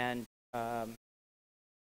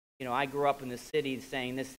 I grew up in the city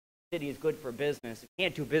saying this city is good for business. You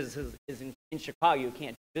can't do business in Chicago. You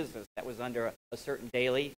can't do business. That was under a certain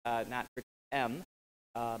daily, not for M.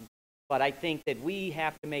 But I think that we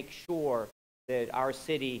have to make sure that our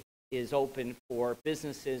city is open for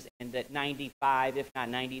businesses and that 95, if not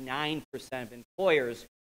 99% of employers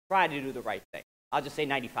try to do the right thing. I'll just say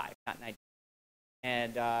 95, not 90.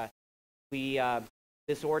 And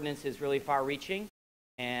this ordinance is really far-reaching,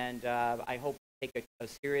 and I hope we take a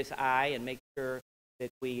serious eye and make sure that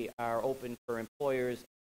we are open for employers,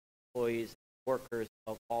 employees, workers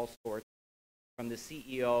of all sorts, from the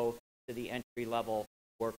CEO to the entry-level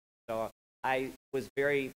workers. So I was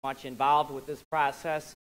very much involved with this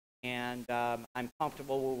process, and I'm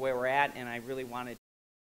comfortable with where we're at, and I really wanted to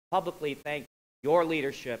publicly thank your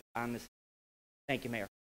leadership on this. Thank you, Mayor.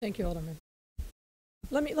 Thank you, Alderman.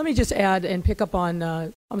 Let me just add and pick up on,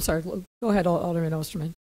 I'm sorry, go ahead, Alderman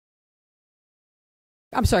Osterman.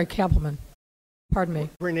 I'm sorry, Kappelman. Pardon me.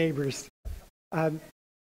 We're neighbors.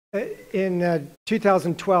 In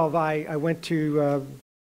 2012, I went to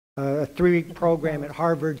a 3-week program at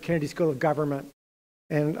Harvard Kennedy School of Government,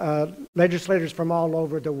 and legislators from all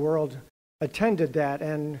over the world attended that.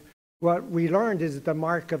 And what we learned is that the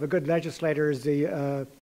mark of a good legislator is the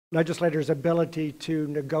legislator's ability to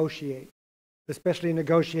negotiate, especially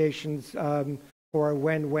negotiations for a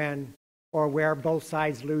win-win or where both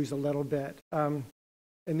sides lose a little bit.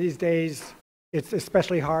 In these days, it's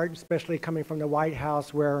especially hard, especially coming from the White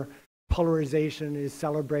House where polarization is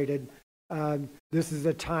celebrated. This is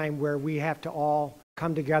a time where we have to all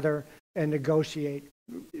come together and negotiate.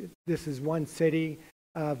 This is one city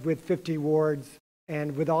with 50 wards,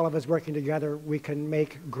 and with all of us working together, we can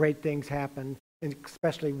make great things happen, and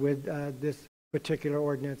especially with this particular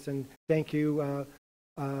ordinance. And thank you,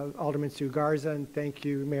 Alderman Sue Garza, and thank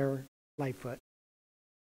you, Mayor Lightfoot.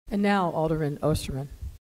 And now, Alderman Osterman.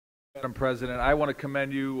 Madam President, I want to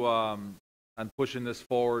commend you on pushing this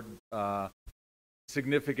forward.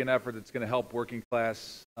 Significant effort that's going to help working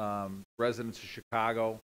class residents of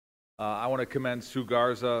Chicago. I want to commend Sue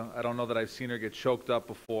Garza. I don't know that I've seen her get choked up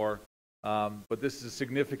before, but this is a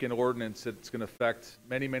significant ordinance that's going to affect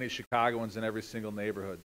many, many Chicagoans in every single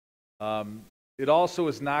neighborhood. It also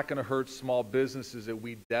is not going to hurt small businesses that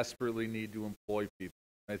we desperately need to employ people.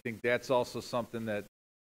 I think that's also something that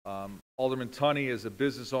Alderman Tunney, as a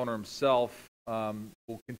business owner himself,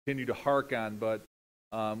 will continue to hark on, but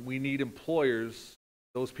we need employers,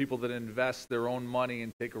 those people that invest their own money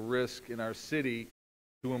and take a risk in our city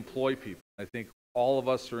to employ people. I think all of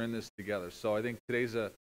us are in this together. So I think today's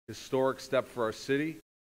a historic step for our city.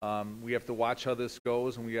 We have to watch how this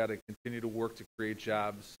goes, and we got to continue to work to create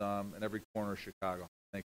jobs in every corner of Chicago.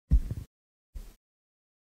 Thank you.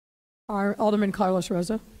 Our Alderman Carlos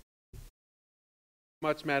Rosa.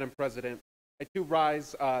 Much, Madam President. I too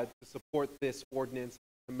rise to support this ordinance,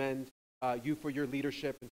 commend you for your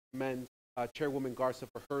leadership, and commend Chairwoman Garza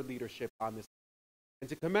for her leadership on this, and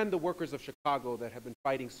to commend the workers of Chicago that have been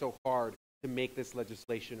fighting so hard to make this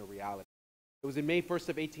legislation a reality. It was in May 1st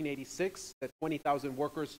of 1886 that 20,000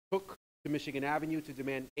 workers took to Michigan Avenue to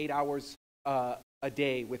demand 8 hours a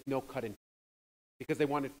day with no cut-in, because they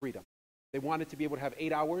wanted freedom. They wanted to be able to have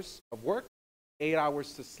 8 hours of work, 8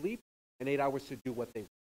 hours to sleep, and 8 hours to do what they want,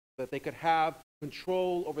 so that they could have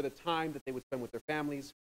control over the time that they would spend with their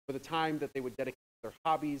families, for the time that they would dedicate to their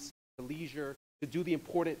hobbies, to leisure, to do the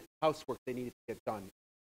important housework they needed to get done.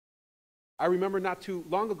 I remember not too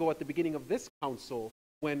long ago at the beginning of this council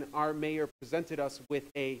when our mayor presented us with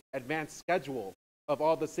an advanced schedule of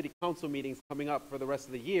all the city council meetings coming up for the rest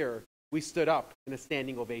of the year, we stood up in a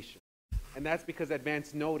standing ovation. And that's because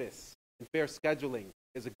advance notice and fair scheduling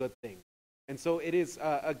is a good thing. And so it is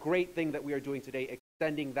a great thing that we are doing today,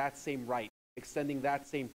 extending that same right, extending that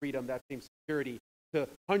same freedom, that same security to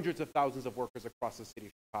hundreds of thousands of workers across the city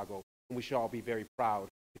of Chicago. And we should all be very proud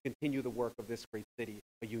to continue the work of this great city,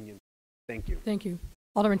 a union. Thank you. Thank you.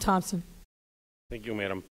 Alderman Thompson. Thank you,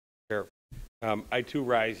 Madam Chair. I too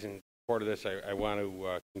rise in support of this. I want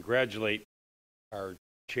to congratulate our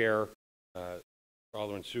chair,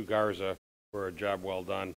 Alderman Sue Garza, for a job well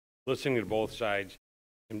done, listening to both sides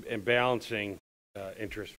and balancing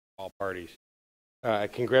interests from all parties. I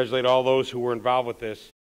congratulate all those who were involved with this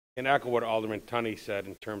and echo what Alderman Tunney said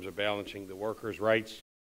in terms of balancing the workers' rights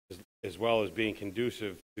as well as being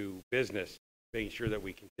conducive to business, making sure that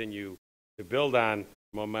we continue to build on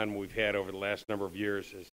the momentum we've had over the last number of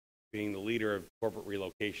years as being the leader of corporate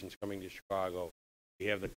relocations coming to Chicago. We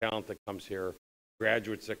have the talent that comes here,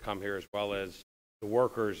 graduates that come here, as well as the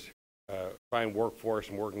workers, fine workforce,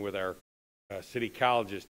 and working with our city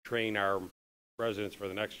colleges to train our residents for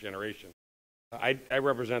the next generation. I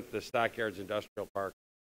represent the Stockyards Industrial Park,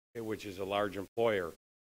 which is a large employer,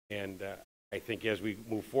 and I think as we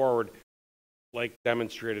move forward, like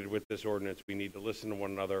demonstrated with this ordinance, we need to listen to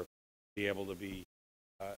one another, be able to be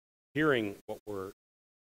hearing what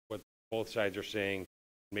both sides are saying,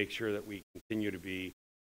 make sure that we continue to be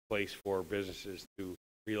a place for businesses to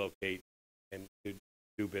relocate and to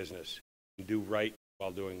do business and do right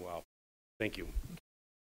while doing well. Thank you.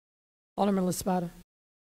 Alderman Laspada.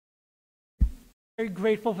 Very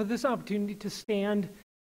grateful for this opportunity to stand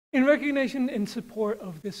in recognition and support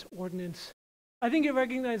of this ordinance. I think it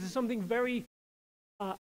recognizes something very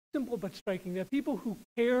simple but striking, that people who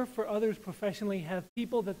care for others professionally have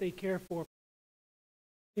people that they care for.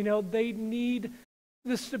 You know, they need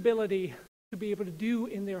the stability to be able to do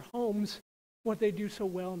in their homes what they do so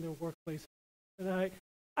well in their workplace. And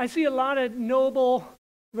I see a lot of noble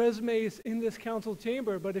resumes in this council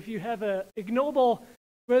chamber, but if you have an ignoble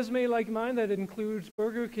resume like mine that includes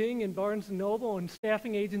Burger King and Barnes & Noble and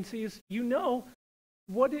staffing agencies, you know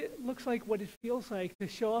what it looks like, what it feels like to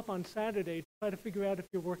show up on Saturday to try to figure out if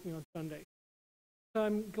you're working on Sunday. So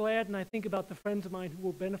I'm glad, and I think about the friends of mine who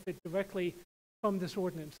will benefit directly from this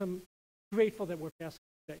ordinance. I'm grateful that we're passing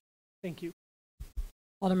it today. Thank you.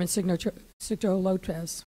 Alderman Signo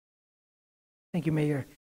Lopez. Thank you, Mayor.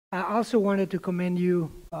 I also wanted to commend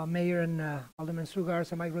you, Mayor, and Alderman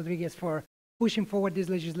Sugarza and Mike Rodriguez for pushing forward this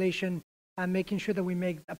legislation and making sure that we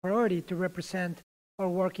make a priority to represent our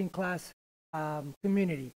working class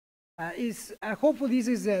community. Hopefully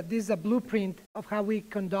this is a blueprint of how we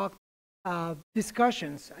conduct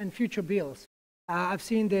discussions and future bills. I've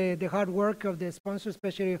seen the hard work of the sponsor,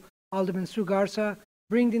 especially Alderman Sugarza,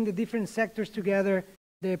 bringing the different sectors together,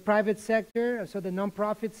 the private sector, so the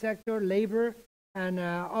nonprofit sector, labor, and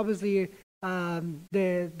obviously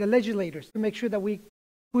the legislators, to make sure that we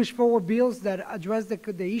push forward bills that address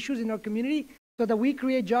the issues in our community so that we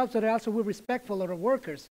create jobs that also will respectful of our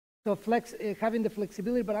workers. So having the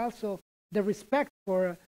flexibility, but also the respect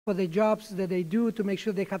for the jobs that they do, to make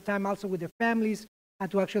sure they have time also with their families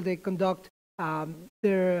and to actually conduct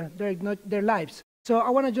their lives. So I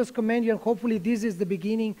want to just commend you, and hopefully this is the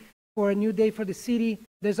beginning for a new day for the city.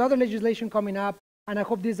 There's other legislation coming up, and I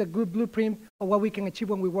hope this is a good blueprint of what we can achieve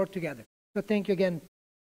when we work together. So thank you again.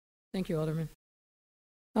 Thank you, Alderman.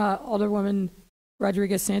 Alderwoman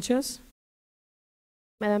Rodriguez-Sanchez.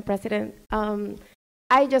 Madam President,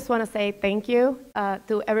 I just want to say thank you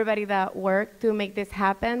to everybody that worked to make this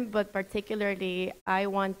happen, but particularly I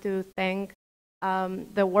want to thank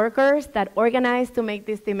the workers that organized to make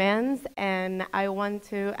these demands, and I want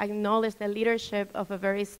to acknowledge the leadership of a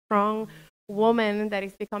very strong woman that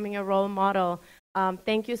is becoming a role model.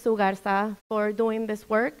 Thank you, Sue Garza, for doing this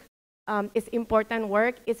work. It's important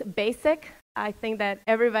work. It's basic. I think that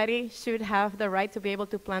everybody should have the right to be able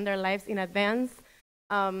to plan their lives in advance.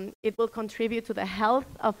 It will contribute to the health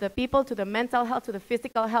of the people, to the mental health, to the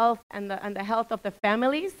physical health, and the health of the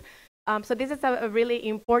families. So this is a really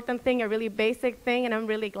important thing, a really basic thing, and I'm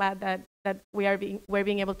really glad that we're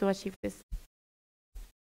being able to achieve this.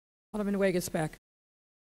 Alderman Wegesbeck.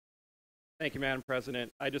 Thank you, Madam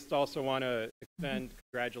President. I just also want to extend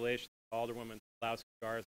congratulations to Alderwoman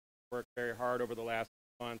Pawlowski-Garza, who worked very hard over the last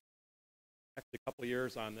month, actually a couple of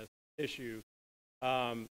years on this issue.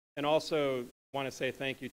 And also want to say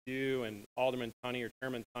thank you to you and Alderman Tunney, or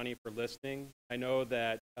Chairman Tunney, for listening. I know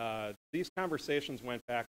that these conversations went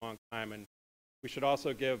back a long time, and we should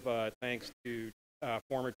also give thanks to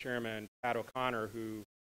former Chairman Pat O'Connor, who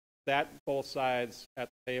sat both sides at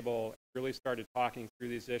the table, really started talking through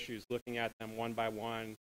these issues, looking at them one by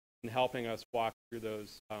one, and helping us walk through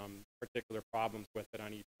those particular problems with it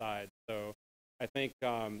on each side. So I think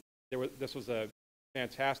this was a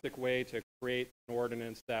fantastic way to create an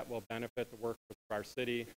ordinance that will benefit the workforce of our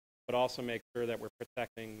city, but also make sure that we're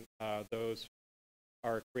protecting those who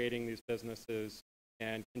are creating these businesses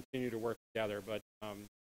and continue to work together. But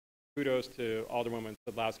kudos to Alderwoman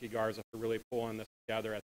Pawlowski-Garza for really pulling this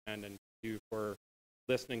together at the end, and you for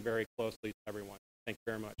listening very closely to everyone. Thank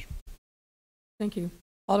you very much. Thank you.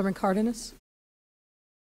 Alderman Cardenas.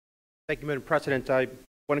 Thank you, Madam President. I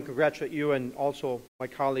want to congratulate you and also my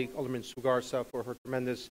colleague, Alderman Sugarza, for her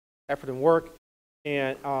tremendous effort and work.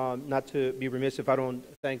 And not to be remiss if I don't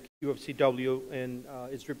thank UFCW and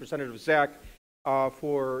its representative, Zach,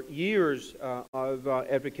 for years of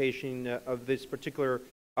advocating of this particular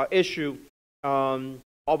issue.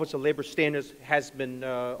 Office of Labor Standards has been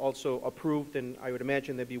also approved, and I would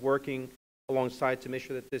imagine they'd be working alongside to make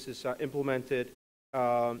sure that this is implemented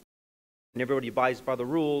and everybody abides by the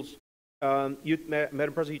rules.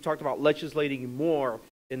 Madam President, you talked about legislating more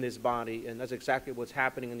in this body, and that's exactly what's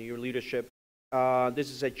happening under your leadership.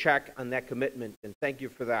 This is a check on that commitment, and thank you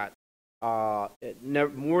for that.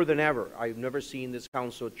 More than ever, I've never seen this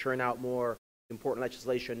council churn out more important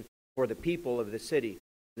legislation for the people of the city,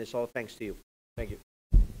 and it's all thanks to you. Thank you.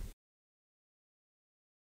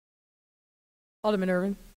 Alderman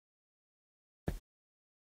Irvin.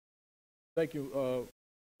 Thank you,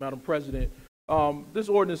 Madam President. This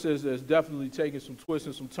ordinance has definitely taken some twists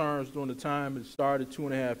and some turns during the time it started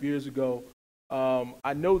 2.5 years ago.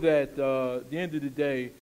 I know that at the end of the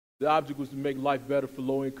day, the object was to make life better for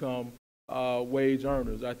low-income wage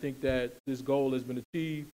earners. I think that this goal has been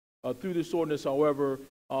achieved through this ordinance. However,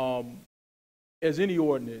 as any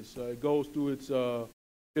ordinance, it goes through its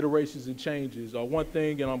iterations and changes. One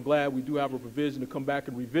thing, and I'm glad we do have a provision to come back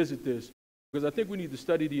and revisit this, because I think we need to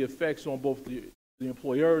study the effects on both the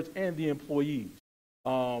employers and the employees.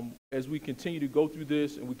 As we continue to go through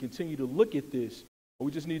this and we continue to look at this,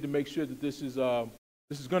 we just need to make sure that this is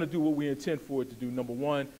going to do what we intend for it to do. Number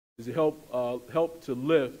one is to help to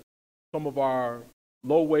lift some of our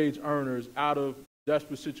low-wage earners out of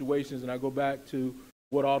desperate situations. And I go back to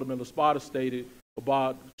what Alderman Laspada stated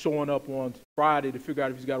about showing up on Friday to figure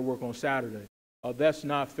out if he's got to work on Saturday. That's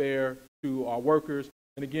not fair to our workers.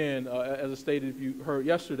 And again, as I stated, if you heard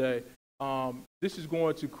yesterday, this is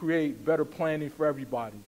going to create better planning for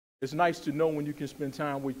everybody. It's nice to know when you can spend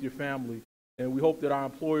time with your family, and we hope that our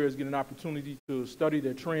employers get an opportunity to study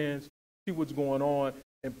their trends, see what's going on,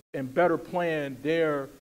 and better plan their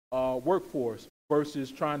workforce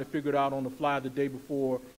versus trying to figure it out on the fly the day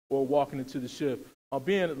before or walking into the shift.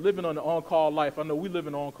 Living on the on-call life, I know we live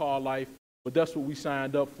in on-call life, but that's what we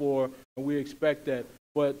signed up for, and we expect that.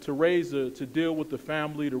 But to deal with the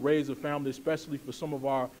family, to raise a family, especially for some of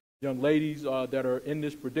our young ladies that are in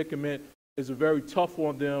this predicament, is very tough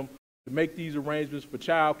on them to make these arrangements for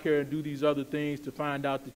child care and do these other things, to find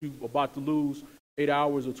out that you're about to lose 8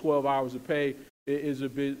 hours or 12 hours of pay is a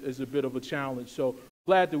bit of a challenge. So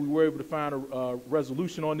glad that we were able to find a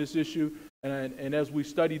resolution on this issue. And as we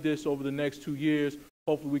study this over the next 2 years,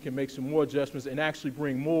 hopefully we can make some more adjustments and actually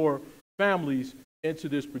bring more families into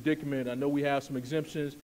this predicament. I know we have some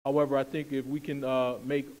exemptions. However, I think if we can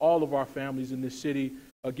make all of our families in this city,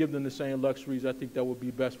 give them the same luxuries, I think that would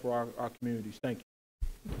be best for our communities. Thank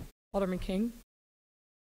you. Alderman King.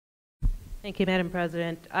 Thank you, Madam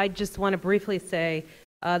President. I just want to briefly say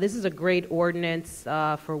this is a great ordinance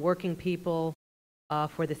for working people,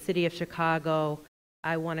 for the city of Chicago.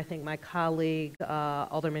 I want to thank my colleague,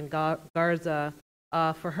 Alderman Garza,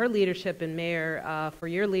 for her leadership, and Mayor, for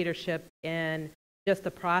your leadership in just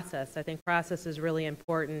the process. I think process is really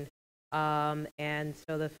important. And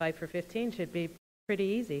so the fight for 15 should be pretty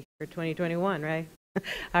easy for 2021, right?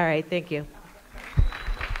 All right, thank you.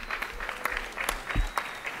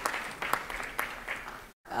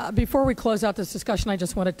 Before we close out this discussion, I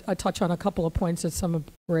just want to touch on a couple of points that some have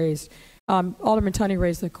raised. Alderman Tunney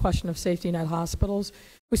raised the question of safety net hospitals.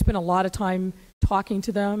 We spent a lot of time talking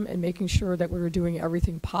to them and making sure that we were doing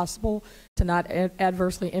everything possible to not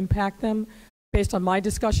adversely impact them. Based on my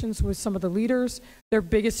discussions with some of the leaders, their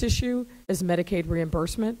biggest issue is Medicaid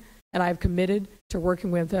reimbursement, and I have committed to working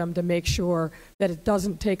with them to make sure that it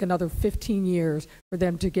doesn't take another 15 years for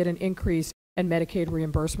them to get an increase in Medicaid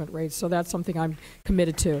reimbursement rates. So that's something I'm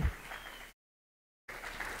committed to.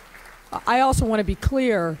 I also want to be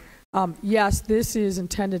clear, yes, this is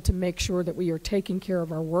intended to make sure that we are taking care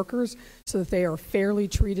of our workers so that they are fairly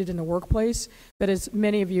treated in the workplace. But as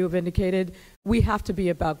many of you have indicated, we have to be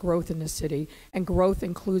about growth in this city, and growth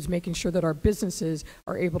includes making sure that our businesses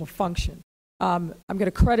are able to function. I'm going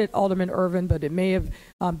to credit Alderman Irvin, but it may have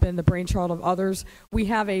been the brainchild of others. We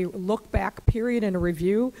have a look-back period and a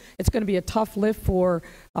review. It's going to be a tough lift for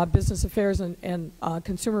business affairs and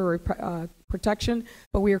consumer protection,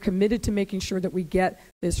 but we are committed to making sure that we get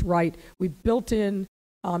this right. We built in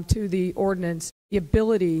to the ordinance the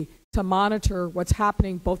ability to monitor what's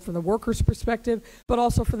happening both from the workers' perspective, but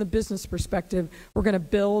also from the business perspective. We're going to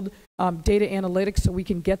build data analytics so we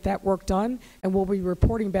can get that work done, and we'll be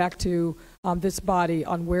reporting back to this body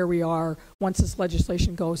on where we are once this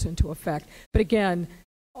legislation goes into effect. But again,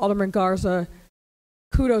 Alderman Garza,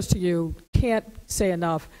 kudos to you. Can't say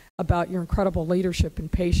enough about your incredible leadership and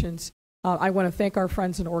patience. I want to thank our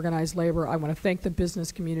friends in organized labor. I want to thank the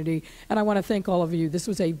business community, and I want to thank all of you. This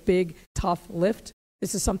was a big, tough lift.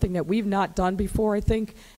 This is something that we've not done before, I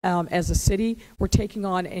think, as a city. We're taking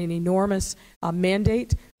on an enormous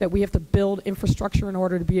mandate that we have to build infrastructure in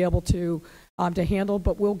order to be able to handle,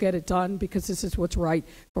 but we'll get it done because this is what's right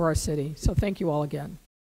for our city. So thank you all again.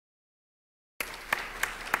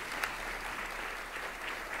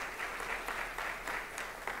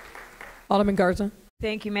 Alderman Garza.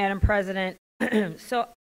 Thank you, Madam President.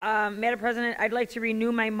 Madam President, I'd like to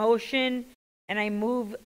renew my motion, and I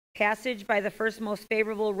move passage by the first most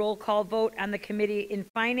favorable roll call vote on the Committee in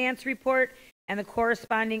Finance report and the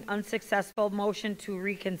corresponding unsuccessful motion to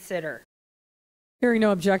reconsider. Hearing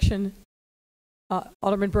no objection.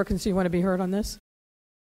 Alderman Brookins, do you want to be heard on this?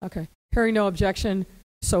 Okay. Hearing no objection,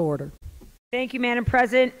 so ordered. Thank you, Madam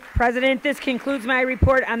President. This concludes my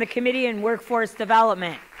report on the Committee in Workforce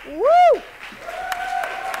Development. Woo!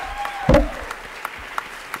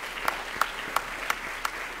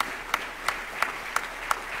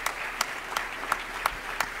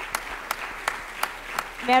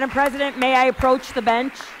 Madam President, may I approach the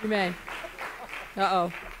bench? You may.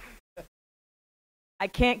 Uh-oh. I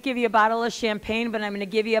can't give you a bottle of champagne, but I'm going to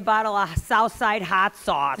give you a bottle of Southside hot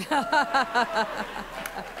sauce.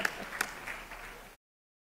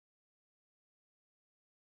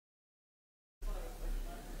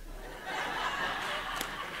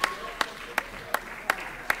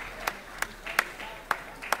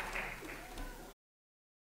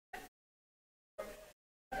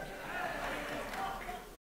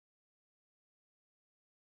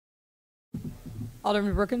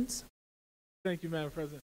 Alderman Brookins. Thank you, Madam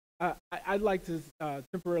President. I'd like to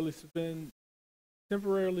temporarily suspend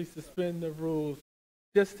the rules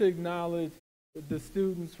just to acknowledge the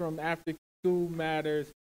students from After School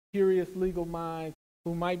Matters, Curious Legal Minds,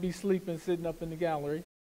 who might be sleeping sitting up in the gallery.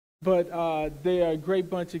 But they are a great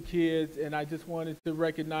bunch of kids, and I just wanted to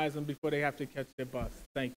recognize them before they have to catch their bus.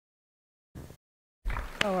 Thank you.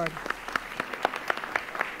 All right.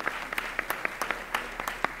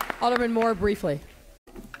 Alderman Moore, briefly.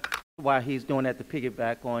 While he's doing that, to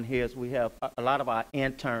piggyback on his, we have a lot of our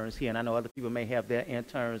interns here, and I know other people may have their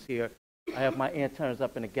interns here. I have my interns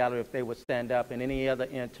up in the gallery if they would stand up, and any other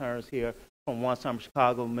interns here from One Summer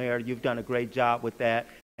Chicago. Mayor, you've done a great job with that,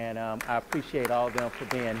 and I appreciate all of them for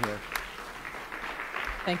being here.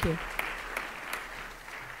 Thank you.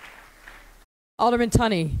 Alderman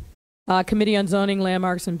Tunney, Committee on Zoning,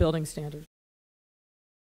 Landmarks, and Building Standards.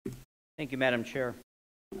 Thank you, Madam Chair.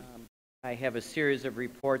 I have a series of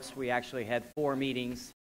reports. We actually had 4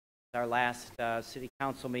 meetings, our last City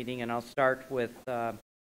Council meeting, and I'll start with a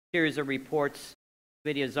series of reports.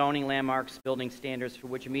 Committee of Zoning, Landmarks, Building Standards, for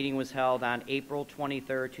which a meeting was held on April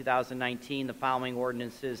 23, 2019. The following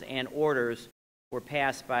ordinances and orders were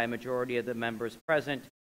passed by a majority of the members present.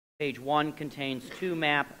 Page 1 contains 2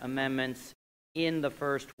 map amendments in the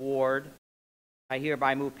first ward. I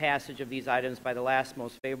hereby move passage of these items by the last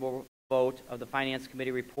most favorable vote of the Finance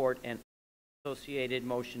Committee report and associated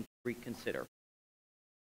motion to reconsider.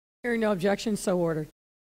 Hearing no objection, so ordered.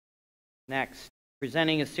 Next,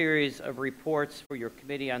 presenting a series of reports for your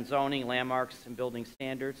Committee on Zoning, Landmarks, and Building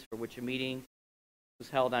Standards, for which a meeting was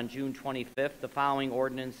held on June 25th. The following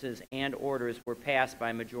ordinances and orders were passed by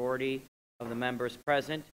a majority of the members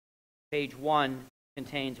present. Page 1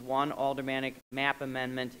 contains one aldermanic map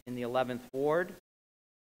amendment in the 11th Ward.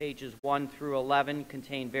 Pages 1 through 11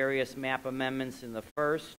 contain various map amendments in the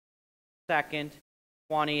 1st, 2nd,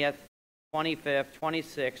 20th, 25th,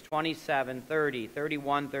 26th, 27th, 30,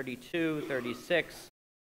 31, 32, 36,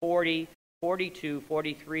 40, 42,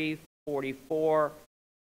 43, 44,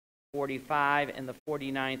 45, and the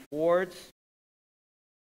 49th Wards.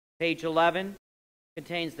 Page 11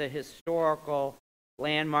 contains the historical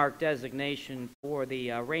landmark designation for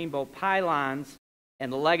the Rainbow Pylons and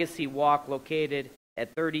the Legacy Walk located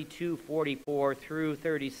at 3244 through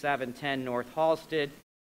 3710 North Halsted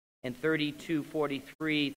and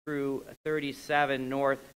 3243 through 37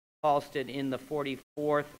 North Halsted in the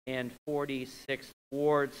 44th and 46th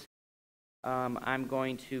Wards. I'm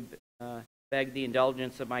going to beg the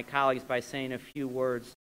indulgence of my colleagues by saying a few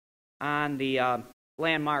words on the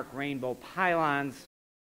landmark Rainbow Pylons.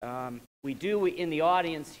 We do in the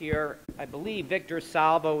audience here, I believe Victor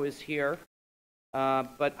Salvo is here,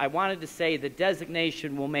 but I wanted to say the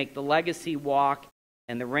designation will make the Legacy Walk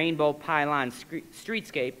and the Rainbow Pylon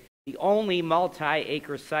streetscape the only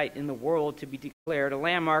multi-acre site in the world to be declared a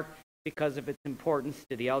landmark because of its importance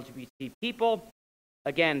to the LGBT people.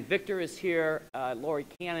 Again, Victor is here, Lori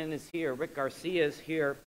Cannon is here, Rick Garcia is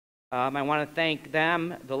here. I want to thank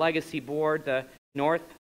them, the Legacy Board, the North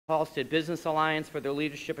Halsted Business Alliance for their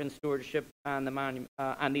leadership and stewardship on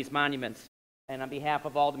these monuments. And on behalf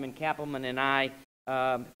of Alderman Kappelman and I,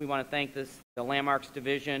 we want to thank the Landmarks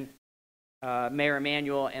Division, Mayor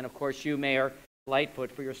Emanuel, and of course you, Mayor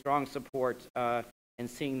Lightfoot, for your strong support in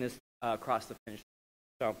seeing this across the finish.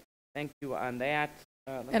 So thank you on that.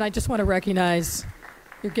 And I just want to recognize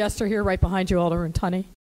your guests are here right behind you, Alderman Tunney.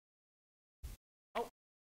 Oh,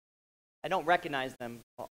 I don't recognize them,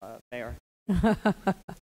 Mayor.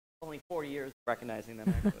 Only 40 years recognizing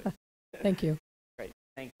them, actually. Thank you. Great.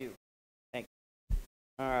 Thank you. Thank you.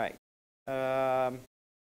 All right.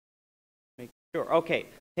 Make sure. Okay.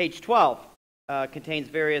 Page 12 contains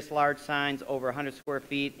various large signs over 100 square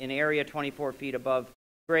feet in area 24 feet above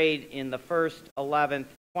grade in the 1st, 11th,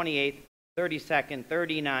 28th, 32nd,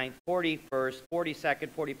 39th, 41st, 42nd,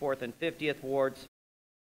 44th, and 50th Wards.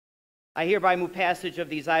 I hereby move passage of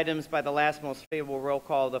these items by the last most favorable roll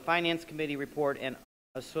call of the Finance Committee report and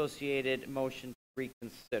associated motion to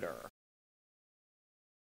reconsider.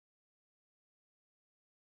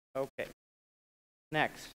 Okay.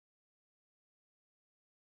 Next.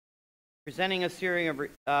 Presenting a series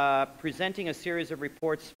of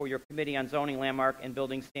reports for your Committee on Zoning, Landmark, and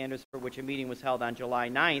Building Standards for which a meeting was held on July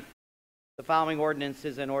 9th. The following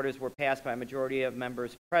ordinances and orders were passed by a majority of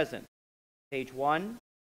members present. Page 1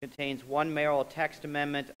 contains one mayoral text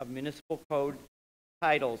amendment of Municipal Code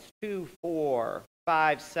titles 2, 4,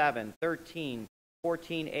 5, 7, 13,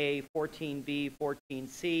 14A, 14B,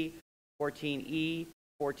 14C, 14E,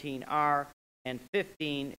 14R, and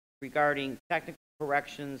 15 regarding technical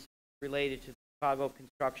corrections related to the Chicago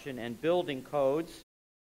construction and building codes.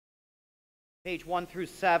 Page 1 through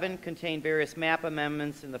 7 contain various map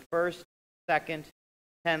amendments in the 1st, 2nd,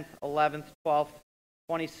 10th, 11th, 12th,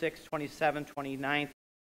 26th, 27th, 29th,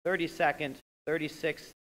 32nd, 36th,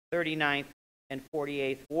 39th, and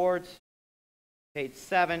 48th Wards. Page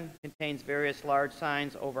 7 contains various large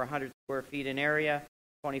signs over 100 square feet in area,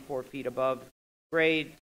 24 feet above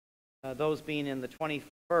grade, those being in the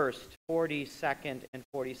 21st, 42nd, and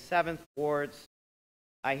 47th Wards.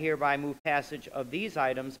 I hereby move passage of these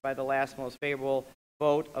items by the last most favorable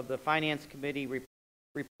vote of the Finance Committee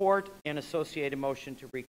report and associated motion to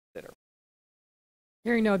reconsider.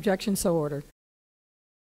 Hearing no objection, so ordered.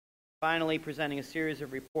 Finally, presenting a series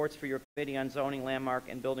of reports for your Committee on Zoning, Landmark,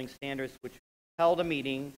 and Building Standards, which held a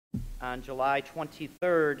meeting on July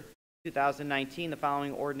 23rd, 2019. The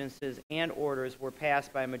following ordinances and orders were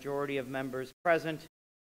passed by a majority of members present.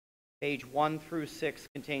 Page 1 through 6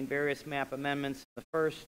 contain various map amendments in the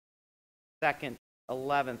 1st, 2nd,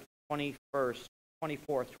 11th, 21st,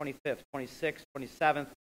 24th, 25th, 26th, 27th,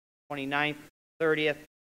 29th, 30th,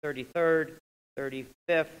 33rd,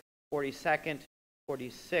 35th, 42nd,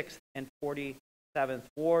 46th, and 47th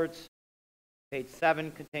Wards. Page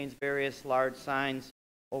 7 contains various large signs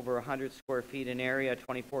over 100 square feet in area,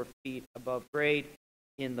 24 feet above grade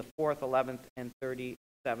in the 4th, 11th, and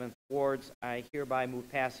 37th Wards. I hereby move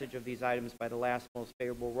passage of these items by the last most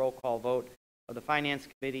favorable roll call vote of the Finance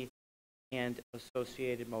Committee and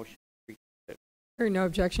associated motion. Hearing no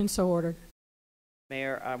objection, so ordered.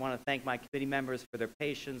 Mayor, I want to thank my committee members for their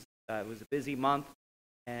patience. It was a busy month,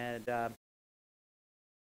 and that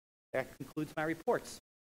concludes my reports.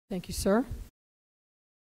 Thank you, sir.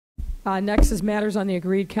 Next is matters on the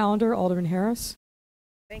agreed calendar. Alderman Harris.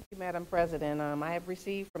 Thank you, Madam President. I have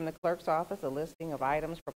received from the clerk's office a listing of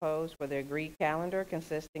items proposed for the agreed calendar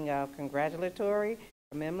consisting of congratulatory,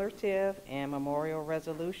 commemorative, and memorial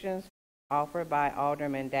resolutions offered by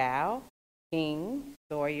Alderman Dow, King,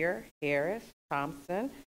 Sawyer, Harris, Thompson,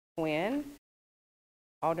 Quinn,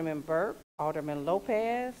 Alderman Burke, Alderman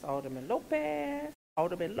Lopez, Alderman Lopez,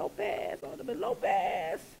 Alderman Lopez, Alderman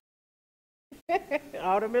Lopez,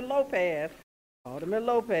 Alderman Lopez, Alderman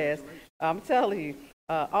Lopez. I'm telling you,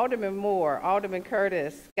 Alderman Moore, Alderman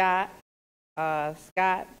Curtis, Scott,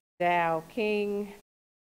 Dow, King,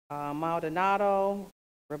 Maldonado,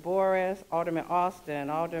 Raboris, Alderman Austin,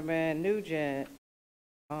 Alderman Nugent,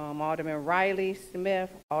 Alderman Riley Smith,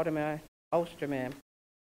 Alderman Osterman.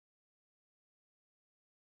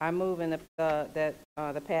 I move in the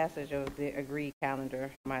passage of the agreed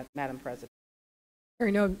calendar, Madam President.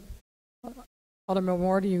 Hearing no, Alderman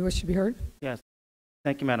Moore, do you wish to be heard? Yes.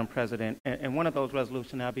 Thank you, Madam President. And one of those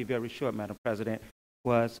resolutions, I'll be very short, Madam President,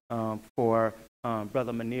 was for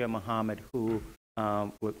Brother Munir Muhammad, who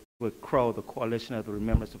with CROW, the Coalition of the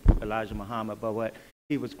Remembrance of Elijah Muhammad. But what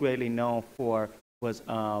he was greatly known for was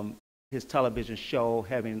his television show,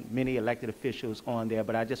 having many elected officials on there.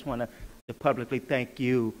 But I just want to publicly thank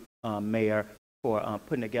you, Mayor, for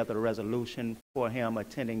putting together a resolution for him,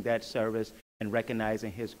 attending that service, and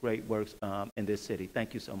recognizing his great works in this city.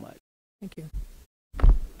 Thank you so much. Thank you.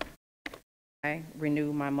 I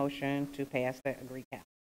renew my motion to pass the agreed calendar.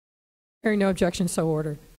 Hearing no objection, so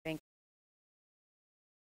ordered. Thank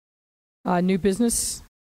New business.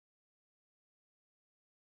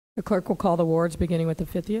 The clerk will call the wards, beginning with the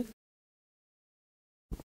 50th.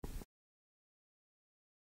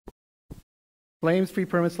 Claims, fee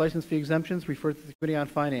permits, license fee exemptions, referred to the Committee on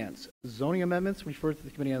Finance. Zoning amendments, referred to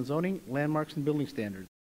the Committee on Zoning, Landmarks, and Building Standards.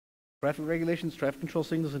 Traffic regulations, traffic control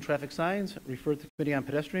signals, and traffic signs, referred to the Committee on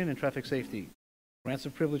Pedestrian and Traffic Safety. Grants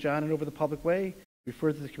of privilege on and over the public way,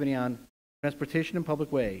 referred to the Committee on Transportation and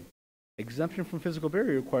Public Way. Exemption from physical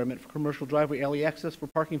barrier requirement for commercial driveway alley access for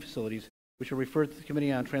parking facilities, which are referred to the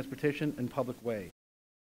Committee on Transportation and Public Way.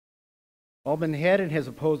 Alderman Haddon has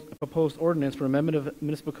a proposed ordinance for amendment of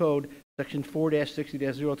Municipal Code, Section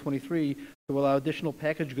 4-60-023, to allow additional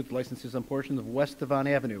packaged goods licenses on portions of West Devon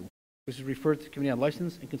Avenue, which is referred to the Committee on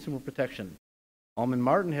License and Consumer Protection. Alderman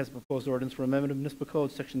Martin has a proposed ordinance for amendment of Municipal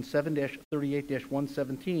Code, Section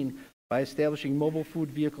 7-38-117, by establishing mobile food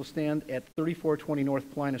vehicle stand at 3420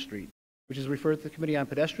 North Plina Street, which is referred to the Committee on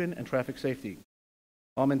Pedestrian and Traffic Safety.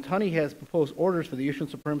 Alderman Tunney has proposed orders for the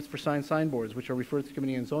issuance of permits for signboards, which are referred to the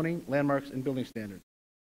Committee on Zoning, Landmarks, and Building Standards.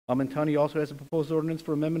 Alderman Tunney also has a proposed ordinance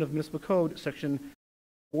for amendment of Municipal Code, Section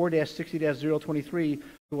 4-60-023,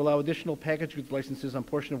 to allow additional packaged goods licenses on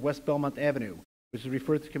portion of West Belmont Avenue, which is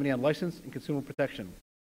referred to the Committee on License and Consumer Protection.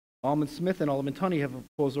 Alderman Smith and Alderman Tunney have a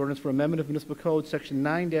proposed ordinance for amendment of Municipal Code, Section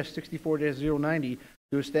 9-64-090,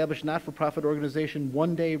 to establish not-for-profit organization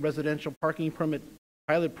one-day residential parking permit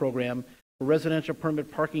pilot program for residential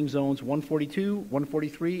permit parking zones 142,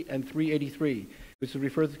 143, and 383, which is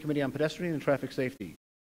referred to the Committee on Pedestrian and Traffic Safety.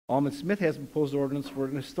 Alderman Smith has a proposed ordinance for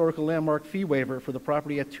an historical landmark fee waiver for the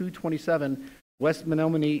property at 227 West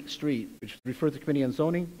Menominee Street, which is referred to the Committee on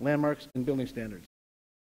Zoning, Landmarks, and Building Standards.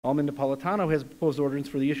 Alderman Napolitano has a proposed ordinance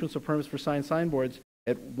for the issuance of permits for signboards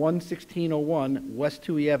at 11601 West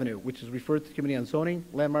Toohey Avenue, which is referred to the Committee on Zoning,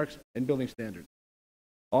 Landmarks, and Building Standards.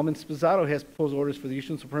 Alderman Spizzato has proposed orders for the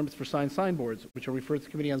issuance of permits for signboards, which are referred to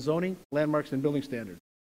the Committee on Zoning, Landmarks, and Building Standards.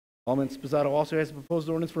 Alderman Spizzato also has a proposed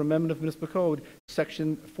ordinance for amendment of Municipal Code,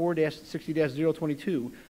 Section 4-60-022,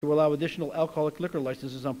 to allow additional alcoholic liquor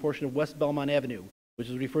licenses on portion of West Belmont Avenue, which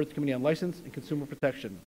is referred to the Committee on License and Consumer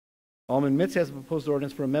Protection. Alderman Mitz has a proposed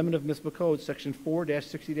ordinance for amendment of Municipal Code, Section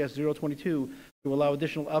 4-60-022, to allow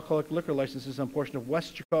additional alcoholic liquor licenses on portion of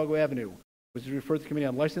West Chicago Avenue, which is referred to the Committee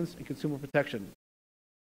on License and Consumer Protection.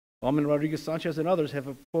 Alderman Rodriguez-Sanchez and others have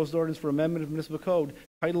a proposed ordinance for amendment of Municipal Code,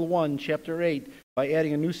 Title 1, Chapter 8, by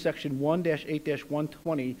adding a new Section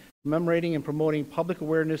 1-8-120, commemorating and promoting public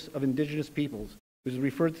awareness of indigenous peoples, which is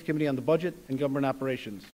referred to the Committee on the Budget and Government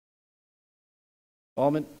Operations.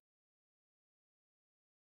 Alderman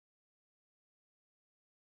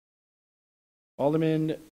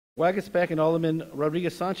Wagasback and Alderman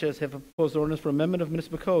Rodriguez-Sanchez have a proposed ordinance for amendment of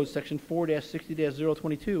Municipal Code, Section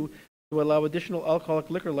 4-60-022, to allow additional alcoholic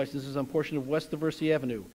liquor licenses on portion of West Diversey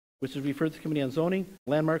Avenue, which is referred to the Committee on Zoning,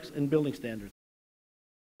 Landmarks, and Building Standards.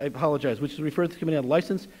 I apologize, which is referred to the Committee on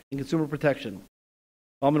License and Consumer Protection.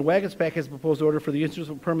 Alderman Wagasback has a proposed order for the issuance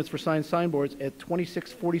of permits for signboards at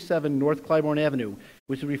 2647 North Clybourne Avenue,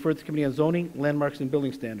 which is referred to the Committee on Zoning, Landmarks, and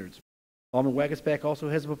Building Standards. Alderman Wagasback also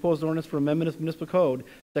has a proposed ordinance for amendment of municipal code,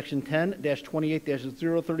 section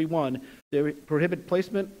 10-28-031, to prohibit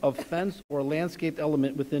placement of fence or landscaped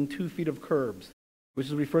element within 2 feet of curbs, which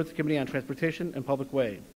is referred to the Committee on Transportation and Public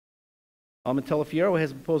Way. Alderman Telefiero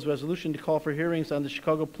has a proposed resolution to call for hearings on the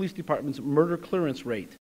Chicago Police Department's murder clearance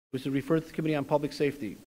rate, which is referred to the Committee on Public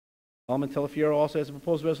Safety. Alderman Telefiero also has a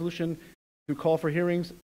proposed resolution to call for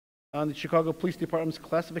hearings on the Chicago Police Department's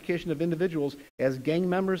classification of individuals as gang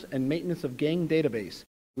members and maintenance of gang database,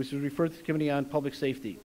 which is referred to the Committee on Public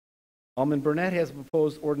Safety. Alderman Burnett has a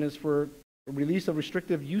proposed ordinance for release of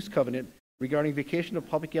restrictive use covenant regarding vacation of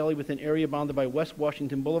public alley within area bounded by West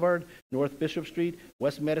Washington Boulevard, North Bishop Street,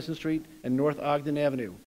 West Madison Street, and North Ogden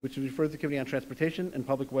Avenue, which is referred to the Committee on Transportation and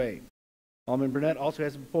Public Way. Alderman Burnett also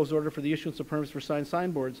has a proposed order for the issuance of permits for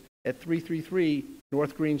signboards at 333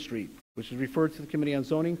 North Green Street, which is referred to the Committee on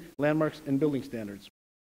Zoning, Landmarks, and Building Standards.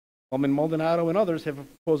 Alderman Maldonado and others have a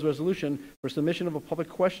proposed resolution for submission of a public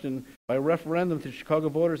question by referendum to Chicago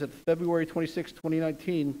voters at February 26,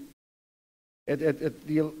 2019, at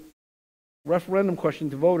the referendum question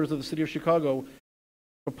to voters of the City of Chicago,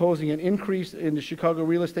 proposing an increase in the Chicago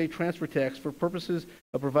real estate transfer tax for purposes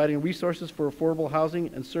of providing resources for affordable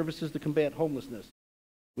housing and services to combat homelessness,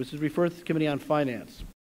 which is referred to the Committee on Finance.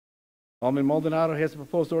 Alderman Maldonado has a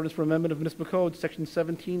proposed ordinance for amendment of Municipal Code, Section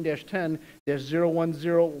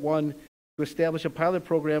 17-10-0101, to establish a pilot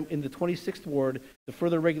program in the 26th Ward to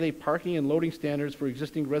further regulate parking and loading standards for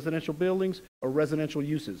existing residential buildings or residential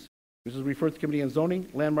uses, which is referred to the Committee on Zoning,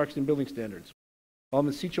 Landmarks, and Building Standards.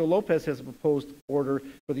 Alderman Cicho Lopez has a proposed order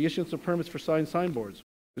for the issuance of permits for signboards,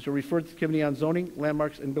 which are referred to the Committee on Zoning,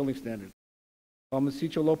 Landmarks, and Building Standards. Alderman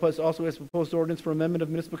Cicho Lopez also has a proposed ordinance for amendment of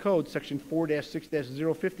Municipal Code, Section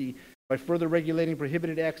 4-6-050, by further regulating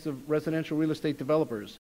prohibited acts of residential real estate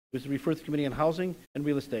developers, which is referred to the Committee on Housing and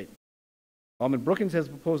Real Estate. Alderman Brookins has a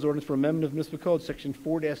proposed ordinance for amendment of Municipal Code, Section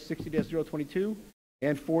 4-60-022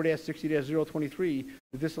 and 4-60-023,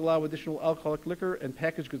 to disallow additional alcoholic liquor and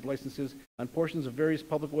packaged goods licenses on portions of various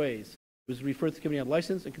public ways, which is referred to the Committee on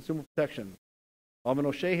License and Consumer Protection. Alderman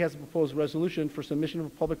O'Shea has a proposed resolution for submission of a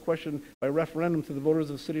public question by referendum to the voters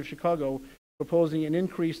of the City of Chicago, proposing an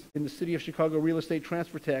increase in the City of Chicago real estate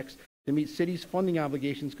transfer tax to meet city's funding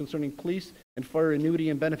obligations concerning police and fire annuity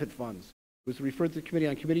and benefit funds, which is referred to the Committee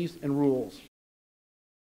on Committees and Rules.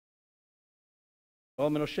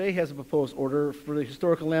 Alderman O'Shea has a proposed order for the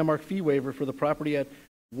historical landmark fee waiver for the property at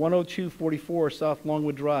 10244 South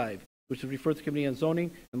Longwood Drive, which is referred to the Committee on Zoning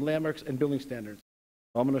and Landmarks and Building Standards.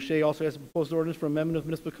 Alderman O'Shea also has a proposed ordinance for amendment of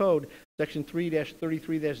Municipal Code, Section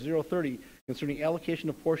 3-33-030, concerning allocation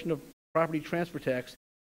of portion of property transfer tax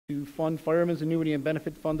to fund Fireman's Annuity and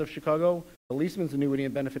Benefit Fund of Chicago, Policeman's Annuity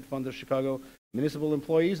and Benefit Fund of Chicago, Municipal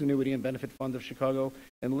Employees Annuity and Benefit Fund of Chicago,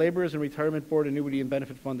 and Laborers and Retirement Board Annuity and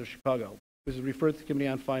Benefit Fund of Chicago, which is referred to the Committee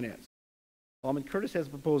on Finance. Alderman Curtis has a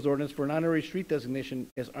proposed ordinance for an honorary street designation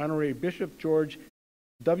as Honorary Bishop George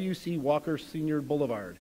W.C. Walker Sr.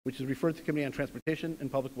 Boulevard, which is referred to the Committee on Transportation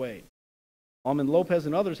and Public Way. Alderman Lopez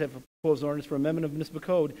and others have proposed ordinance for amendment of Municipal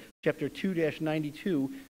Code, Chapter 2-92,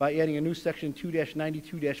 by adding a new Section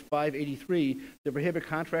 2-92-583 to prohibit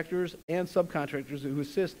contractors and subcontractors who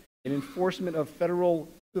assist in enforcement of federal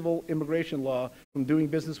civil immigration law from doing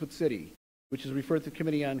business with city, which is referred to the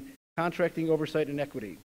Committee on Contracting, Oversight, and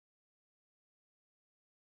Equity.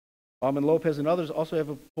 Alderman Lopez and others also have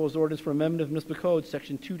a proposed ordinance for amendment of Municipal Code,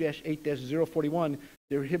 Section 2-8-041,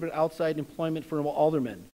 to prohibit outside employment for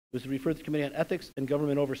aldermen, which is referred to the Committee on Ethics and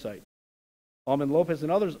Government Oversight. Alderman Lopez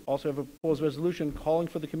and others also have a proposed resolution calling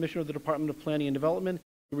for the Commissioner of the Department of Planning and Development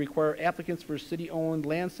to require applicants for city-owned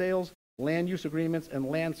land sales, land use agreements, and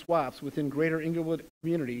land swaps within Greater Inglewood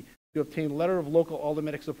community to obtain letter of local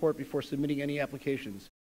aldermanic support before submitting any applications,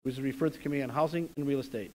 which is referred to the Committee on Housing and Real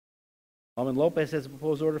Estate. Alderman Lopez has a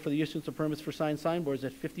proposed order for the issuance of permits for signboards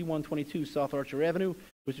at 5122 South Archer Avenue,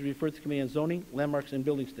 which is referred to the Committee on Zoning, Landmarks, and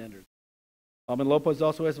Building Standards. Alderman Lopez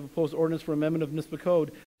also has a proposed ordinance for amendment of Municipal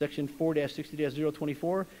Code, Section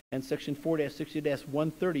 4-60-024 and Section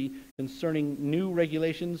 4-60-130 concerning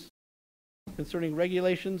regulations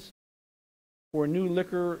for new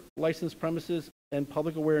liquor license premises and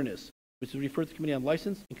public awareness, which is referred to the Committee on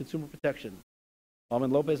License and Consumer Protection.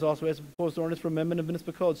 Alderman Lopez also has a proposed ordinance for amendment of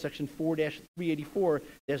Municipal Code, Section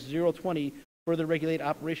 4-384-020, further regulate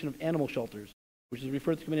operation of animal shelters, which is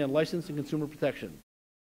referred to the Committee on License and Consumer Protection.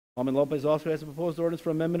 Alderman Lopez also has a proposed ordinance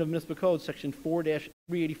for amendment of Municipal Code, Section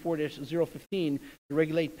 4-384-015, to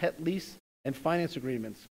regulate pet lease and finance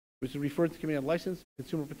agreements, which is referred to the Committee on License and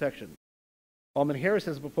Consumer Protection. Alderman Harris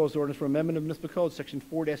has a proposed ordinance for amendment of Municipal Code, Section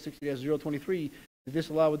 4-60-023, to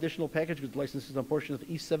disallow additional package goods licenses on portions of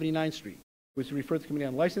East 79th Street, which is referred to the Committee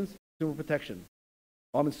on License, Consumer Protection.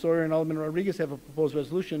 Alderman Sawyer and Alderman Rodriguez have a proposed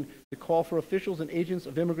resolution to call for officials and agents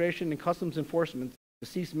of Immigration and Customs Enforcement to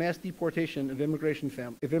cease mass deportation of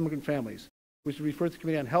immigrant families, which is referred to the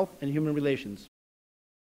Committee on Health and Human Relations.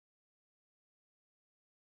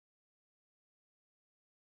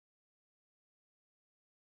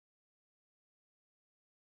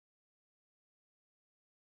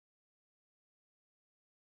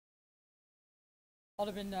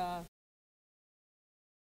 Alderman,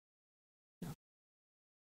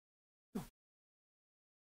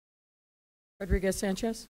 Rodriguez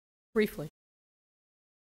Sanchez, briefly.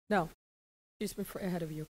 No, she's been ahead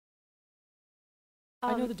of you.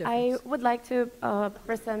 I know the difference. I would like to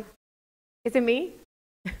present. Is it me?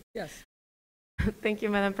 Yes. Thank you,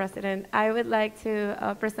 Madam President. I would like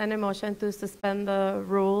to present a motion to suspend the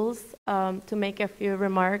rules to make a few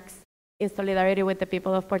remarks in solidarity with the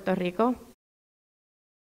people of Puerto Rico.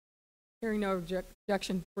 Hearing no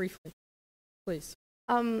objection, briefly, please.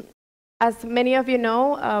 As many of you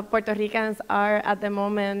know, Puerto Ricans are at the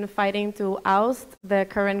moment fighting to oust the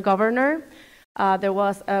current governor. There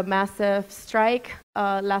was a massive strike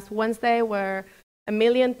last Wednesday where 1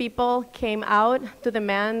 million people came out to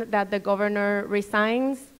demand that the governor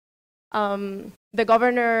resigns. The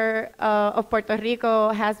governor of Puerto Rico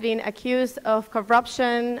has been accused of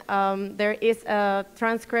corruption. There is a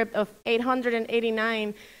transcript of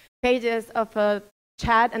 889 pages of a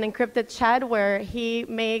chat, an encrypted chat, where he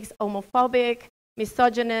makes homophobic,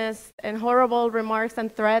 misogynist, and horrible remarks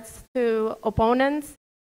and threats to opponents.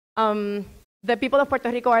 The people of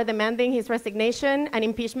Puerto Rico are demanding his resignation. An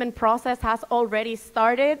impeachment process has already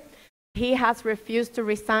started. He has refused to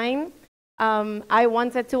resign. I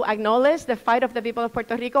wanted to acknowledge the fight of the people of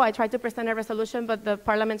Puerto Rico. I tried to present a resolution, but the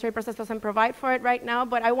parliamentary process doesn't provide for it right now.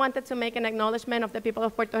 But I wanted to make an acknowledgement of the people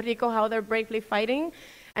of Puerto Rico, how they're bravely fighting,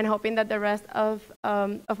 and hoping that the rest of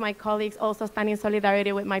my colleagues also stand in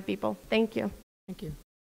solidarity with my people. Thank you. Thank you.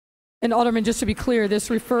 And Alderman, just to be clear, this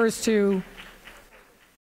refers to,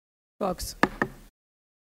 folks,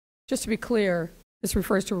 just to be clear, this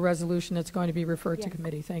refers to a resolution that's going to be referred to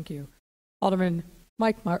committee. Thank you. Alderman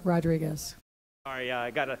Mike Rodriguez. Sorry,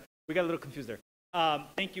 we got a little confused there.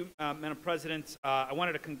 Thank you, Madam President. I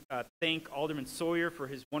wanted to thank Alderman Sawyer for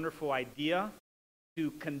his wonderful idea to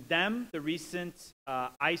condemn the recent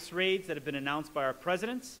ICE raids that have been announced by our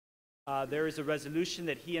presidents. There is a resolution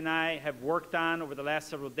that he and I have worked on over the last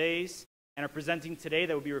several days and are presenting today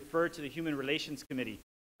that will be referred to the Human Relations Committee.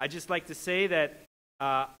 I'd just like to say that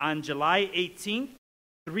on July 18th,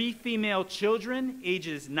 3 female children,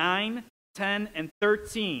 ages 9, 10, and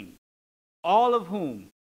 13, all of whom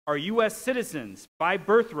are U.S. citizens by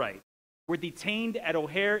birthright, were detained at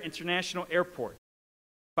O'Hare International Airport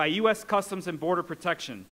by U.S. Customs and Border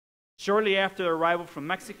Protection shortly after their arrival from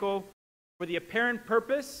Mexico for the apparent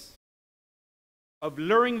purpose of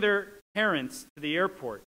luring their parents to the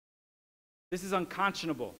airport. This is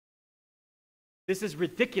unconscionable. This is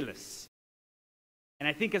ridiculous. And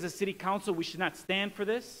I think as a city council, we should not stand for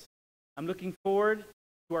this. I'm looking forward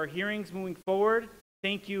to our hearings moving forward.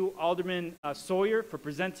 Thank you, Alderman Sawyer, for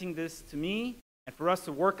presenting this to me and for us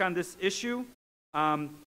to work on this issue.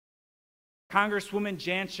 Congresswoman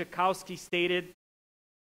Jan Schakowsky stated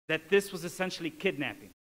that this was essentially kidnapping.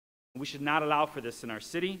 We should not allow for this in our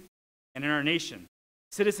city and in our nation.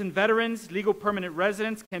 Citizen veterans, legal permanent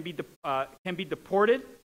residents can be deported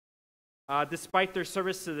despite their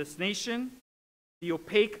service to this nation. The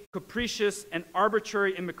opaque, capricious, and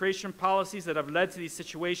arbitrary immigration policies that have led to these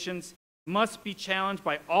situations must be challenged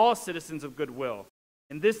by all citizens of goodwill.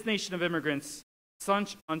 In this nation of immigrants,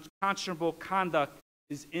 such unconscionable conduct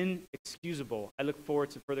is inexcusable. I look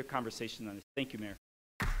forward to further conversation on this. Thank you, Mayor.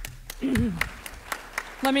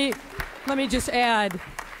 Let me just add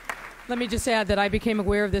that I became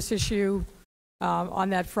aware of this issue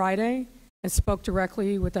on that Friday and spoke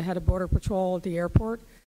directly with the head of Border Patrol at the airport,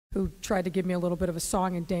 who tried to give me a little bit of a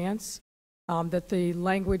song and dance, that the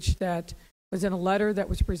language that was in a letter that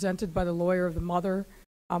was presented by the lawyer of the mother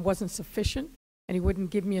wasn't sufficient, and he wouldn't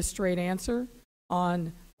give me a straight answer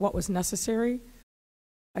on what was necessary.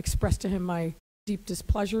 I expressed to him my deep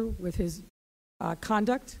displeasure with his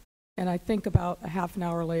conduct, and I think about a half an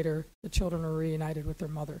hour later, the children are reunited with their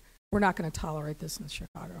mother. We're not going to tolerate this in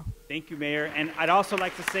Chicago. Thank you, Mayor. And I'd also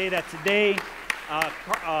like to say that today,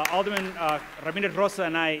 Alderman Ramirez Rosa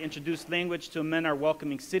and I introduced language to amend our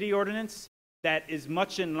Welcoming City Ordinance that is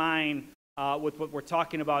much in line with what we're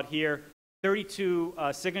talking about here. 32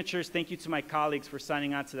 signatures. Thank you to my colleagues for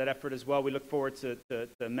signing on to that effort as well. We look forward to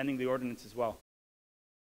amending the ordinance as well.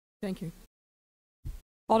 Thank you.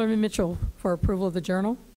 Alderman Mitchell for approval of the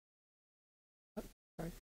journal.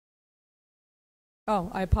 Oh,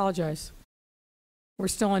 I apologize. We're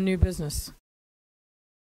still on new business.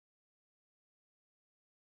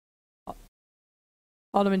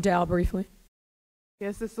 Alderman Dow, briefly.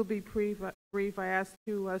 Yes, this will be brief. I ask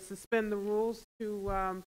to suspend the rules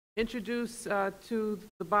to introduce to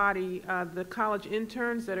the body the college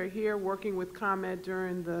interns that are here working with ComEd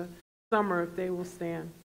during the summer, if they will stand.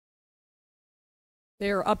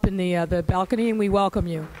 They are up in the balcony, and we welcome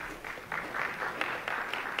you.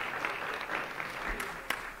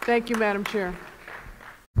 Thank you, Madam Chair.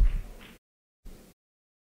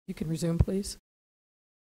 You can resume, please.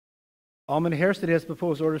 Alderman Hairston has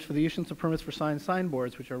proposed orders for the issuance of permits for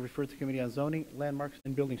signboards, which are referred to Committee on Zoning, Landmarks,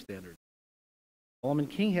 and Building Standards. Alderman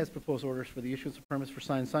King has proposed orders for the issuance of permits for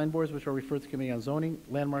signboards, which are referred to Committee on Zoning,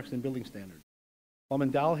 Landmarks, and Building Standards. Alderman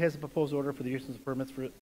Dowell has a proposed order for the issuance of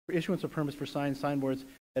permits for signboards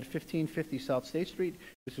at 1550 South State Street,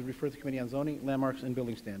 which is referred to Committee on Zoning, Landmarks, and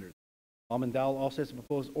Building Standards. Alderman Dowell also has a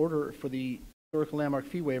proposed order for the historical landmark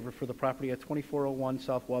fee waiver for the property at 2401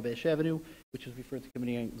 South Wabash Avenue, which is referred to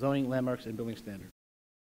Committee on Zoning, Landmarks, and Building Standards.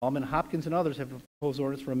 Alderman Hopkins and others have proposed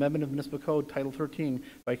orders for amendment of Municipal Code Title 13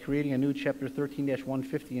 by creating a new Chapter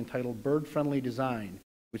 13-150 entitled Bird-Friendly Design,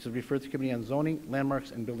 which is referred to Committee on Zoning,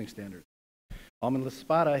 Landmarks, and Building Standards. Alderman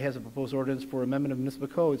Laspada has a proposed ordinance for amendment of Municipal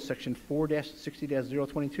Code Section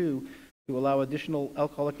 4-60-022 to allow additional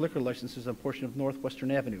alcoholic liquor licenses on a portion of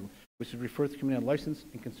Northwestern Avenue, which is referred to Committee on License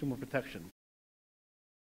and Consumer Protection.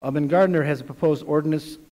 Alderman Gardner has a proposed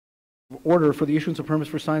order for the issuance of permits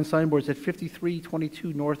for signboards at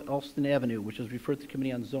 5322 North Elston Avenue, which is referred to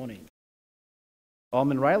Committee on Zoning.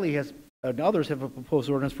 Alderman Riley and others have a proposed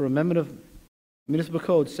ordinance for amendment of Municipal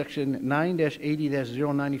Code Section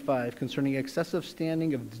 9-80-095 concerning excessive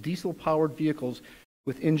standing of diesel-powered vehicles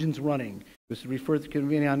with engines running, which is referred to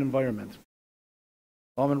Committee on Environment.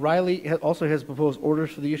 Alderman Riley also has proposed orders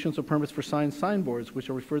for the issuance of permits for signboards, which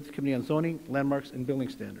are referred to Committee on Zoning, Landmarks, and Building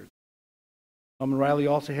Standards. Alderman Riley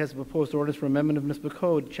also has a proposed orders for amendment of Municipal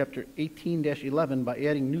Code Chapter 18-11 by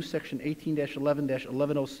adding new Section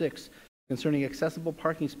 18-11-1106 concerning accessible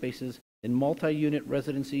parking spaces in multi-unit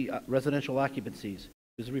residential occupancies,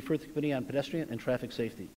 which is referred to Committee on Pedestrian and Traffic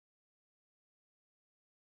Safety.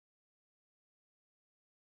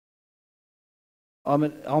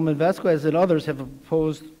 Alderman Vasquez and others have a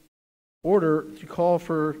proposed order to call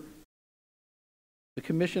for the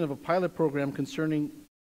commission of a pilot program concerning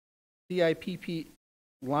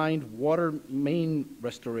CIPP-lined water main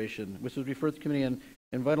restoration, which is referred to Committee on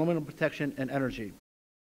Environmental Protection and Energy.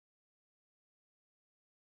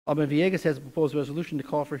 Alderman Villegas has a proposed resolution to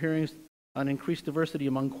call for hearings on increased diversity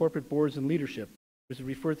among corporate boards and leadership, which is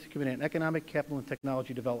referred to Committee on Economic, Capital, and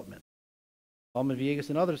Technology Development. Alderman Villegas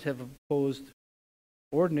and others have proposed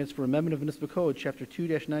ordinance for amendment of Municipal Code Chapter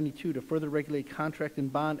 2-92 to further regulate contract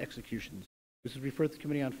and bond executions, which is referred to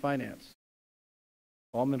Committee on Finance.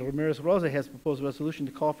 Alderman Ramirez-Rosa has proposed a resolution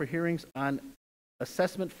to call for hearings on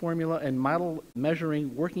assessment formula and model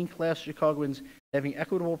measuring working class Chicagoans having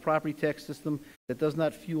equitable property tax system that does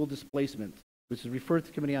not fuel displacement, which is referred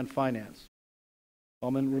to Committee on Finance.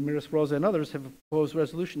 Alderman Ramirez-Rosa and others have proposed a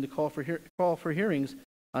resolution to call for hearings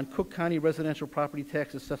on Cook County residential property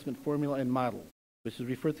tax assessment formula and model, which is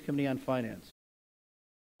referred to Committee on Finance.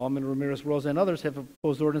 Alderman Ramirez-Rosa and others have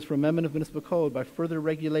proposed ordinance for amendment of Municipal Code by further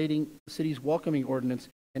regulating the city's welcoming ordinance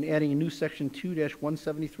and adding a new Section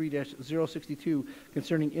 2-173-062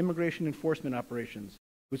 concerning immigration enforcement operations,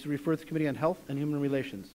 which is referred to Committee on Health and Human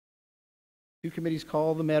Relations. Two committees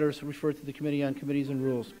call the matters referred to the Committee on Committees and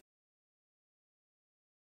Rules.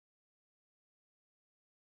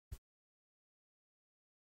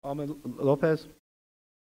 Alderman Lopez.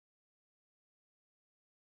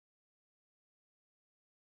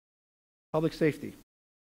 Public Safety.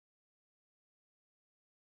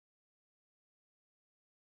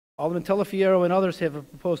 Alderman Telefiero and others have a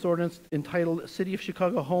proposed ordinance entitled City of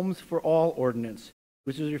Chicago Homes for All Ordinance,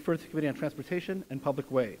 which is referred to the Committee on Transportation and Public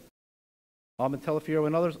Way. Alderman Telefiero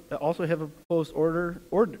and others also have a proposed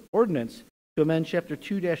ordinance to amend Chapter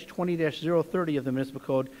 2-20-030 of the Municipal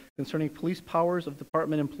Code concerning police powers of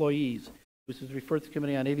department employees, which is referred to the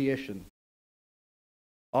Committee on Aviation.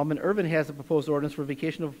 Alderman Irvin has a proposed ordinance for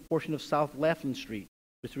vacation of a portion of South Laughlin Street,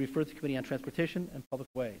 which is referred to the Committee on Transportation and Public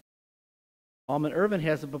Way. Alderman Irvin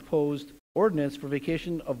has a proposed ordinance for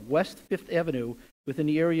vacation of West 5th Avenue within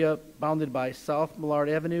the area bounded by South Millard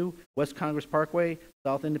Avenue, West Congress Parkway,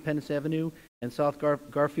 South Independence Avenue, and South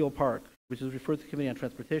Garfield Park, which is referred to the Committee on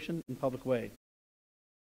Transportation and Public Way.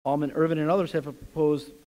 Alderman Irvin and others have a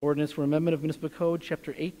proposed ordinance for amendment of Municipal Code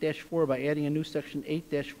Chapter 8-4 by adding a new Section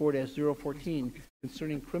 8-4-014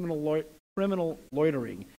 concerning criminal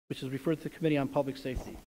loitering, which is referred to the Committee on Public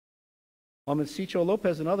Safety. Alderman Cicho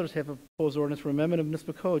Lopez and others have a proposed ordinance for amendment of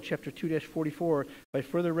municipal code, chapter 2-44, by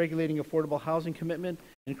further regulating affordable housing commitment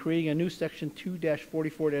and creating a new section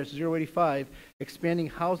 2-44-085, expanding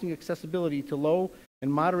housing accessibility to low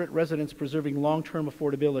and moderate residents, preserving long-term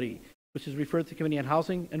affordability, which is referred to Committee on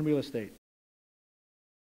Housing and Real Estate.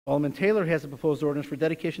 Alderman Taylor has a proposed ordinance for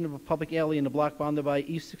dedication of a public alley in the block bounded by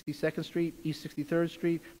East 62nd Street, East 63rd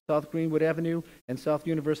Street, South Greenwood Avenue, and South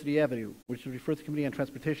University Avenue, which is referred to Committee on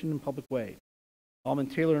Transportation and Public Way.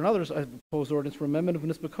 Alderman Taylor and others have a proposed ordinance for amendment of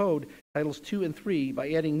municipal code, titles 2 and 3, by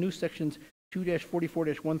adding new sections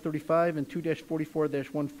 2-44-135 and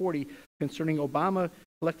 2-44-140 concerning Obama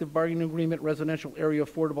Collective Bargaining Agreement Residential Area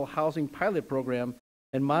Affordable Housing Pilot Program,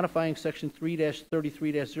 and modifying section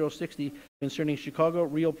 3-33-060 concerning Chicago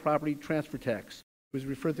Real Property Transfer Tax, which is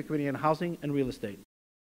referred to the Committee on Housing and Real Estate.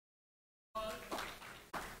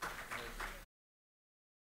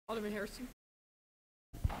 Alderman Harrison.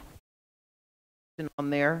 On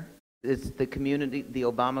there is the community, the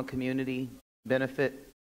Obama Community Benefit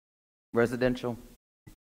Residential.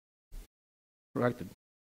 Corrected.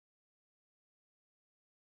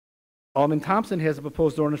 Alderman Thompson has a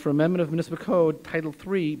proposed ordinance for amendment of municipal code, Title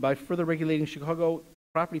 3, by further regulating Chicago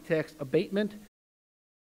property tax abatement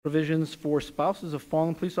provisions for spouses of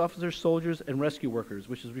fallen police officers, soldiers, and rescue workers,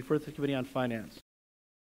 which is referred to the Committee on Finance.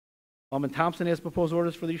 Alderman Thompson has proposed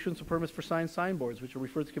orders for the issuance of permits for signboards, which are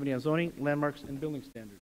referred to the Committee on Zoning, Landmarks, and Building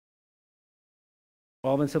Standards.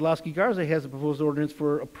 Alderman Sedlowski Garza has a proposed ordinance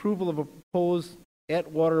for approval of a proposed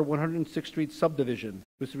Atwater 106th Street subdivision,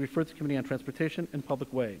 which is referred to the Committee on Transportation and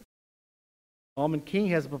Public Way. Alderman King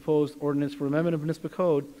has a proposed ordinance for amendment of municipal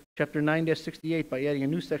code, chapter 9-68, by adding a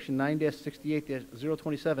new section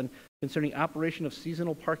 9-68-027 concerning operation of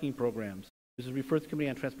seasonal parking programs, which is referred to the Committee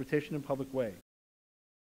on Transportation and Public Way.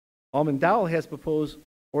 Alderman Dowell has proposed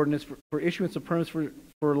ordinance for issuance of permits for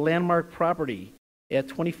landmark property at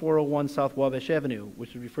 2401 South Wabash Avenue,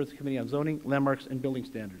 which is referred to the Committee on Zoning, Landmarks, and Building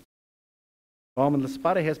Standards. Alderman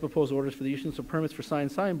Laspada has proposed orders for the issuance of permits for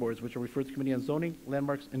signboards, which are referred to the Committee on Zoning,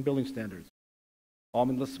 Landmarks, and Building Standards.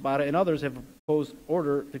 Alderman Laspada and others have proposed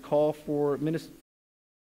order to call for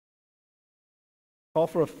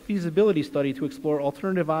a feasibility study to explore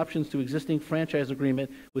alternative options to existing franchise agreement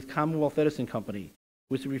with Commonwealth Edison Company,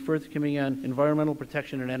 which is referred to the Committee on Environmental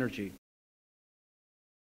Protection and Energy.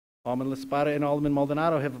 Alderman Laspada and Alderman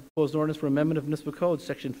Maldonado have proposed ordinance for amendment of municipal code,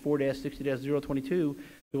 section 4-60-022, to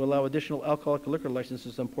allow additional alcoholic liquor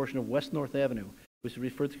licenses on a portion of West North Avenue, which is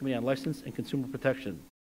referred to the Committee on License and Consumer Protection.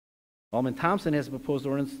 Alderman Thompson has a proposed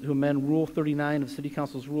ordinance to amend Rule 39 of City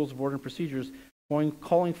Council's Rules of Order and Procedures,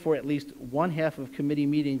 calling for at least one half of committee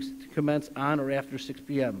meetings to commence on or after 6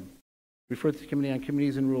 p.m., referred to the Committee on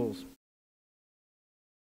Committees and Rules.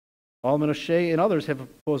 Alderman O'Shea and others have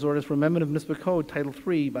proposed orders for amendment of municipal code, Title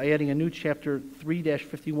 3, by adding a new chapter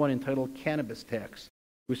 3-51 entitled Cannabis Tax,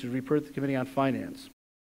 which is referred to the Committee on Finance.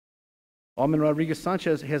 Alderman Rodriguez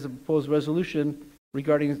Sanchez has a proposed resolution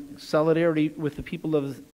regarding solidarity with the people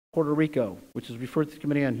of Puerto Rico, which is referred to the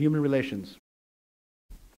Committee on Human Relations.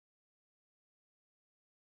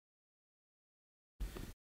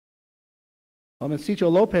 Alderman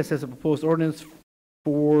Cicho Lopez has a proposed ordinance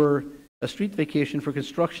for a street vacation for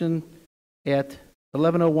construction at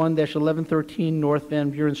 1101-1113 North Van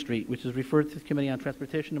Buren Street, which is referred to the Committee on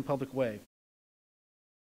Transportation and Public Way.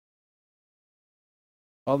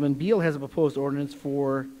 Alderman Beal has a proposed ordinance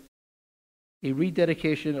for a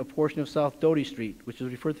rededication of a portion of South Doty Street, which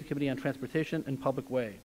is referred to the Committee on Transportation and Public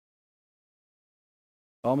Way.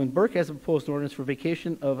 Alderman Burke has a proposed ordinance for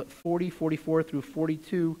vacation of 4044 through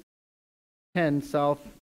 4210 South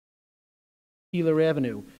Keeler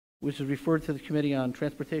Avenue, which is referred to the Committee on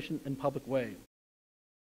Transportation and Public Way.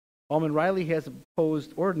 Alderman Riley has a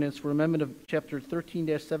proposed ordinance for amendment of Chapter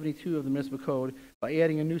 13-72 of the Municipal Code by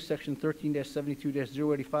adding a new Section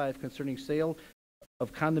 13-72-085 concerning sale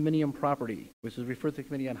of condominium property, which is referred to the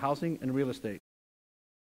Committee on Housing and Real Estate.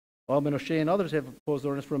 Alderman O'Shea and others have a proposed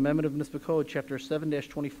ordinance for amendment of Municipal Code, Chapter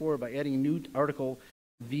 7-24, by adding a new Article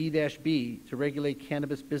V-B to regulate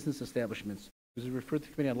cannabis business establishments, which is referred to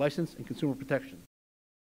the Committee on License and Consumer Protection.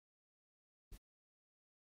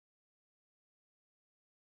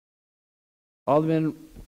 Alderman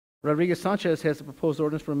Rodriguez Sanchez has a proposed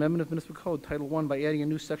ordinance for amendment of Municipal Code, Title 1, by adding a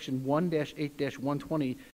new Section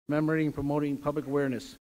 1-8-120, commemorating and promoting public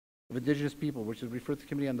awareness of indigenous people, which is referred to the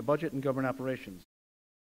Committee on the Budget and Government Operations.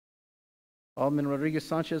 Alderman Rodriguez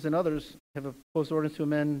Sanchez and others have a proposed ordinance to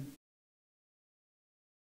amend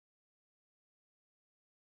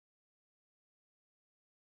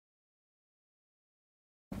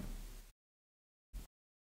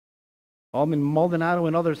Alderman Maldonado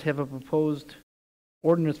and others have a proposed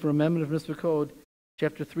ordinance for amendment of municipal code,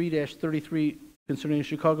 Chapter 3-33, concerning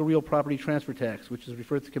Chicago real property transfer tax, which is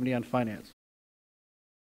referred to the Committee on Finance.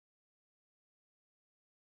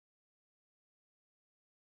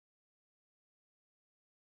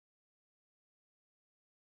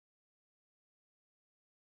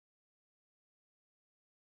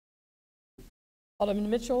 Alderman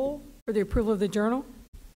Mitchell, for the approval of the journal.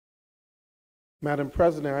 Madam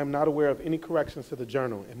President, I am not aware of any corrections to the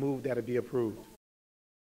journal and move that it be approved.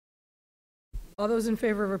 All those in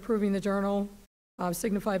favor of approving the journal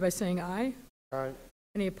signify by saying aye. Aye.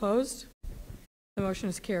 Any opposed? The motion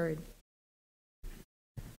is carried.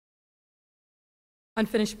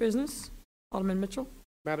 Unfinished business, Alderman Mitchell.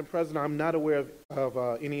 Madam President, I'm not aware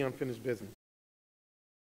of any unfinished business.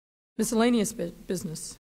 Miscellaneous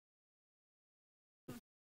business.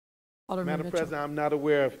 Alderman Madam Mitchell. President, I'm not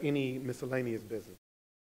aware of any miscellaneous business.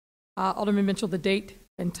 Alderman Mitchell, the date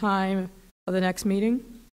and time of the next meeting.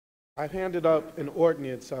 I've handed up an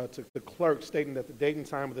ordinance to the clerk stating that the date and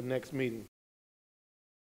time of the next meeting.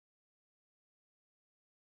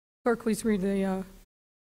 Clerk, please read the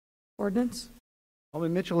ordinance.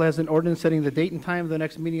 Alderman Mitchell has an ordinance setting the date and time of the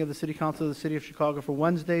next meeting of the City Council of the City of Chicago for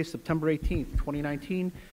Wednesday, September 18th,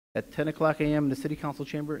 2019, at 10 o'clock a.m. in the City Council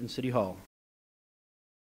Chamber in City Hall.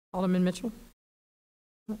 Alderman Mitchell.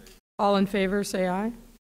 All in favor, say aye.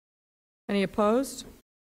 Any opposed?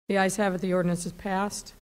 The ayes have it. The ordinance is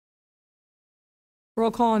passed.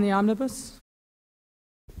 Roll call on the omnibus.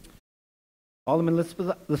 Alderman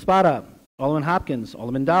Laspada, Alderman Hopkins,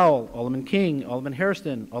 Alderman Dowell, Alderman King, Alderman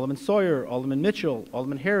Hairston, Alderman Sawyer, Alderman Mitchell,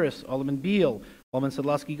 Alderman Harris, Alderman Beal, Alderman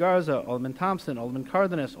Sadlowski Garza, Alderman Thompson, Alderman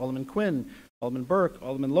Cardenas, Alderman Quinn, Alderman Burke,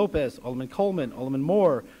 Alderman Lopez, Alderman Coleman, Alderman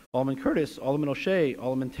Moore, Alderman Curtis, Alderman O'Shea,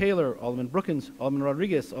 Alderman Taylor, Alderman Brookins, Alderman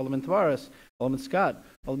Rodriguez, Alderman Tavares, Alderman Scott,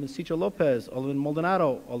 Alderman Cicho Lopez, Alderman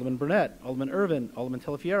Maldonado, Alderman Burnett, Alderman Irvin, Alderman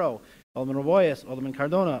Telefiero, Alderman Roboyes, Alderman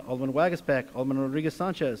Cardona, Alderman Wagaspack, Alderman Rodriguez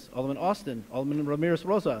Sanchez, Alderman Austin, Alderman Ramirez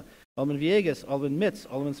Rosa, Alderman Villegas, Alderman Mitz,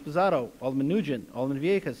 Alderman Spizzato, Alderman Nugent, Alderman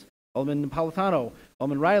Villegas, Alderman Napolitano,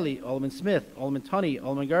 Alderman Riley, Alderman Smith, Alderman Tunney,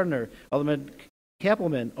 Alderman Gardner, Alderman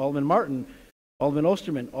Kappelman, Alderman Martin, Alderman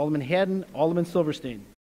Osterman, Alderman Haddon, Alderman Silverstein.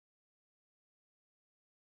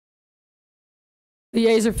 The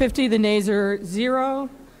yeas are 50, the nays are 0.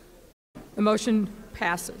 The motion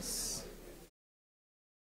passes.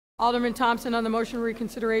 Alderman Thompson on the motion of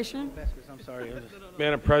reconsideration. I'm sorry.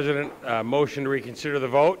 Madam President, motion to reconsider the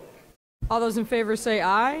vote. All those in favor say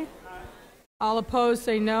aye. All opposed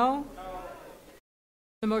say no.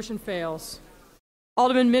 The motion fails.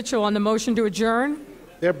 Alderman Mitchell on the motion to adjourn.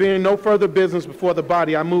 There being no further business before the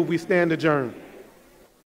body, I move we stand adjourned.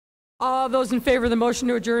 All those in favor of the motion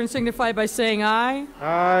to adjourn signify by saying aye.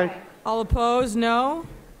 Aye. All opposed, no.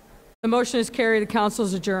 The motion is carried. The council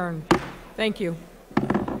is adjourned. Thank you.